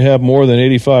certainly have more than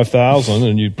 85,000,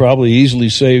 and you'd probably easily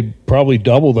say probably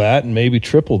double that and maybe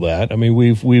triple that. I mean,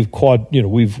 we've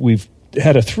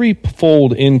had a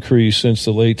 3-fold increase since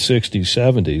the late 60s,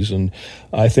 70s, and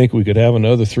I think we could have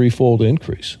another 3-fold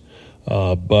increase.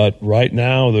 But right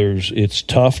now, it's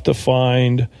tough to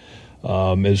find.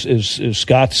 As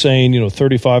Scott's saying,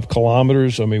 35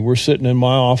 kilometers. I mean, we're sitting in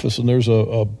my office, and there's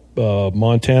a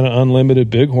Montana Unlimited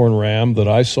Bighorn ram that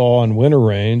I saw on Winter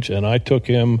Range, and I took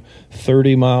him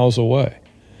 30 miles away.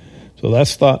 So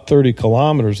that's not 30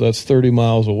 kilometers. That's 30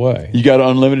 miles away. You got an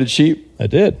unlimited sheep? I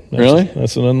did. Really?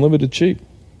 That's an unlimited sheep.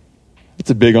 It's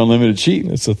a big unlimited sheep.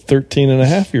 It's a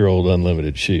 13-and-a-half-year-old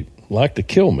unlimited sheep. Like to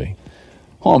kill me.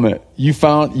 Hold on a minute. You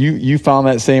found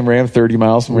that same ram 30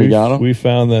 miles from where you got him? We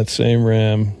found that same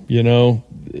ram.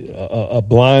 A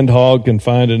blind hog can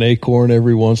find an acorn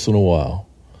every once in a while.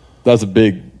 That's a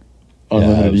big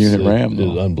unlimited unit ram. It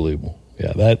was unbelievable.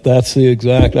 Yeah, that's the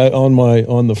exact.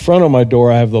 On the front of my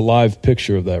door, I have the live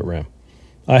picture of that ram.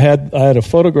 I had a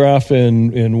photograph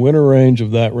in Winter Range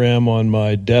of that ram on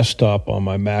my desktop on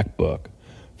my MacBook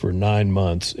for 9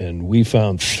 months, and we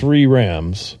found 3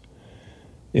 rams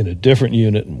in a different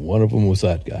unit, and one of them was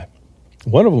that guy.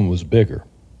 One of them was bigger.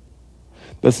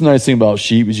 That's the nice thing about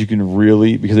sheep is you can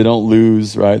really, because they don't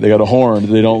lose, right? They got a horn,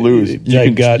 they don't lose.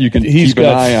 He's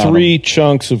got 3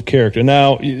 chunks of character.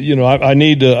 Now, I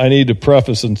need to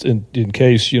preface in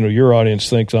case your audience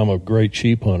thinks I'm a great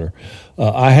sheep hunter.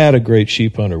 I had a great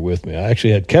sheep hunter with me. I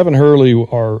actually had Kevin Hurley,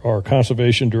 our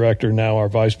conservation director, now our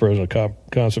vice president of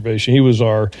conservation. He was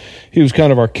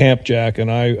kind of our camp jack,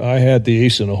 and I had the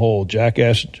ace in the hole. Jack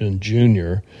Ashton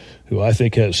Jr., who I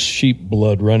think has sheep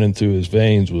blood running through his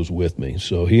veins, was with me.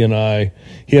 So he and I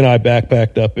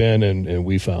backpacked up and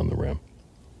we found the ram.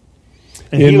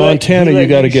 And in Montana, you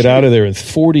got to get out of there in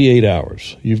 48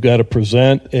 hours. You've got to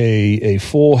present a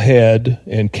full head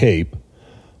and cape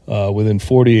within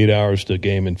 48 hours to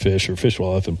Game and Fish or Fish,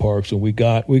 Wildlife, and Parks, and we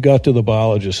got to the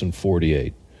biologist in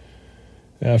 48.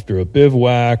 After a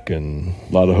bivouac and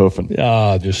a lot of hoofing.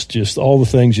 Just all the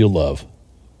things you love.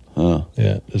 Huh.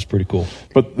 Yeah, it's pretty cool.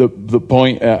 But the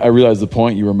point, I realize the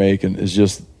point you were making is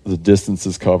just the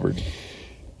distances covered.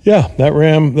 Yeah, that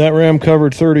ram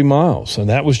covered 30 miles, and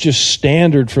that was just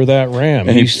standard for that ram.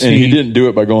 And he didn't do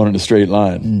it by going in a straight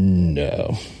line.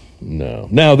 No.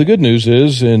 Now the good news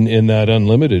is in that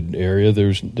unlimited area,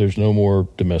 there's no more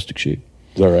domestic sheep.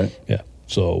 Is that right? Yeah.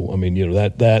 So I mean,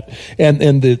 that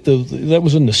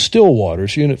was in the still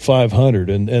waters, Unit 500,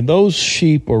 and those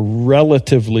sheep are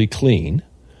relatively clean.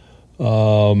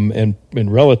 And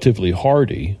relatively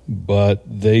hardy, but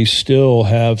they still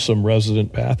have some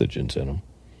resident pathogens in them.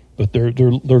 But they're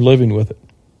living with it.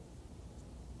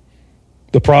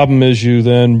 The problem is you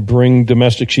then bring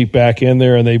domestic sheep back in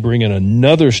there, and they bring in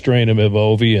another strain of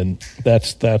Evovi, and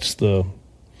that's the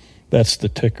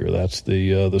ticker. That's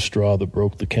the straw that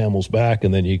broke the camel's back,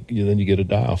 and then you get a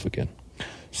die-off again.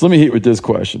 So let me hit you with this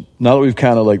question. Now that we've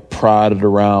kind of like prodded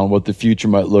around what the future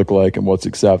might look like and what's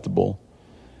acceptable.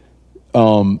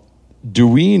 Do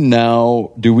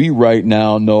we right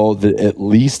now know that at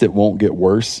least it won't get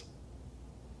worse?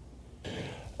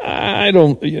 I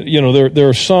don't, there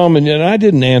are some, and I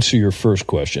didn't answer your first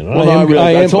question. Well,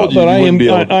 I told you, I am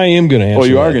going to answer. Oh,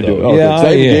 you are going to do it. Okay. Yeah,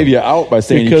 I gave you out by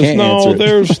saying because, you can't answer it.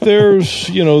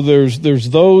 There's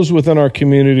those within our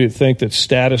community that think that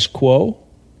status quo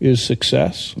is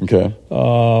success. Okay.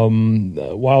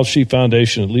 Wild Sheep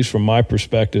Foundation, at least from my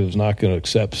perspective, is not going to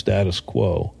accept status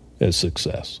quo as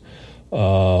success.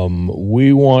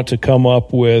 We want to come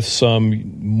up with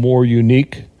some more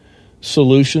unique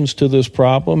solutions to this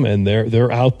problem, and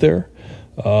they're out there.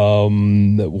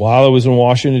 While I was in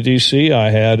Washington, D.C., I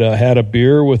had a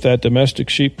beer with that domestic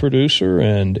sheep producer,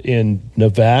 and in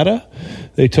Nevada,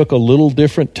 they took a little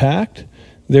different tact.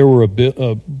 They were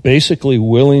basically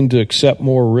willing to accept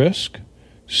more risk.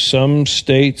 Some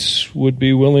states would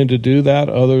be willing to do that,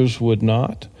 others would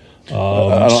not.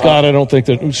 Scott, I don't think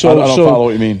that. So, I don't follow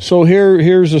what you mean. So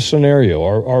here's a scenario: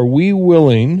 Are we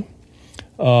willing,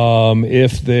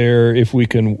 if we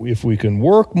can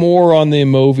work more on the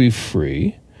Evovi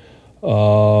free,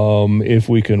 if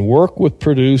we can work with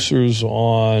producers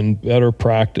on better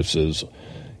practices,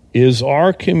 is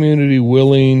our community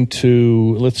willing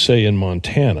to, let's say in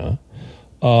Montana,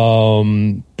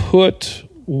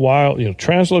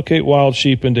 translocate wild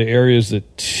sheep into areas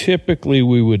that typically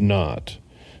we would not,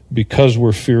 because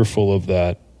we're fearful of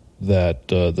the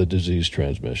disease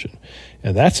transmission?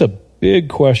 And that's a big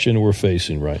question we're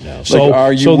facing right now. So,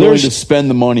 are you willing to spend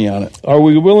the money on it? Are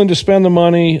we willing to spend the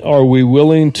money? Are we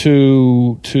willing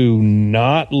to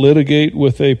not litigate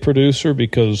with a producer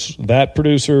because that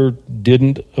producer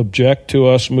didn't object to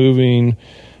us moving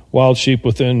wild sheep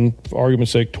within, for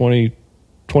argument's sake, 20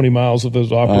 20 miles of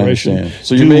his operation. I understand.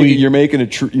 So you're making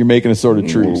a sort of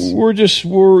truce.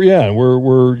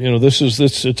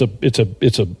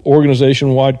 It's a organization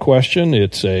wide question.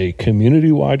 It's a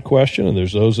community wide question, and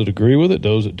there's those that agree with it,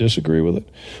 those that disagree with it.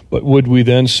 But would we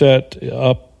then set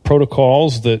up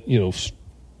protocols that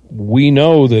we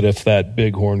know that if that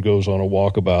bighorn goes on a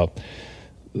walkabout,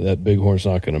 that bighorn's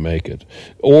not going to make it?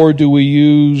 Or do we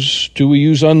use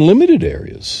unlimited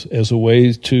areas as a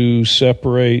way to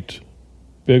separate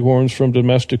bighorns from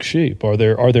domestic sheep? Are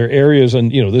there areas,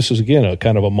 and this is again a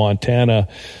kind of a Montana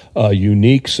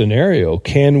unique scenario.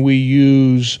 Can we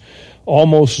use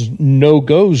almost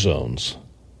no-go zones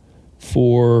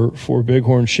for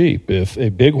bighorn sheep? If a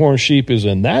bighorn sheep is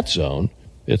in that zone,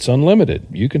 it's unlimited.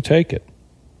 You can take it.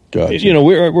 Gotcha.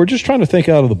 We're just trying to think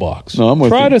out of the box. No, I'm with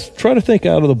you. Try to think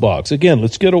out of the box. Again,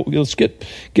 let's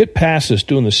get past this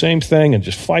doing the same thing and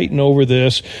just fighting over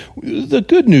this. The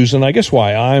good news, and I guess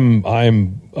why I'm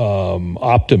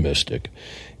optimistic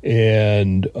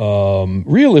and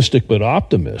realistic but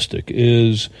optimistic,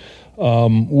 is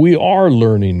we are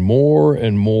learning more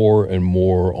and more and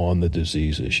more on the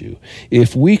disease issue.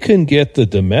 If we can get the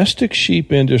domestic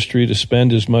sheep industry to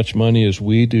spend as much money as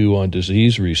we do on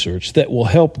disease research, that will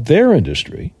help their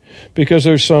industry, because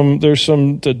there's some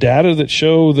data that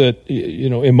show that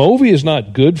Imovie is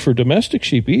not good for domestic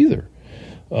sheep either.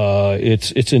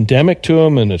 It's endemic to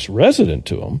them and it's resident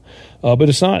to them. But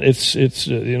it's not.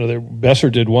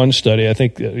 Besser did one study. I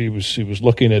think he was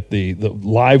looking at the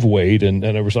live weight, and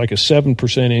there was like a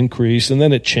 7% increase, and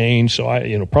then it changed. So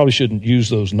I probably shouldn't use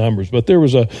those numbers, but there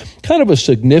was a kind of a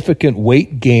significant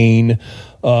weight gain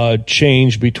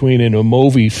change between an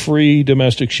Imovie-free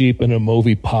domestic sheep and an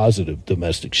Imovie-positive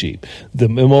domestic sheep. The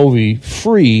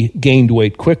Imovie-free gained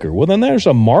weight quicker. Well, then there's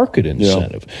a market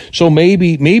incentive. Yeah. So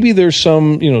maybe there's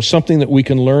something that we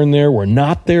can learn there. We're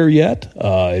not there yet.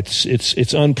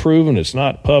 It's unproven. It's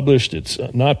not published. It's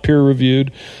not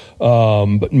peer-reviewed.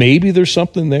 But maybe there's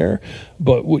something there.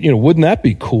 But wouldn't that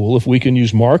be cool if we can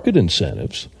use market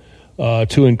incentives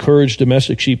to encourage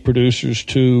domestic sheep producers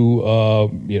to,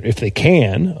 if they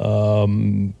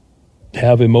can,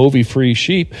 have Imovie-free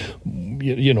sheep,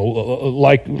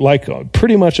 like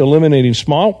pretty much eliminating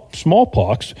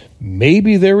smallpox.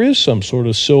 Maybe there is some sort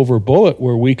of silver bullet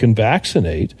where we can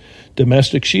vaccinate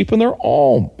domestic sheep and they're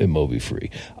all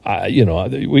Imovie-free.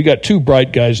 We got two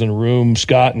bright guys in the room,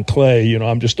 Scott and Clay.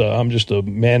 I'm just a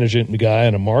management guy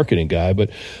and a marketing guy, but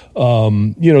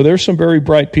there's some very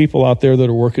bright people out there that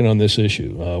are working on this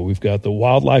issue. We've got the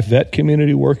wildlife vet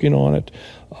community working on it.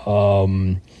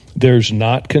 There's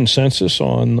not consensus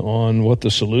on what the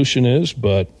solution is,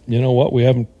 but you know what? We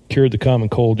haven't cured the common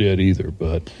cold yet either,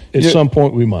 but at some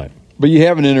point we might. But you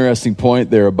have an interesting point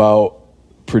there about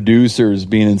producers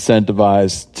being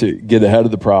incentivized to get ahead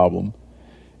of the problem.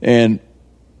 And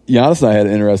Giannis and I had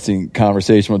an interesting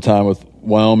conversation one time with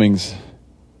Wyoming's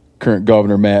current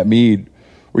governor, Matt Mead,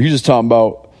 where he was just talking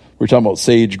about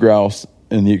sage grouse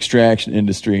in the extraction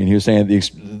industry, and he was saying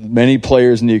many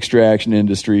players in the extraction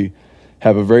industry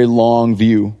have a very long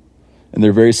view, and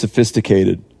they're very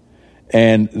sophisticated,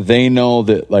 and they know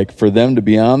that for them to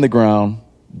be on the ground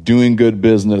doing good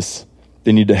business,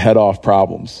 they need to head off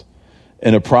problems.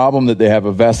 And a problem that they have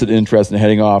a vested interest in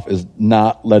heading off is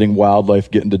not letting wildlife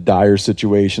get into dire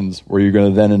situations where you're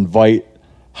going to then invite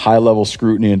high-level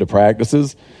scrutiny into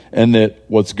practices, and that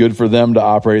what's good for them to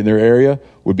operate in their area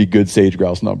would be good sage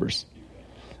grouse numbers.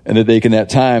 And that they can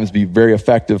at times be very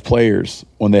effective players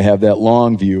when they have that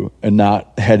long view and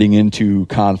not heading into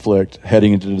conflict,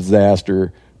 heading into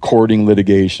disaster, courting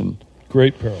litigation.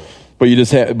 Great parallel. But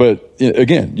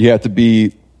again, you have to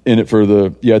be in it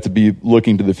you have to be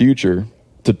looking to the future,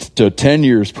 to 10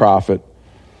 years profit,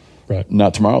 right?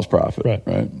 Not tomorrow's profit,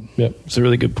 right? Yep. It's a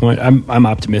really good point. I'm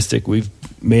optimistic. We've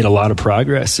made a lot of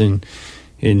progress in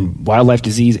wildlife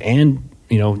disease and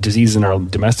disease in our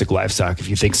domestic livestock. If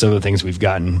you think some of the things we've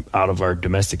gotten out of our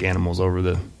domestic animals over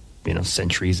the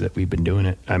centuries that we've been doing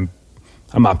it, I'm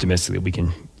optimistic that we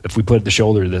can, if we put the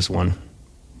shoulder to this one,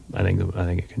 I think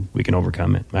we can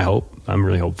overcome it. I'm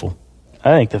really hopeful.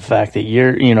 I think the fact that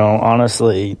you're,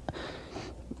 honestly,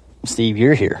 Steve,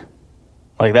 you're here.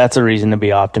 That's a reason to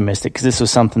be optimistic, because this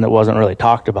was something that wasn't really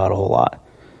talked about a whole lot.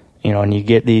 And you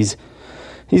get these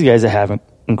guys that have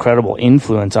incredible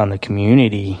influence on the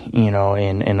community,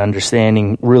 and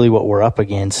understanding really what we're up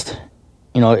against.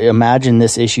 Imagine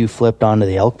this issue flipped onto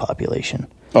the elk population.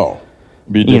 Oh,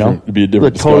 it'd be a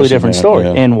different totally different story.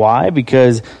 Yeah. And why?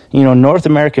 Because, North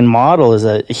American model is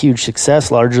a huge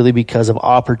success largely because of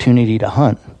opportunity to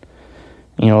hunt.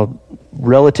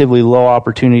 Relatively low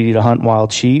opportunity to hunt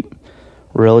wild sheep,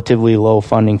 relatively low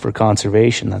funding for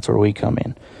conservation. That's where we come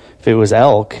in. if it was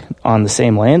elk on the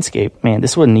same landscape, man,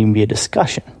 this wouldn't even be a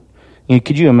discussion.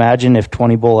 Could you imagine if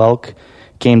 20 bull elk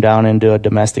came down into a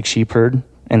domestic sheep herd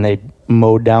and they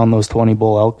mowed down those 20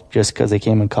 bull elk just because they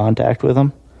came in contact with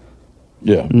them?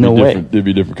 Yeah. No way. There'd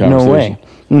be different conversation. No way.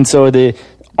 And so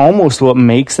almost what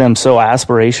makes them so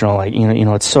aspirational, like,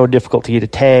 it's so difficult to get a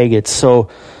tag. It's so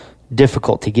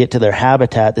difficult to get to their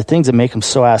habitat. The things that make them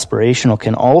so aspirational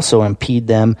can also impede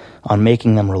them on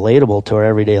making them relatable to our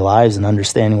everyday lives and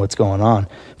understanding what's going on.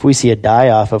 If we see a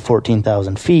die-off at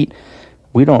 14,000 feet,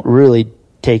 we don't really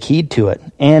take heed to it.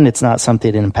 And it's not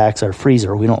something that impacts our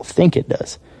freezer. We don't think it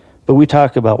does. But we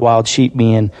talk about wild sheep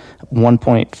being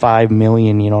 1.5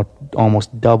 million,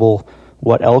 almost double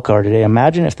what elk are today.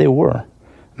 Imagine if they were.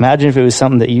 Imagine if it was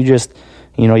something that you just,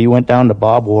 you went down to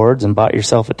Bob Ward's and bought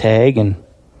yourself a tag and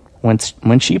went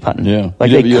sheep hunting. Yeah,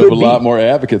 like you have a lot more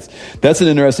advocates. That's an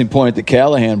interesting point that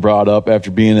Callahan brought up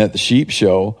after being at the sheep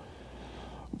show.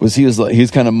 He's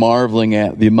kind of marveling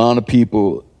at the amount of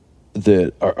people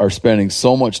that are spending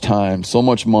so much time, so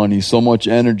much money, so much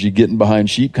energy getting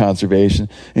behind sheep conservation.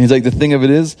 And he's like, the thing of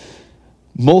it is,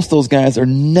 most of those guys are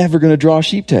never going to draw a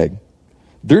sheep tag.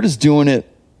 They're just doing it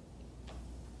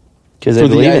because they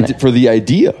believe in it. For the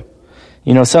idea.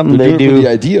 Something they do for the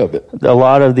idea of it. A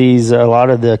lot of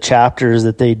the chapters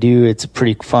that they do, it's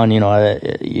pretty fun.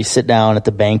 You sit down at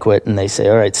the banquet and they say,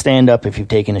 all right, stand up if you've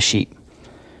taken a sheep.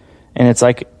 And it's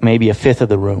like maybe a fifth of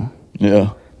the room.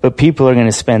 Yeah. But people are going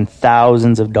to spend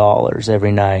thousands of dollars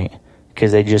every night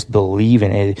because they just believe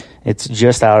in it. It's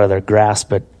just out of their grasp,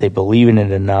 but they believe in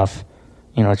it enough.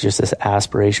 It's just this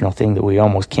aspirational thing that we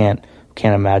almost can't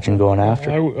imagine going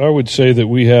after. I would say that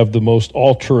we have the most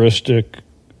altruistic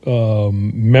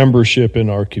membership in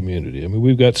our community. I mean,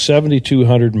 we've got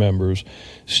 7,200 members.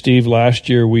 Steve, last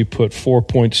year we put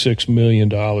 $4.6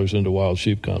 million into wild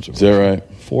sheep conservation. Is that right?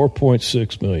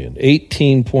 $4.6 million.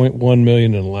 $18.1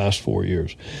 million in the last 4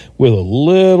 years. With a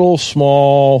little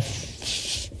small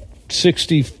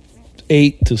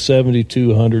 68 to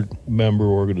 7,200 member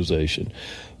organization.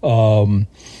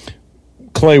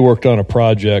 Clay worked on a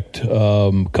project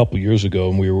a couple years ago,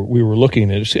 and we were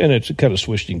looking at it, and it's kind of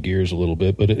switching gears a little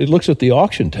bit, but it looks at the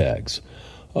auction tags.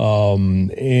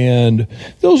 And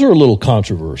those are a little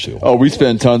controversial. Oh, we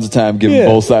spend tons of time giving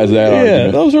both sides of that argument.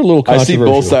 Yeah, those are a little controversial. I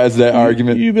see both sides of that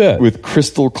argument. You bet. With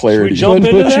crystal clarity. You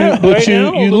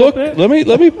look. Let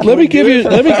me give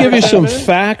you some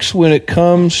facts when it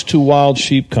comes to wild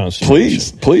sheep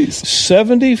conservation. Please.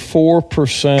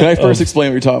 74%. Can I first explain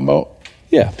what you're talking about?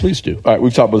 Yeah, please do. All right,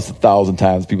 we've talked about this 1,000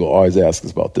 times. People always ask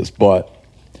us about this, but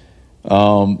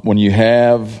when you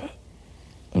have,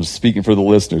 I'm speaking for the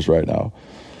listeners right now,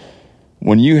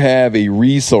 when you have a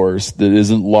resource that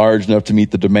isn't large enough to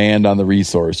meet the demand on the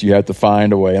resource, you have to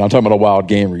find a way, and I'm talking about a wild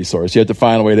game resource, you have to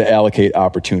find a way to allocate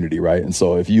opportunity, right? And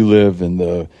so if you live in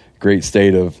the great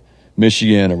state of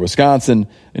Michigan or Wisconsin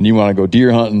and you want to go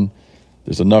deer hunting,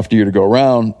 there's enough deer to go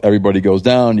around, everybody goes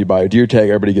down, you buy a deer tag,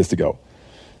 everybody gets to go.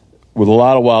 With a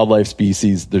lot of wildlife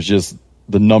species, there's just,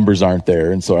 the numbers aren't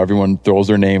there, and so everyone throws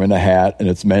their name in a hat, and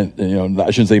it's meant,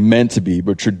 I shouldn't say meant to be,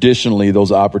 but traditionally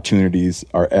those opportunities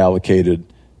are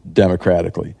allocated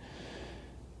democratically.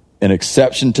 An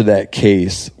exception to that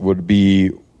case would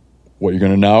be what you're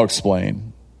going to now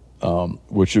explain,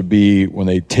 which would be when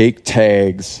they take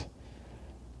tags,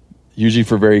 usually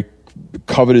for very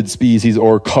coveted species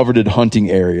or coveted hunting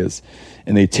areas,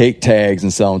 and they take tags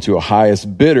and sell them to a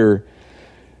highest bidder.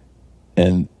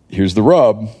 And here's the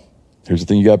rub. Here's the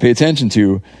thing you got to pay attention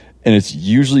to. And it's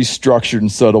usually structured in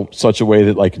such a way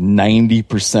that like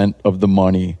 90% of the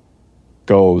money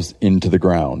goes into the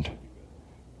ground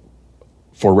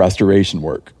for restoration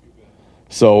work.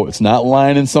 So it's not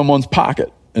lying in someone's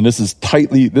pocket. And this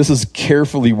is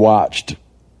carefully watched.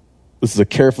 This is a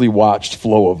carefully watched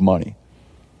flow of money.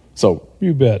 So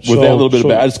you bet. With that little bit of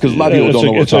bad, because a lot of people don't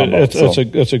know what we're talking about.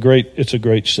 It's a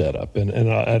great setup, and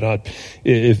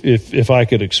if I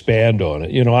could expand on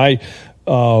it,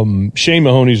 Shane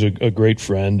Mahoney's a great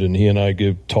friend, and he and I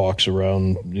give talks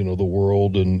around the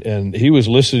world, and he was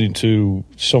listening to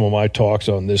some of my talks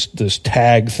on this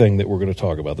tag thing that we're going to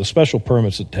talk about, the special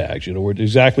permits and tags.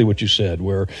 Exactly what you said,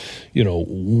 where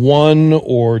 1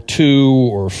 or 2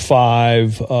 or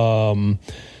 5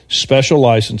 special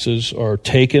licenses are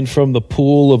taken from the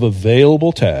pool of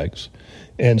available tags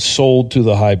and sold to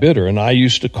the high bidder. And I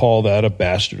used to call that a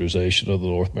bastardization of the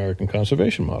North American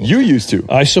conservation model. You used to.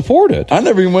 I support it. I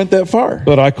never even went that far.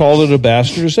 But I called it a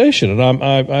bastardization. And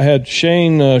I had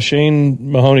Shane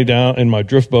Mahoney down in my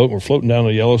drift boat. We're floating down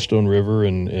the Yellowstone River,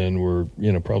 and we're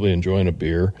probably enjoying a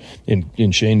beer,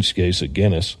 in Shane's case, a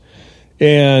Guinness.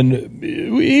 And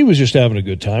he was just having a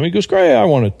good time. He goes, Gray, I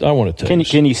want to take.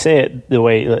 Can you say it the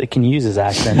way? Can you use his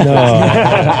accent? No,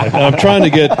 I'm trying to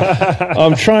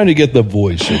get the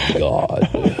voice of God,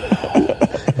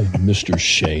 Mr.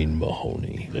 Shane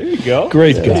Mahoney. There you go.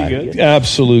 Great guy,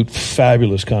 absolute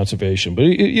fabulous conservation. But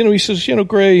he says,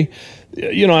 Gray,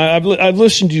 I've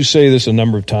listened to you say this a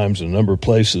number of times in a number of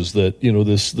places that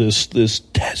this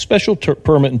special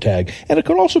permit and tag, and it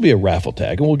could also be a raffle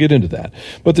tag, and we'll get into that.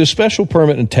 But this special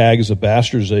permit and tag is a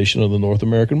bastardization of the North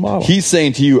American model. He's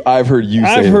saying to you, I've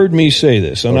heard me say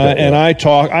this, and I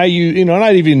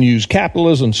even use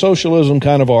capitalism, socialism,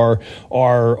 kind of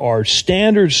our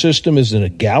standard system is an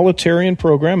egalitarian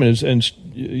program, and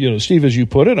Steve, as you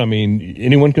put it, I mean,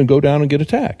 anyone can go down and get a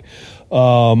tag.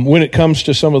 When it comes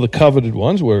to some of the coveted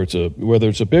ones, whether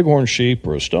it's a bighorn sheep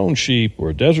or a stone sheep or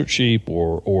a desert sheep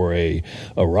or a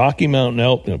Rocky Mountain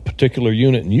elk in a particular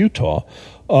unit in Utah,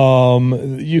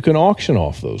 you can auction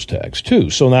off those tags too.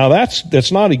 So now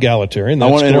that's not egalitarian. That's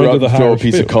I want to going interrupt to the and throw a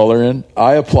piece field. of color in.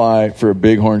 I apply for a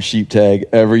bighorn sheep tag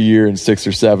every year in 6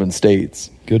 or 7 states.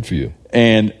 Good for you.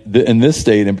 And in this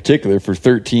state in particular for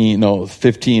 15 or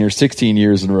 16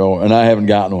 years in a row, and I haven't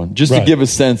gotten one. Just to give a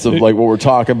sense of like what we're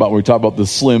talking about when we talk about the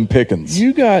slim pickings.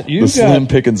 Slim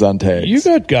pickings on tags. You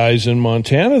got guys in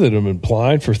Montana that have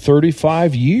applied for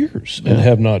 35 years and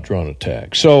have not drawn a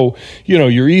tag. So,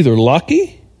 you're either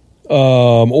lucky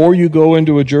or you go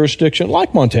into a jurisdiction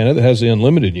like Montana that has the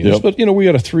unlimited units, but we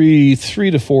got a 3 to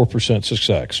 4%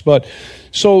 success. But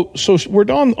so we're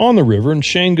on the river, and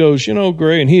Shane goes,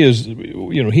 Gray, and he is,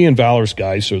 he and Valorous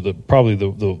Geis are probably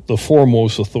the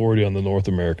foremost authority on the North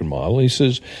American model. He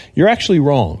says, you're actually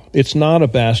wrong. It's not a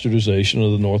bastardization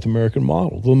of the North American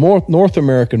model. The North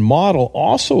American model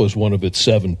also, as one of its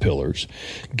 7 pillars,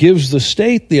 gives the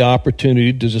state the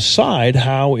opportunity to decide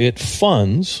how it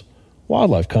funds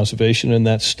wildlife conservation in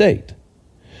that state.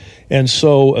 And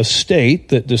so a state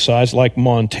that decides, like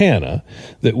Montana,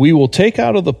 that we will take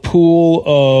out of the pool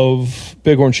of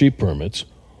bighorn sheep permits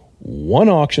 1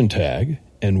 auction tag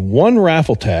and 1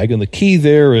 raffle tag, and the key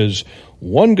there is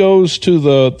 1 goes to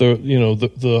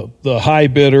the high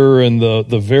bidder and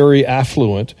the very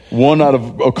affluent. 1 out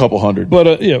of a couple hundred. But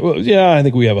I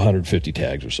think we have 150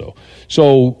 tags or so.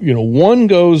 So 1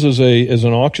 goes as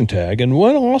an auction tag, and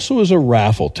 1 also is a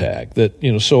raffle tag that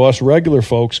so us regular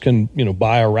folks can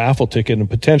buy a raffle ticket and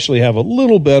potentially have a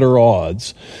little better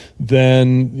odds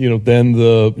than you've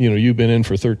been in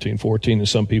for 13, 14, and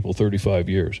some people 35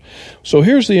 years. So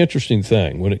here's the interesting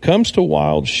thing: when it comes to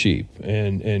wild sheep,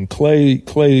 and Clay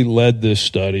led this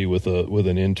study with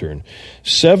an intern,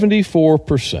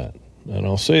 74%, and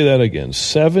I'll say that again,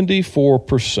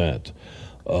 74%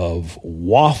 of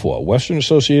WAFWA, Western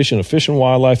Association of Fish and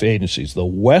Wildlife Agencies, the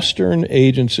Western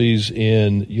agencies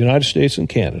in the United States and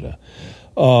Canada,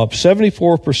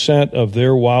 74% of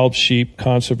their wild sheep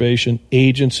conservation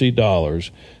agency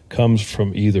dollars comes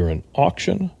from either an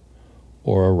auction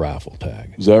or a raffle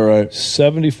tag. Is that right?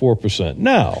 74%.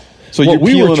 Now, so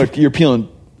you're peeling,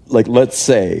 like, let's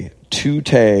say 2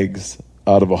 tags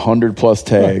out of 100 plus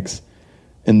tags,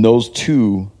 and those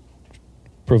 2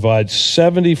 provide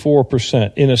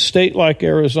 74%. In a state like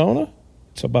Arizona,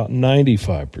 it's about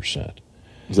 95%.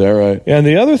 Is that right? And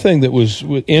the other thing that was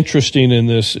interesting in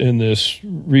this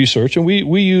research, and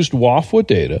we used WAFWA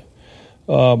data,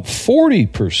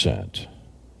 40%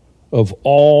 of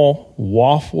all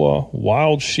WAFWA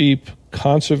wild sheep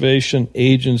conservation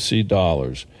agency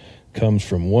dollars comes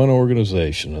from 1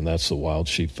 organization, and that's the Wild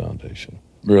Sheep Foundation.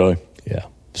 Really? Yeah.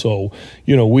 So,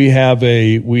 we have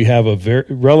a very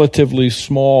relatively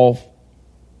small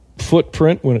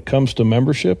footprint when it comes to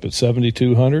membership at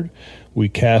 7,200. We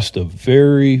cast a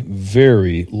very,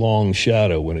 very long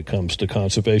shadow when it comes to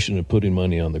conservation and putting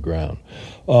money on the ground.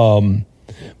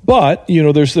 But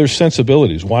there's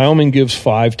sensibilities. Wyoming gives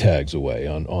 5 tags away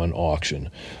on auction.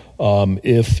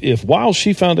 If Wild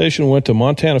Sheep Foundation went to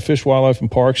Montana Fish, Wildlife, and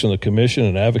Parks and the Commission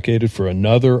and advocated for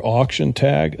another auction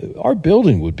tag, our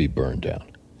building would be burned down.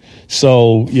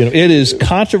 So, it is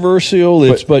controversial.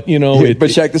 But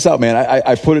check this out, man.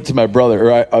 I put it to my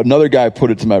brother, or another guy put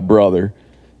it to my brother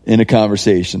in a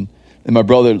conversation. And my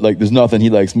brother, there's nothing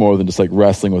he likes more than just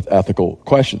wrestling with ethical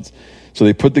questions. So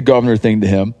they put the governor thing to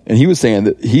him, and he was saying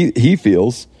that he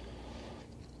feels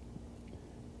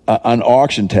on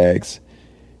auction tags,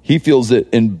 he feels that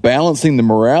in balancing the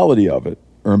morality of it,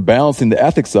 or in balancing the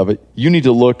ethics of it, you need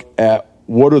to look at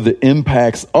what are the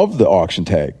impacts of the auction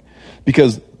tag.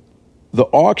 Because the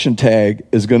auction tag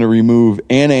is going to remove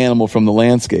an animal from the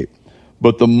landscape.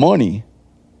 But the money,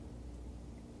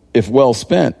 if well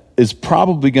spent, is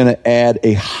probably going to add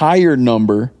a higher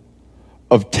number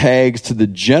of tags to the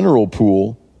general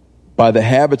pool by the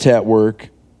habitat work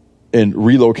and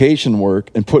relocation work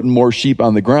and putting more sheep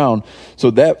on the ground. So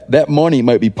that money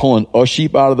might be pulling a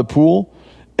sheep out of the pool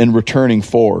and returning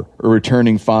 4 or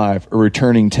returning 5 or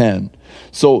returning 10.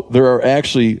 So there are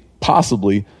actually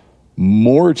possibly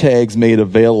more tags made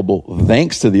available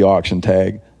thanks to the auction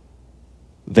tag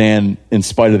than in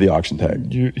spite of the auction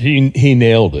tag. He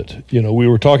nailed it. We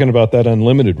were talking about that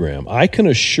unlimited ram. I can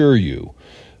assure you,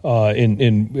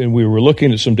 and we were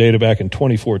looking at some data back in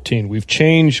 2014. We've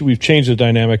changed the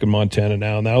dynamic in Montana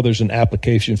now. Now there's an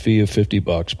application fee of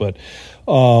 $50, but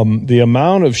the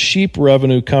amount of sheep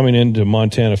revenue coming into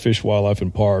Montana Fish, Wildlife,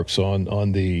 and Parks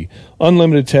on the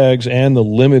unlimited tags and the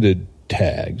limited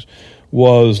tags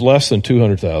was less than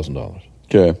 $200,000.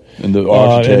 Okay, and the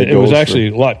auction tag it was actually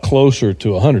a lot closer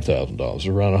to $100,000,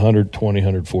 around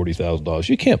 $120,000, $140,000.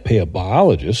 You can't pay a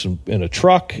biologist in a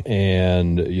truck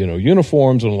and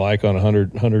uniforms and the like on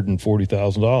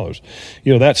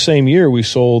 $140,000. That same year we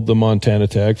sold the Montana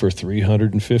tag for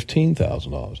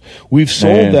 $315,000. We've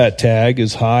sold that tag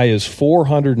as high as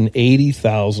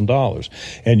 $480,000,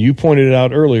 and you pointed it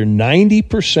out earlier.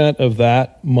 90% of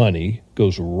that money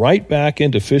goes right back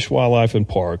into Fish, Wildlife, and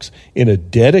Parks in a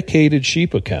dedicated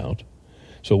sheep account.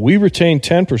 So we retain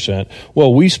 10%.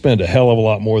 Well, we spend a hell of a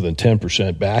lot more than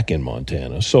 10% back in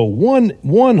Montana. So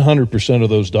 100% of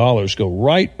those dollars go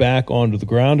right back onto the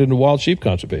ground into wild sheep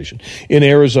conservation. In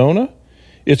Arizona,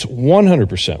 it's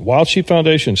 100%. Wild Sheep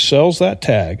Foundation sells that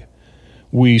tag.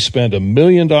 We spend $1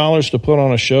 million to put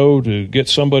on a show to get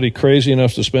somebody crazy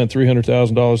enough to spend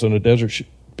 $300,000 on a desert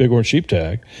bighorn sheep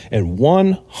tag, and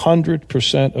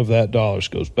 100% of that dollars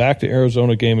goes back to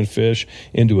Arizona Game and Fish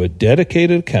into a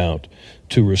dedicated account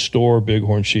to restore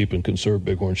bighorn sheep and conserve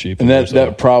bighorn sheep. And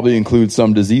that probably includes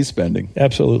some disease spending.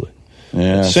 Absolutely.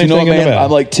 Yeah. Same thing in the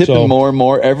valley. I'm tipping more and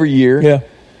more every year. Yeah.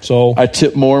 So I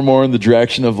tip more and more in the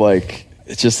direction of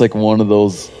it's just one of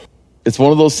those. It's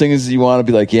one of those things you want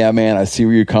to be yeah, man, I see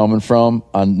where you're coming from.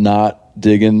 I'm not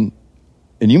digging,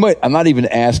 and I'm not even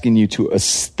asking you to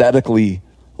aesthetically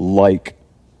like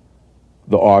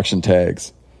the auction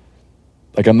tags.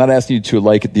 I'm not asking you to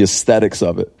like the aesthetics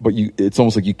of it, but it's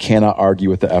almost like you cannot argue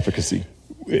with the efficacy.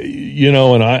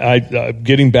 And I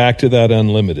getting back to that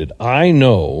unlimited, I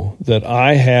know that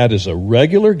I had as a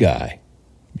regular guy,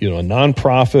 a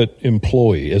nonprofit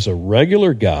employee, as a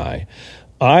regular guy,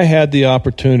 I had the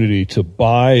opportunity to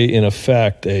buy, in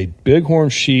effect, a bighorn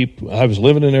sheep. I was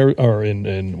living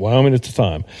in Wyoming at the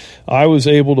time. I was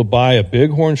able to buy a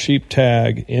bighorn sheep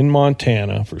tag in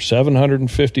Montana for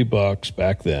 $750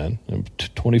 back then, in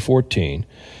 2014,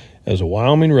 as a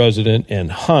Wyoming resident,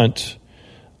 and hunt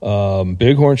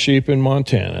bighorn sheep in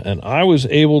Montana. And I was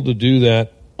able to do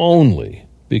that only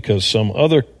because some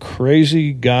other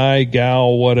crazy guy,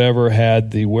 gal, whatever,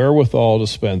 had the wherewithal to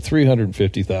spend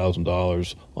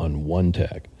 $350,000 on one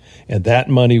tag. And that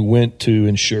money went to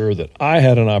ensure that I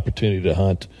had an opportunity to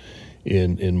hunt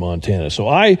in Montana. So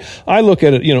I look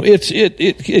at it,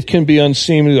 it can be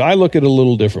unseemly. I look at it a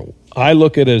little different. I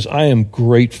look at it as I am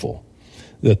grateful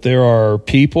that there are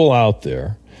people out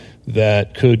there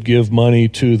that could give money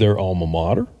to their alma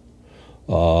mater.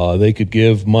 They could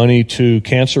give money to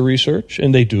cancer research,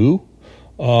 and they do.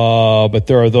 But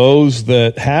there are those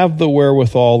that have the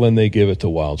wherewithal, and they give it to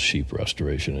wild sheep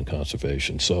restoration and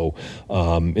conservation. So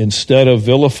instead of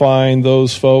vilifying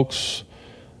those folks,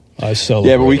 I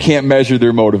celebrate. Yeah, but we can't measure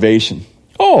their motivation.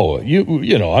 Oh,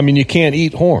 you can't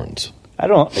eat horns. I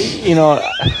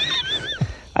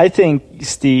think,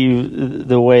 Steve,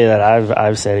 the way that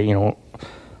I've said it, a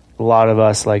lot of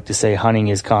us like to say hunting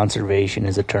is conservation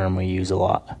is a term we use a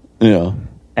lot. Yeah.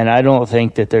 And I don't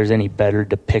think that there's any better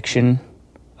depiction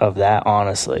of that,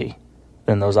 honestly,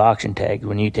 than those auction tags.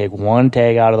 When you take one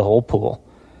tag out of the whole pool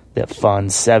that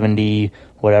funds 70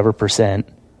 whatever %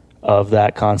 of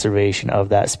that conservation of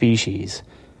that species,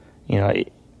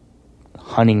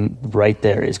 hunting right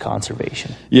there is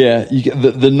conservation. Yeah,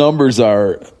 the numbers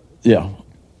are, the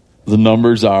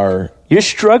numbers are. You're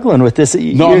struggling with this.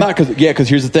 No, I'm not. Because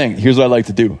here's the thing. Here's what I like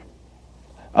to do.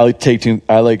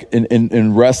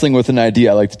 In wrestling with an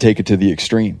idea, I like to take it to the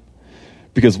extreme.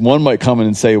 Because one might come in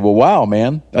and say, well, wow,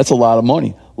 man, that's a lot of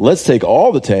money. Let's take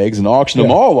all the tags and auction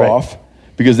them all off,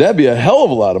 because that'd be a hell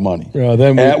of a lot of money.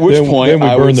 At which point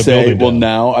I would say, well,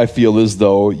 now I feel as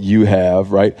though you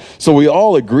have, right? So we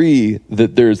all agree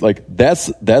that there's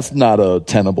that's not a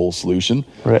tenable solution.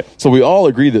 Right. So we all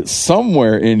agree that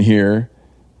somewhere in here,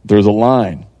 there's a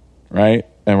line, right?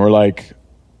 And we're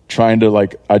trying to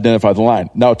identify the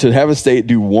line. Now, to have a state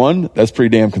do one, that's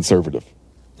pretty damn conservative.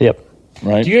 Yep.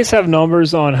 Right. Do you guys have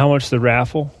numbers on how much the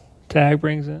raffle tag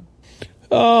brings in?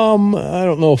 I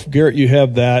don't know if Garrett, you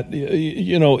have that.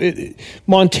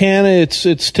 Montana,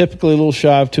 it's typically a little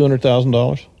shy of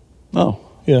 $200,000. Oh,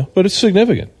 yeah, but it's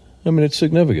significant. I mean, it's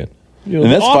signisigniant. And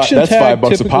that's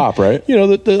 $5 a pop, right?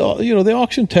 The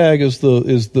auction tag is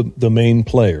the main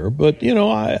player, but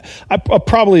I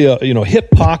probably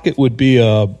hip pocket would be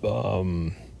I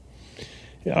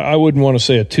wouldn't want to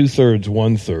say a 2/3,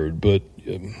 1/3, but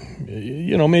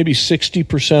maybe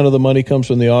 60% of the money comes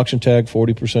from the auction tag,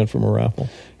 40% from a raffle.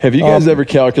 Have you guys ever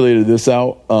calculated this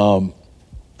out?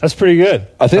 That's pretty good.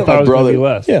 I think my brother,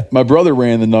 less. Yeah, my brother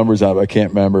ran the numbers out. I can't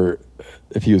remember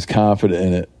if he was confident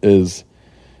in it. Is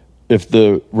if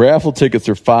the raffle tickets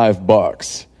are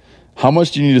 $5, how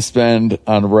much do you need to spend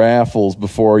on raffles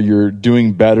before you're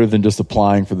doing better than just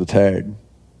applying for the tag?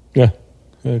 Yeah,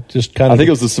 just kind of. I think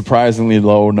it was a surprisingly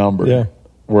low number. Yeah,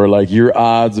 where like your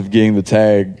odds of getting the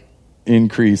tag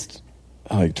increased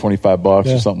like $25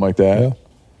 or something like that. Yeah.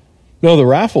 No, the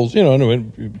raffles,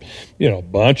 a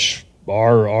bunch.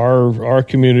 Our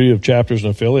community of chapters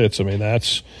and affiliates. I mean,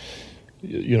 that's.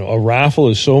 A raffle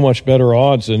is so much better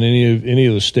odds than any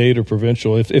of the state or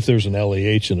provincial, if there's an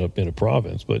LEH in a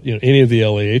province. But any of the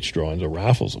LEH drawings, a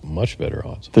raffle's much better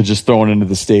odds. They're just throwing into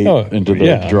the state into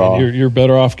the draw. I mean, you're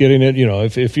better off getting it.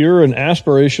 If you're an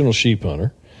aspirational sheep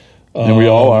hunter, and we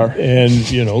all are, and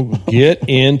get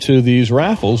into these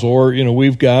raffles, or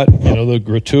we've got the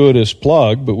gratuitous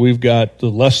plug, but we've got the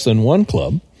Less Than One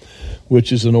Club,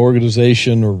 which is an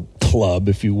organization or club,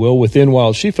 if you will, within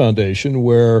Wild Sheep Foundation,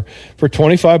 where for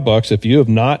 $25, if you have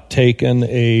not taken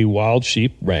a wild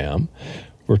sheep ram,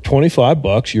 for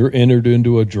 $25, you're entered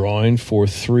into a drawing for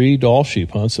 3 Dall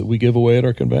sheep hunts that we give away at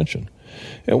our convention.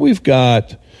 And we've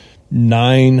got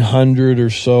 900 or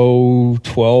so,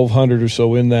 1,200 or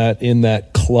so in that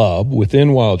club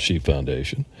within Wild Sheep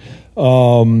Foundation.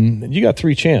 You got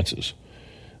 3 chances.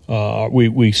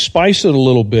 We spice it a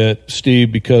little bit,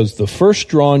 Steve, because the first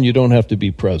drawing you don't have to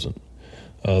be present.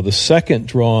 The second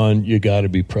drawing you got to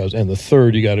be present, and the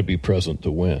third you got to be present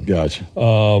to win. Gotcha.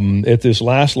 At this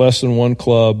last Less Than One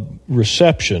Club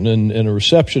reception, and a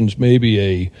reception's maybe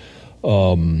a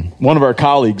one of our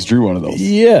colleagues drew one of those.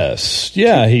 Yes,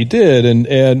 yeah, he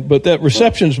did, but that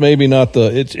reception's maybe not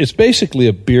it's basically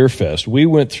a beer fest. We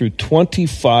went through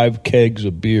 25 kegs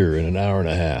of beer in an hour and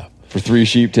a half. For 3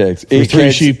 sheep tags.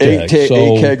 8 sheep tags.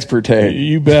 8 kegs per tag.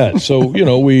 You bet. So,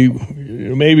 we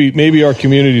maybe our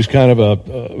community is kind of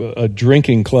a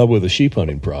drinking club with a sheep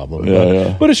hunting problem.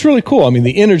 But it's really cool. I mean,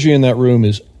 the energy in that room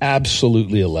is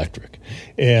absolutely electric.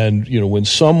 And, when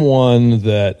someone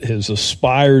that has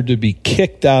aspired to be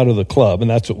kicked out of the club, and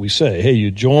that's what we say, hey,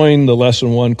 you join the Less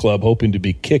Than One Club hoping to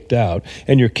be kicked out,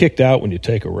 and you're kicked out when you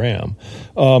take a ram.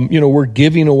 We're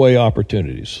giving away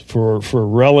opportunities for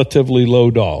relatively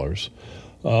low dollars,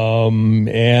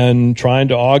 and trying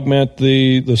to augment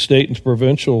the state and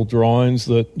provincial drawings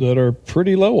that are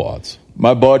pretty low odds.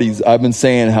 My buddies, I've been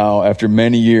saying how after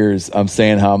many years, I'm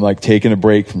like taking a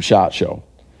break from SHOT Show.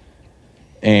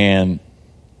 And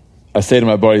I say to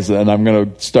my buddies, and I'm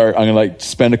going to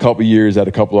spend a couple years at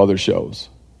a couple other shows.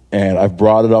 And I've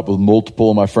brought it up with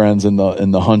multiple of my friends in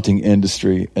the hunting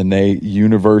industry, and they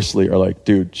universally are like,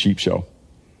 dude, sheep show.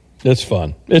 It's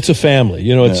fun. It's a family.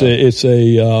 It's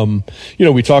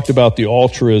we talked about the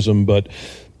altruism, but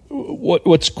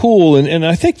what's cool, and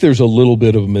I think there's a little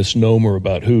bit of a misnomer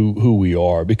about who we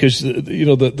are, because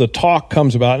the talk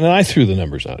comes about, and I threw the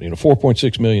numbers out.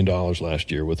 $4.6 million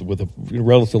last year with a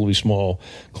relatively small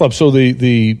club. So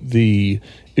the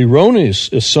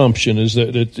erroneous assumption is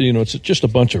that it's just a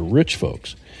bunch of rich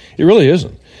folks. It really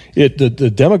isn't.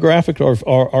 The demographic of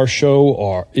our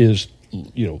show is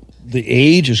the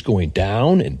age is going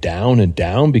down and down and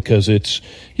down because it's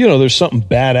there's something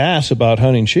badass about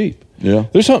hunting sheep. Yeah.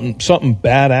 There's something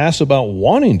badass about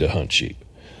wanting to hunt sheep.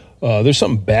 There's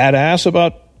something badass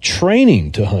about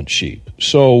training to hunt sheep.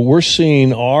 So we're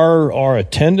seeing our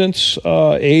attendance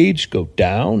age go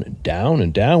down and down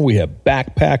and down. We have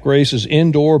backpack races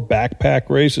indoor, backpack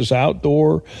races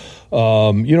outdoor.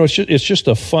 It's just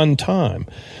a fun time.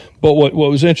 But what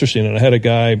was interesting, and I had a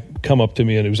guy come up to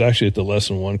me, and it was actually at the Less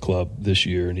Than One Club this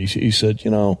year, and he said,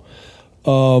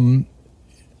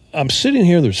 I'm sitting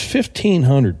here, there's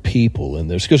 1,500 people in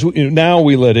this, because now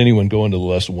we let anyone go into the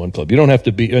Less Than One Club. You don't have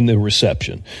to be in the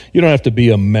reception. You don't have to be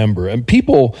a member. And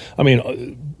people,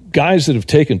 guys that have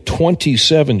taken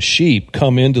 27 sheep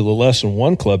come into the Less Than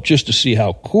One Club just to see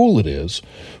how cool it is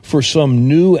for some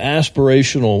new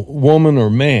aspirational woman or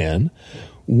man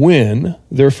win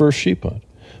their first sheep hunt.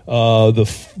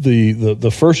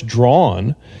 The first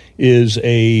drawn is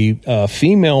a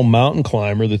female mountain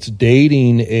climber that's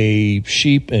dating a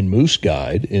sheep and moose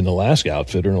guide in Alaska,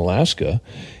 outfitter in Alaska.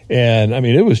 And I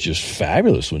mean, it was just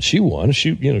fabulous when she won.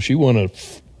 She won a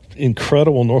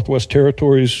incredible Northwest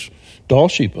Territories Dall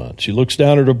sheep hunt. She looks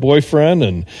down at her boyfriend,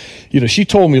 and she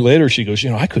told me later, she goes,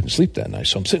 I couldn't sleep that night,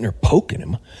 so I'm sitting there poking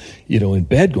him, in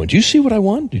bed, going, "Do you see what I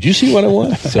won? Did you see what I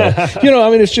won?" So, I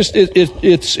mean, it's just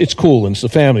it's cool, and it's the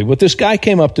family. But this guy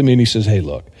came up to me and he says, "Hey,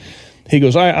 look." He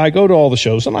goes, I go to all the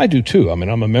shows, and I do too. I mean,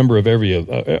 I'm a member of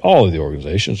all of the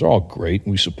organizations. They're all great,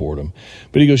 and we support them.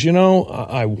 But he goes,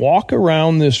 I walk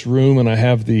around this room, and I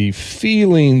have the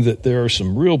feeling that there are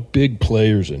some real big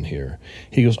players in here.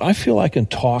 He goes, I feel I can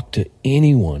talk to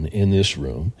anyone in this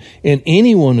room, and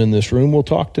anyone in this room will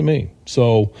talk to me.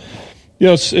 So,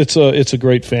 it's a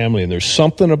great family, and there's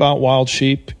something about wild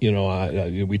sheep.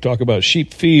 We talk about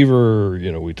sheep fever.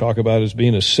 We talk about it as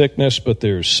being a sickness, but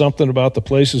there's something about the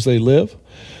places they live.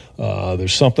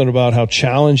 There's something about how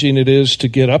challenging it is to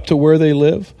get up to where they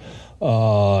live.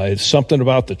 It's something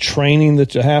about the training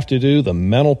that you have to do, the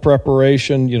mental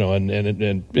preparation.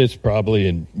 And it's probably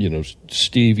in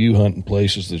Steve, you hunt in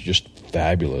places that's just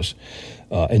fabulous.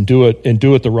 And do it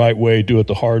the right way, do it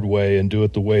the hard way, and do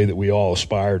it the way that we all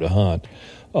aspire to hunt.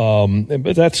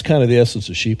 But that's kind of the essence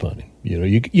of sheep hunting.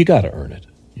 You got to earn it.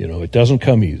 It doesn't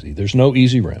come easy. There's no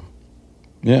easy rim.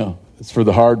 Yeah, it's for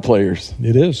the hard players.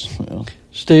 It is. Yeah.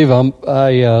 Steve,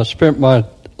 I spent my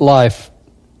life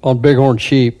on bighorn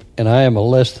sheep, and I am a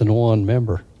less than one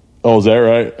member. Oh, is that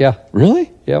right? Yeah. Really?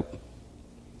 Yep.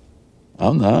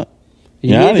 I'm not.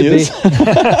 Yeah, he is.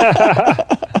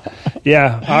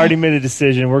 Yeah, I already made a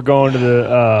decision. We're going to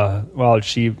the Wild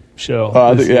Sheep show.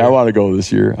 I want to go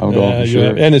this year. I'm going for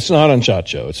sure. And it's not on SHOT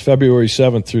Show. It's February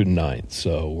 7th through 9th,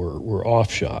 so we're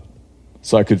off SHOT.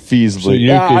 So I could feasibly.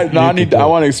 I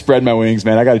want to spread my wings,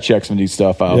 man. I got to check some new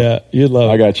stuff out. Yeah, you'd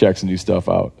love it. I got to check some new stuff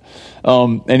out.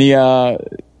 Any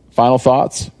final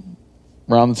thoughts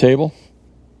around the table?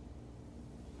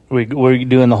 We're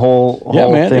doing the whole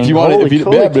yeah, man. thing. If you want,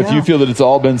 but if you feel that it's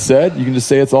all been said, you can just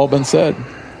say it's all been said.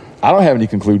 I don't have any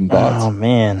concluding thoughts. Oh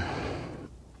man,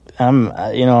 I'm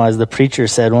as the preacher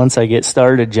said, once I get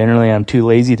started, generally I'm too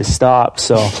lazy to stop.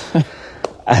 So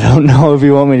I don't know if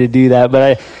you want me to do that,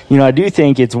 but I do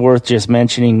think it's worth just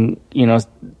mentioning.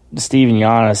 Steve and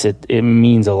Giannis, it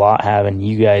means a lot having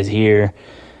you guys here.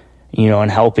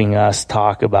 And helping us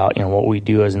talk about, what we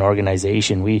do as an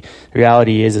organization. The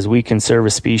reality is we conserve a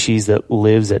species that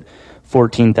lives at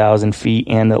 14,000 feet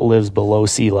and that lives below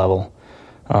sea level.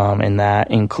 And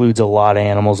that includes a lot of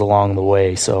animals along the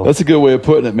way. So that's a good way of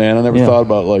putting it, man. I never thought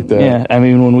about it like that. Yeah. I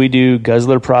mean, when we do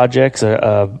guzzler projects,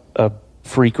 a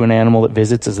frequent animal that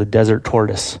visits is the desert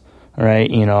tortoise,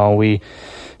 right? We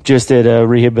just did a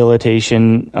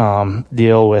rehabilitation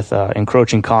deal with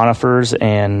encroaching conifers,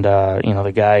 and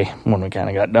the guy, when we kind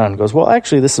of got done, goes, "Well,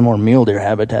 actually, this is more mule deer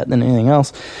habitat than anything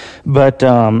else." But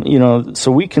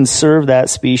so we conserve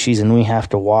that species, and we have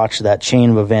to watch that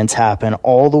chain of events happen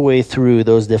all the way through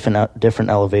those different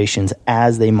elevations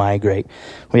as they migrate.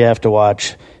 We have to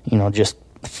watch, just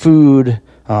food,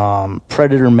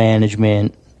 predator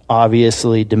management,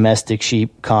 obviously domestic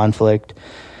sheep conflict.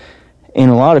 And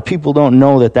a lot of people don't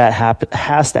know that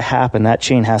has to happen. That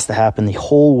chain has to happen the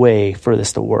whole way for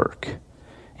this to work.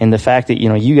 And the fact that,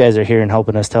 you guys are here and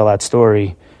helping us tell that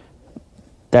story,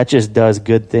 that just does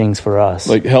good things for us.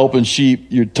 Like helping sheep,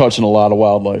 you're touching a lot of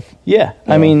wildlife. Yeah.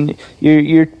 I mean,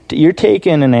 you're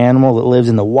taking an animal that lives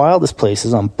in the wildest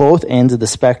places on both ends of the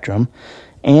spectrum,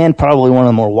 and probably one of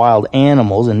the more wild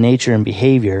animals in nature and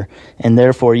behavior, and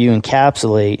therefore you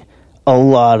encapsulate a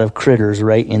lot of critters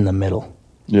right in the middle.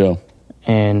 Yeah.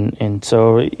 And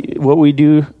so what we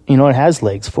do, it has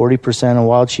legs. 40% of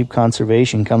wild sheep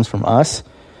conservation comes from us,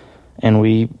 and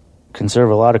we conserve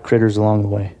a lot of critters along the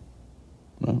way.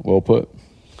 Well put.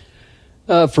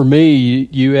 For me,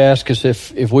 you ask us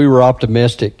if we were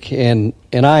optimistic, and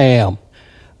I am.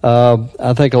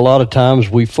 I think a lot of times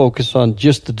we focus on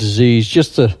just the disease,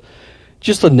 just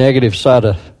the negative side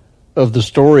of the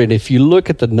story. And if you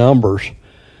look at the numbers,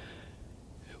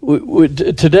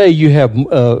 today you have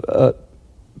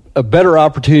a better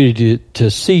opportunity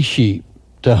to see sheep,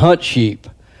 to hunt sheep.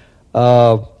 My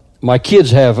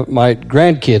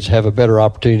grandkids have a better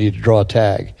opportunity to draw a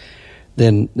tag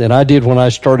than I did when I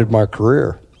started my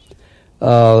career.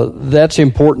 That's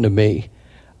important to me.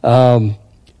 I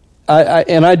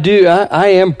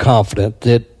am confident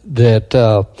that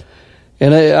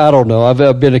and I don't know,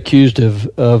 I've been accused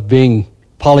of being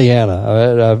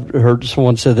Pollyanna. I've heard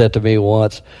someone said that to me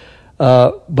once.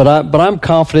 But I'm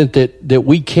confident that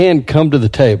we can come to the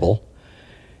table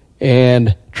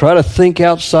and try to think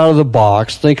outside of the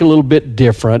box, think a little bit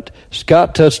different.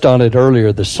 Scott touched on it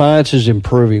earlier. The science is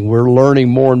improving. We're learning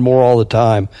more and more all the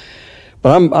time.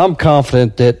 But I'm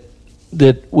confident that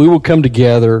we will come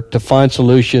together to find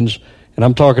solutions, and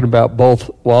I'm talking about both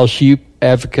wild sheep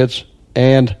advocates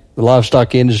and the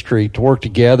livestock industry to work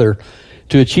together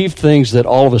to achieve things that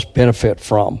all of us benefit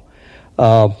from.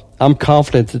 I'm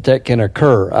confident that can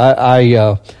occur.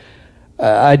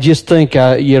 I just think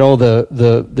the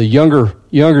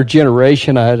younger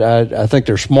generation. I think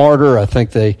they're smarter. I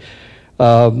think they.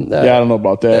 I don't know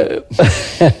about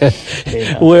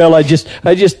that. Well, I just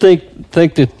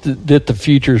think that the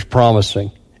future is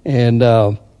promising, and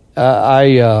I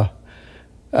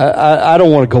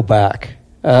don't want to go back.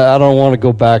 I don't want to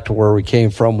go back to where we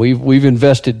came from. We've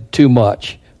invested too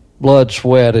much blood,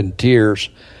 sweat, and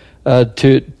tears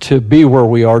to be where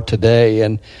we are today,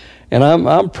 and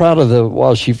I'm proud of the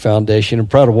Wild Sheep Foundation. I'm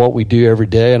proud of what we do every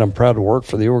day, and I'm proud to work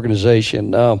for the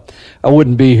organization. I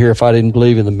wouldn't be here if I didn't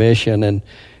believe in the mission,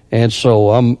 and so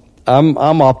I'm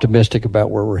optimistic about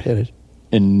where we're headed.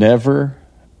 And never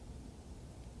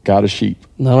got a sheep.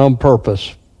 Not on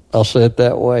purpose. I'll say it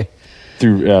that way. I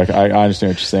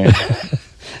understand what you're saying.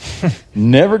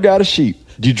 Never got a sheep.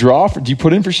 Do you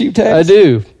put in for sheep tags? I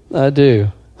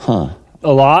do. Huh.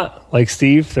 A lot, like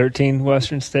Steve, 13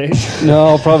 Western states.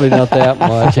 No, probably not that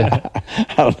much. I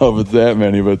don't know if it's that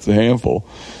many, but it's a handful.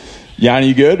 Yanni,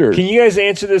 you good? Or can you guys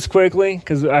answer this quickly?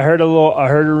 Because I heard a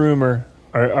rumor.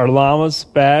 Are llamas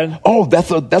bad? Oh, that's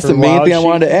the main thing I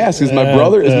wanted to ask. Is my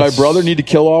brother need to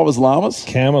kill all of his llamas?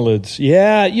 Camelids.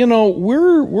 Yeah,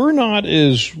 we're not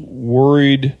as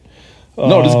worried.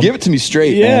 No, just give it to me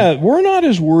straight. Yeah, man. We're not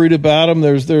as worried about them.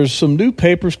 There's some new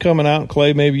papers coming out.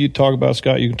 Clay, maybe you talk about.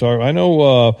 Scott, you can talk. I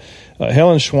know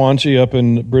Helen Schwanze up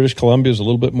in British Columbia is a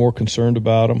little bit more concerned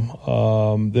about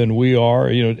them than we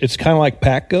are. It's kind of like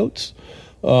pack goats.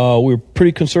 We're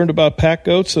pretty concerned about pack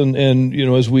goats, and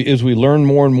as we learn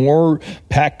more and more,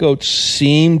 pack goats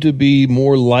seem to be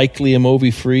more likely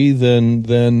MOV free than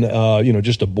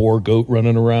just a boar goat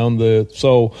running around But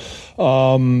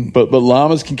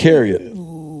llamas can carry it.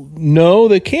 No,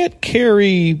 they can't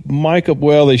carry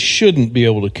they shouldn't be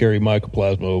able to carry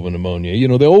Mycoplasma ova pneumonia.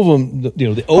 The ovum,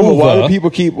 the ova. Why do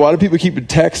people keep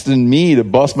texting me to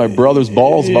bust my brother's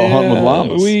balls about hunting with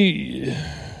llamas?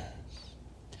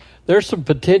 There's some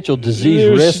potential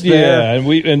disease risk there.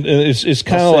 And it's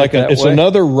kind of like it's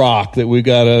another rock that we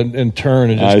got to turn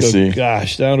and just go.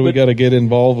 Gosh, now we got to get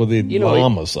involved with the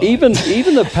llama side. Even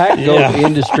the pack goat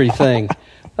industry thing.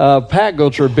 Pack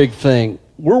goats are a big thing.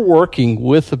 We're working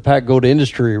with the pack goat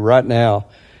industry right now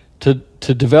to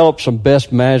develop some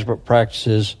best management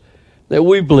practices that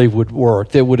we believe would work,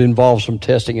 that would involve some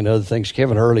testing and other things.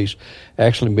 Kevin Hurley's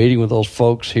actually meeting with those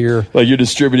folks here. Like you're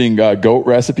distributing goat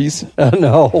recipes?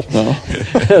 No.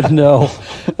 No.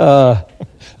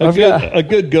 A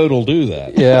good goat will do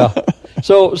that. Yeah.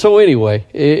 So anyway,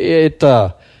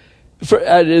 the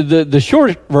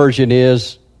short version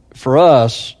is, for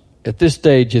us, at this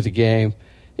stage of the game,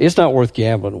 it's not worth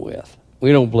gambling with.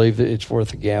 We don't believe that it's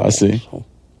worth a gamble. I see. So.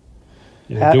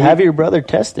 Have your brother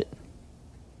test it.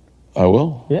 I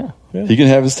will. Yeah. He can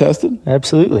have his tested?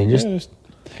 Absolutely.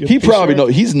 He probably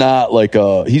knows. He's not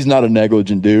he's not a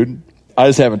negligent dude. I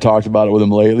just haven't talked about it with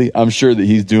him lately. I'm sure that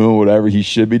he's doing whatever he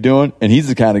should be doing, and he's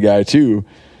the kind of guy too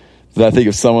that I think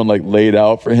if someone laid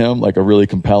out for him a really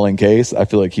compelling case, I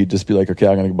feel like he'd just be like, okay,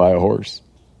 I'm going to buy a horse.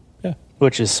 Yeah.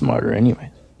 Which is smarter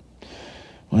anyway.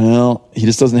 Well, he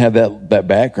just doesn't have that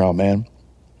background, man.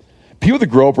 People that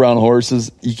grow up around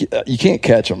horses, you can't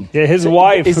catch them. Yeah, his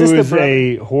wife, who is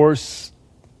a horse,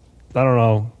 I don't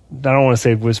know. I don't want to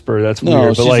say whisperer. That's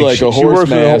weird. She's but like a she horse works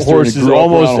master. with horses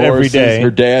almost every day. Her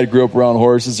dad grew up around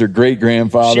horses. Her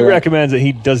great-grandfather. She recommends that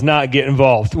he does not get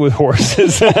involved with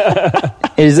horses.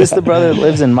 Is this the brother that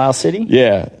lives in Miles City?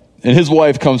 Yeah. And his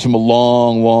wife comes from a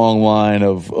long, long line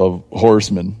of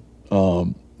horsemen,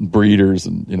 breeders,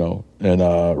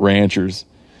 and ranchers.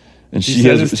 And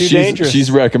she's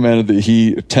recommended that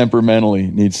he temperamentally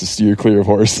needs to steer clear of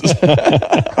horses.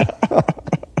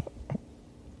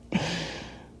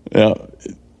 Yeah.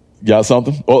 Got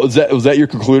something? Oh, was that your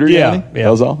concluder, Yeah. Yanni? Yeah. That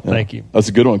was all? Yeah. Thank you. That's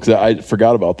a good one because I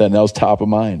forgot about that, and that was top of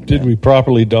mind. Did we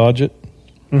properly dodge it?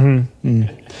 Mm-hmm.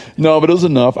 No, but it was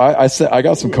enough. I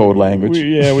got some code language.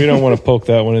 We don't want to poke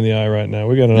that one in the eye right now.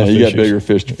 We got enough You got issues. bigger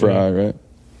fish to fry, right?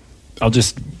 I'll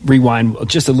just rewind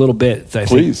just a little bit.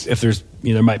 Please. Think if there's,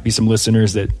 there might be some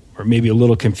listeners that are maybe a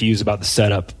little confused about the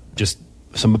setup, just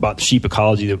some about the sheep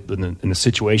ecology in the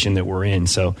situation that we're in.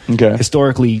 So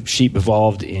historically, sheep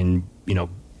evolved in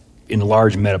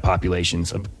large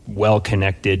metapopulations of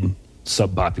well-connected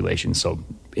subpopulations. So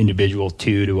individual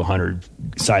 2 to 100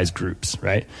 size groups,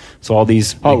 right? So all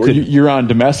these. You're on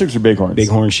domestics or bighorns?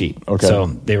 Bighorn sheep. Okay. So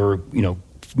they were,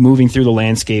 moving through the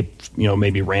landscape,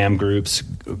 maybe ram groups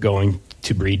going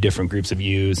to breed different groups of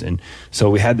ewes. And so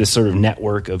we had this sort of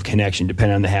network of connection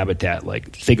depending on the habitat.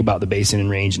 Like think about the Basin and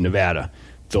Range in Nevada,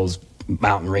 those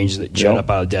mountain ranges that jut up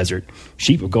out of the desert.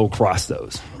 Sheep would go across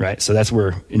those, right? So that's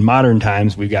where in modern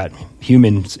times we've got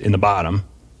humans in the bottom,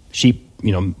 sheep,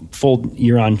 full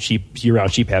year-round sheep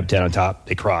habitat on top.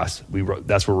 They cross.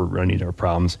 That's where we're running into our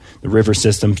problems. The river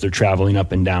systems, they're traveling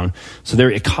up and down. So their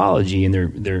ecology and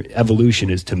their evolution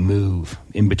is to move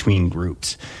in between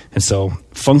groups. And so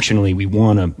functionally, we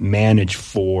want to manage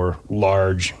for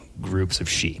large groups of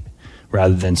sheep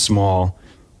rather than small,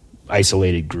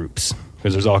 isolated groups,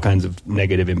 because there's all kinds of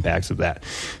negative impacts of that.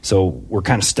 So we're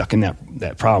kind of stuck in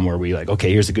that problem where we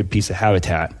okay, here's a good piece of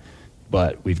habitat,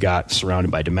 but we've got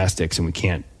surrounded by domestics and we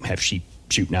can't have sheep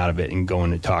shooting out of it and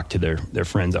going to talk to their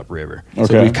friends upriver. Okay.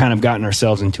 So we've kind of gotten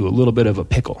ourselves into a little bit of a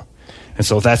pickle. And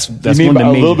so that's you mean one of the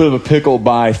a major, little bit of a pickle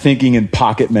by thinking in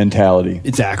pocket mentality.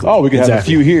 Exactly. Oh, we could have a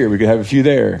few here. We could have a few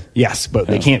there. Yes, but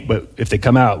they can't. But if they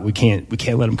come out, we can't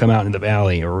let them come out in the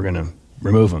valley, or we're going to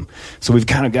remove them. So we've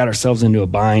kind of got ourselves into a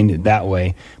bind that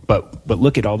way. But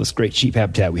look at all this great sheep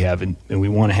habitat we have, and we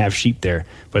want to have sheep there.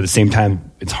 But at the same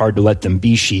time, it's hard to let them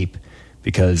be sheep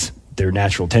because their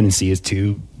natural tendency is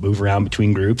to move around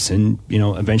between groups and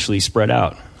eventually spread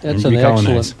out. That's an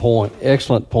excellent point.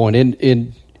 Excellent point.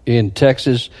 In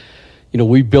Texas,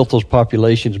 we built those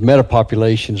populations,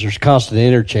 meta-populations. There's constant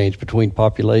interchange between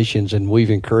populations, and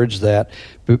we've encouraged that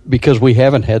because we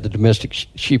haven't had the domestic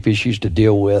sheep issues to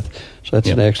deal with. So that's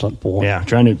an excellent point. Yeah,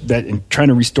 trying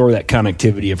to restore that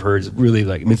connectivity of herds. Really,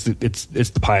 it's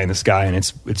the pie in the sky, and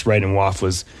it's right in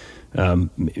WAFWA's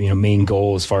main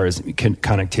goal as far as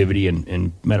connectivity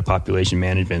and metapopulation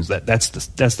management.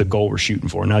 That's the goal we're shooting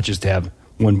for, not just to have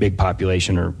one big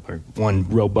population or one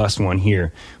robust one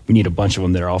here. We need a bunch of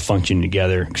them that are all functioning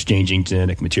together, exchanging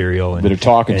genetic material, and that are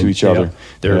talking to each other.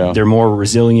 They're more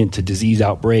resilient to disease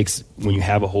outbreaks when you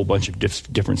have a whole bunch of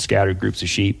different scattered groups of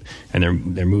sheep, and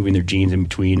they're moving their genes in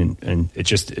between, and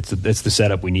it's the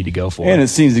setup we need to go for. And it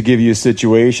seems to give you a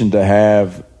situation to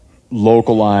have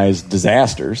localized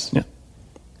disasters,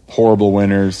 horrible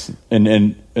winters, and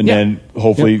then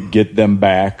hopefully get them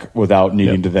back without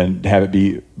needing to then have it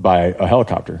be by a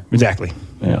helicopter. Exactly.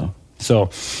 Yeah.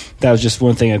 So that was just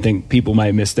one thing I think people might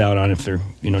have missed out on if they're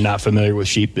not familiar with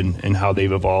sheep and how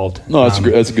they've evolved. No,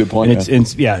 that's a good point. And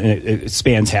it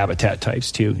spans habitat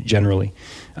types too, generally.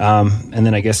 And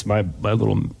then I guess my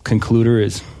little concluder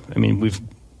is,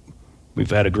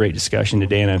 we've had a great discussion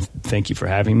today, and I thank you for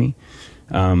having me.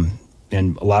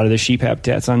 And a lot of the sheep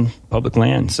habitat's on public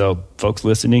land. So folks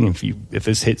listening, if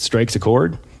this strikes a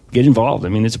chord, get involved.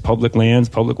 It's a public land,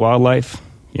 it's public wildlife.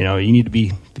 You need to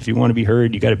be, if you want to be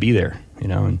heard, you got to be there,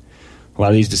 and a lot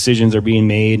of these decisions are being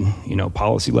made,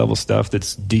 policy level stuff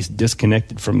that's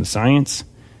disconnected from the science.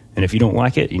 And if you don't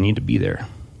like it, you need to be there.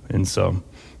 And so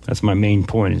that's my main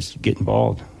point, is get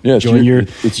involved. Yeah,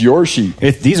 it's your sheep.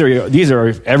 These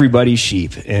are everybody's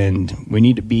sheep, and we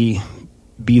need to be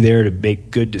there to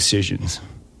make good decisions.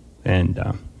 And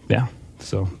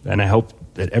and I hope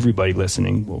that everybody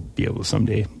listening will be able to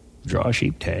someday draw a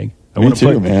sheep tag. Me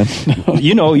too, man.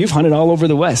 You've hunted all over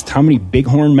the West. How many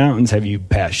bighorn mountains have you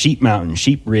passed? Sheep Mountain,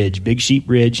 Sheep Ridge, Big Sheep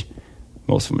Ridge.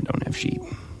 Most of them don't have sheep.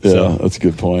 Yeah, so that's a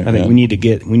good point. I think we need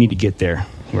to get there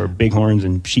where bighorns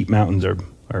and sheep mountains are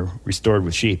restored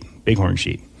with sheep, bighorn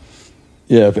sheep.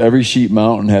 Yeah, if every sheep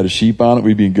mountain had a sheep on it,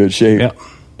 we'd be in good shape.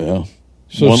 Yeah.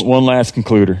 So one last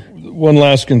concluder.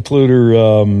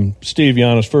 Steve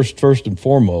Yanis, first and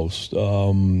foremost,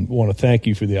 want to thank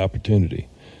you for the opportunity.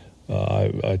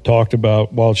 I talked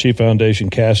about Wild Sheep Foundation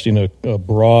casting a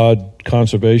broad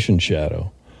conservation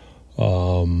shadow.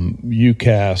 You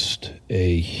cast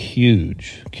a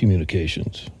huge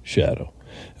communications shadow.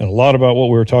 And a lot about what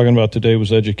we were talking about today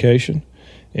was education,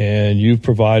 and you've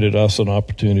provided us an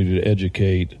opportunity to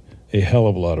educate a hell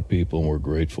of a lot of people, and we're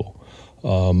grateful.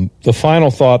 The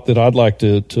final thought that I'd like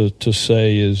to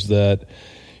say is that,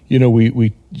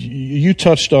 you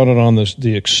touched on it on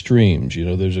the extremes.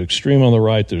 There's an extreme on the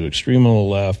right, there's an extreme on the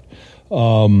left.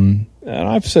 And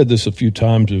I've said this a few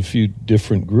times to a few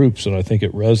different groups, and I think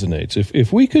it resonates.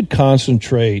 If we could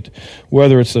concentrate,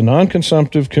 whether it's the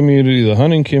non-consumptive community, the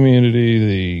hunting community,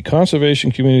 the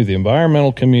conservation community, the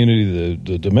environmental community,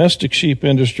 the domestic sheep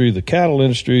industry, the cattle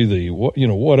industry,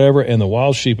 whatever, and the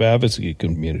wild sheep advocacy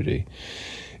community,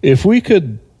 if we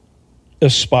could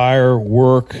aspire,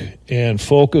 work, and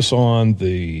focus on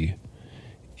the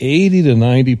 80 to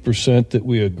 90% that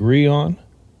we agree on,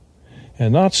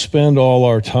 and not spend all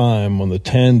our time on the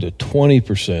 10 to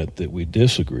 20% that we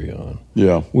disagree on.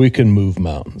 Yeah. We can move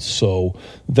mountains. So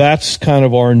that's kind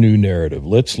of our new narrative.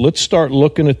 Let's start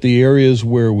looking at the areas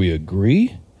where we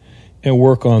agree and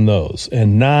work on those,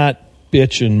 and not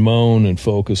bitch and moan and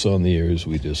focus on the areas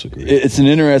we disagree. It's an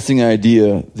interesting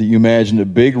idea that you imagine a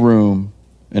big room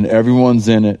and everyone's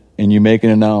in it, and you make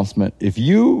an announcement. If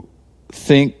you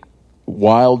think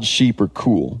wild sheep are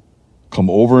cool, come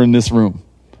over in this room.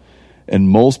 And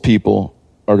most people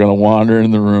are going to wander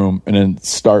in the room and then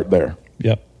start there.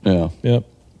 Yep. Yeah. Yep.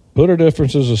 Put our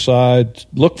differences aside.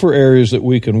 Look for areas that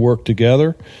we can work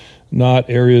together, not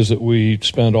areas that we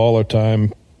spend all our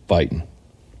time fighting.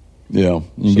 Yeah.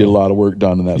 You get a lot of work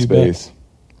done in that space. Bet.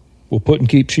 We'll put and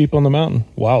keep sheep on the mountain,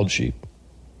 wild sheep.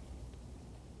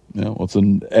 Yeah, well, it's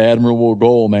an admirable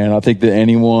goal, man. I think that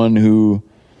anyone who,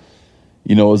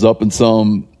 is up in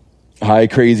some high,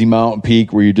 crazy mountain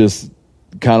peak where you're just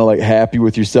kind of like happy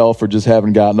with yourself for just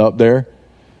having gotten up there,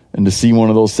 and to see one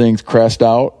of those things crest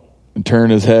out and turn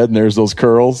his head and there's those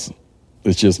curls,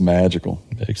 it's just magical.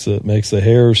 Makes the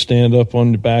hair stand up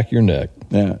on the back of your neck.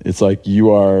 Yeah, it's like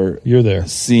you're there,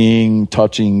 seeing,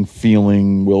 touching,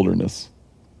 feeling wilderness.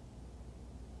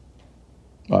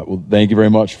 All right, well, thank you very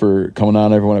much for coming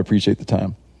on, everyone. I appreciate the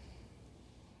time.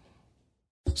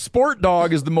 Sport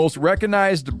Dog is the most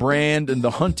recognized brand in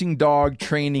the hunting dog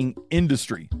training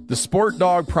industry. The Sport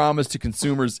Dog promise to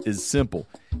consumers is simple.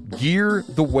 Gear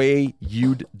the way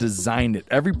you'd design it.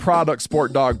 Every product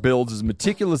Sport Dog builds is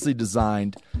meticulously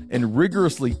designed and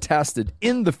rigorously tested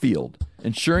in the field,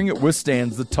 ensuring it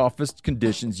withstands the toughest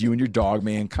conditions you and your dog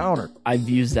may encounter. I've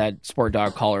used that Sport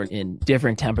Dog collar in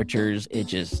different temperatures. It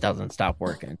just doesn't stop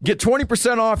working. Get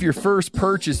 20% off your first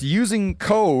purchase using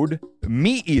code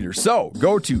MeatEater. So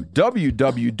go to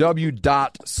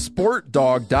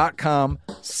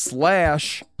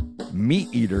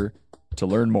www.sportdog.com/meateater to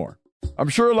learn more. I'm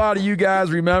sure a lot of you guys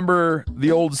remember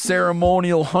the old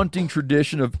ceremonial hunting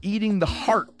tradition of eating the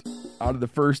heart out of the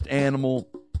first animal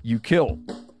you kill.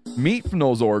 Meat from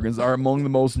those organs are among the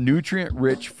most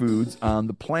nutrient-rich foods on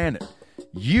the planet.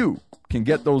 You can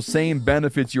get those same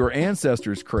benefits your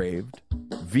ancestors craved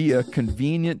via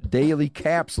convenient daily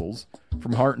capsules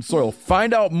from Heart and Soil.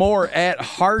 Find out more at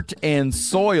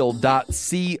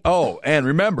heartandsoil.co. And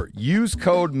remember, use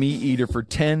code MeatEater for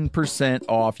 10%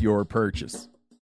 off your purchase.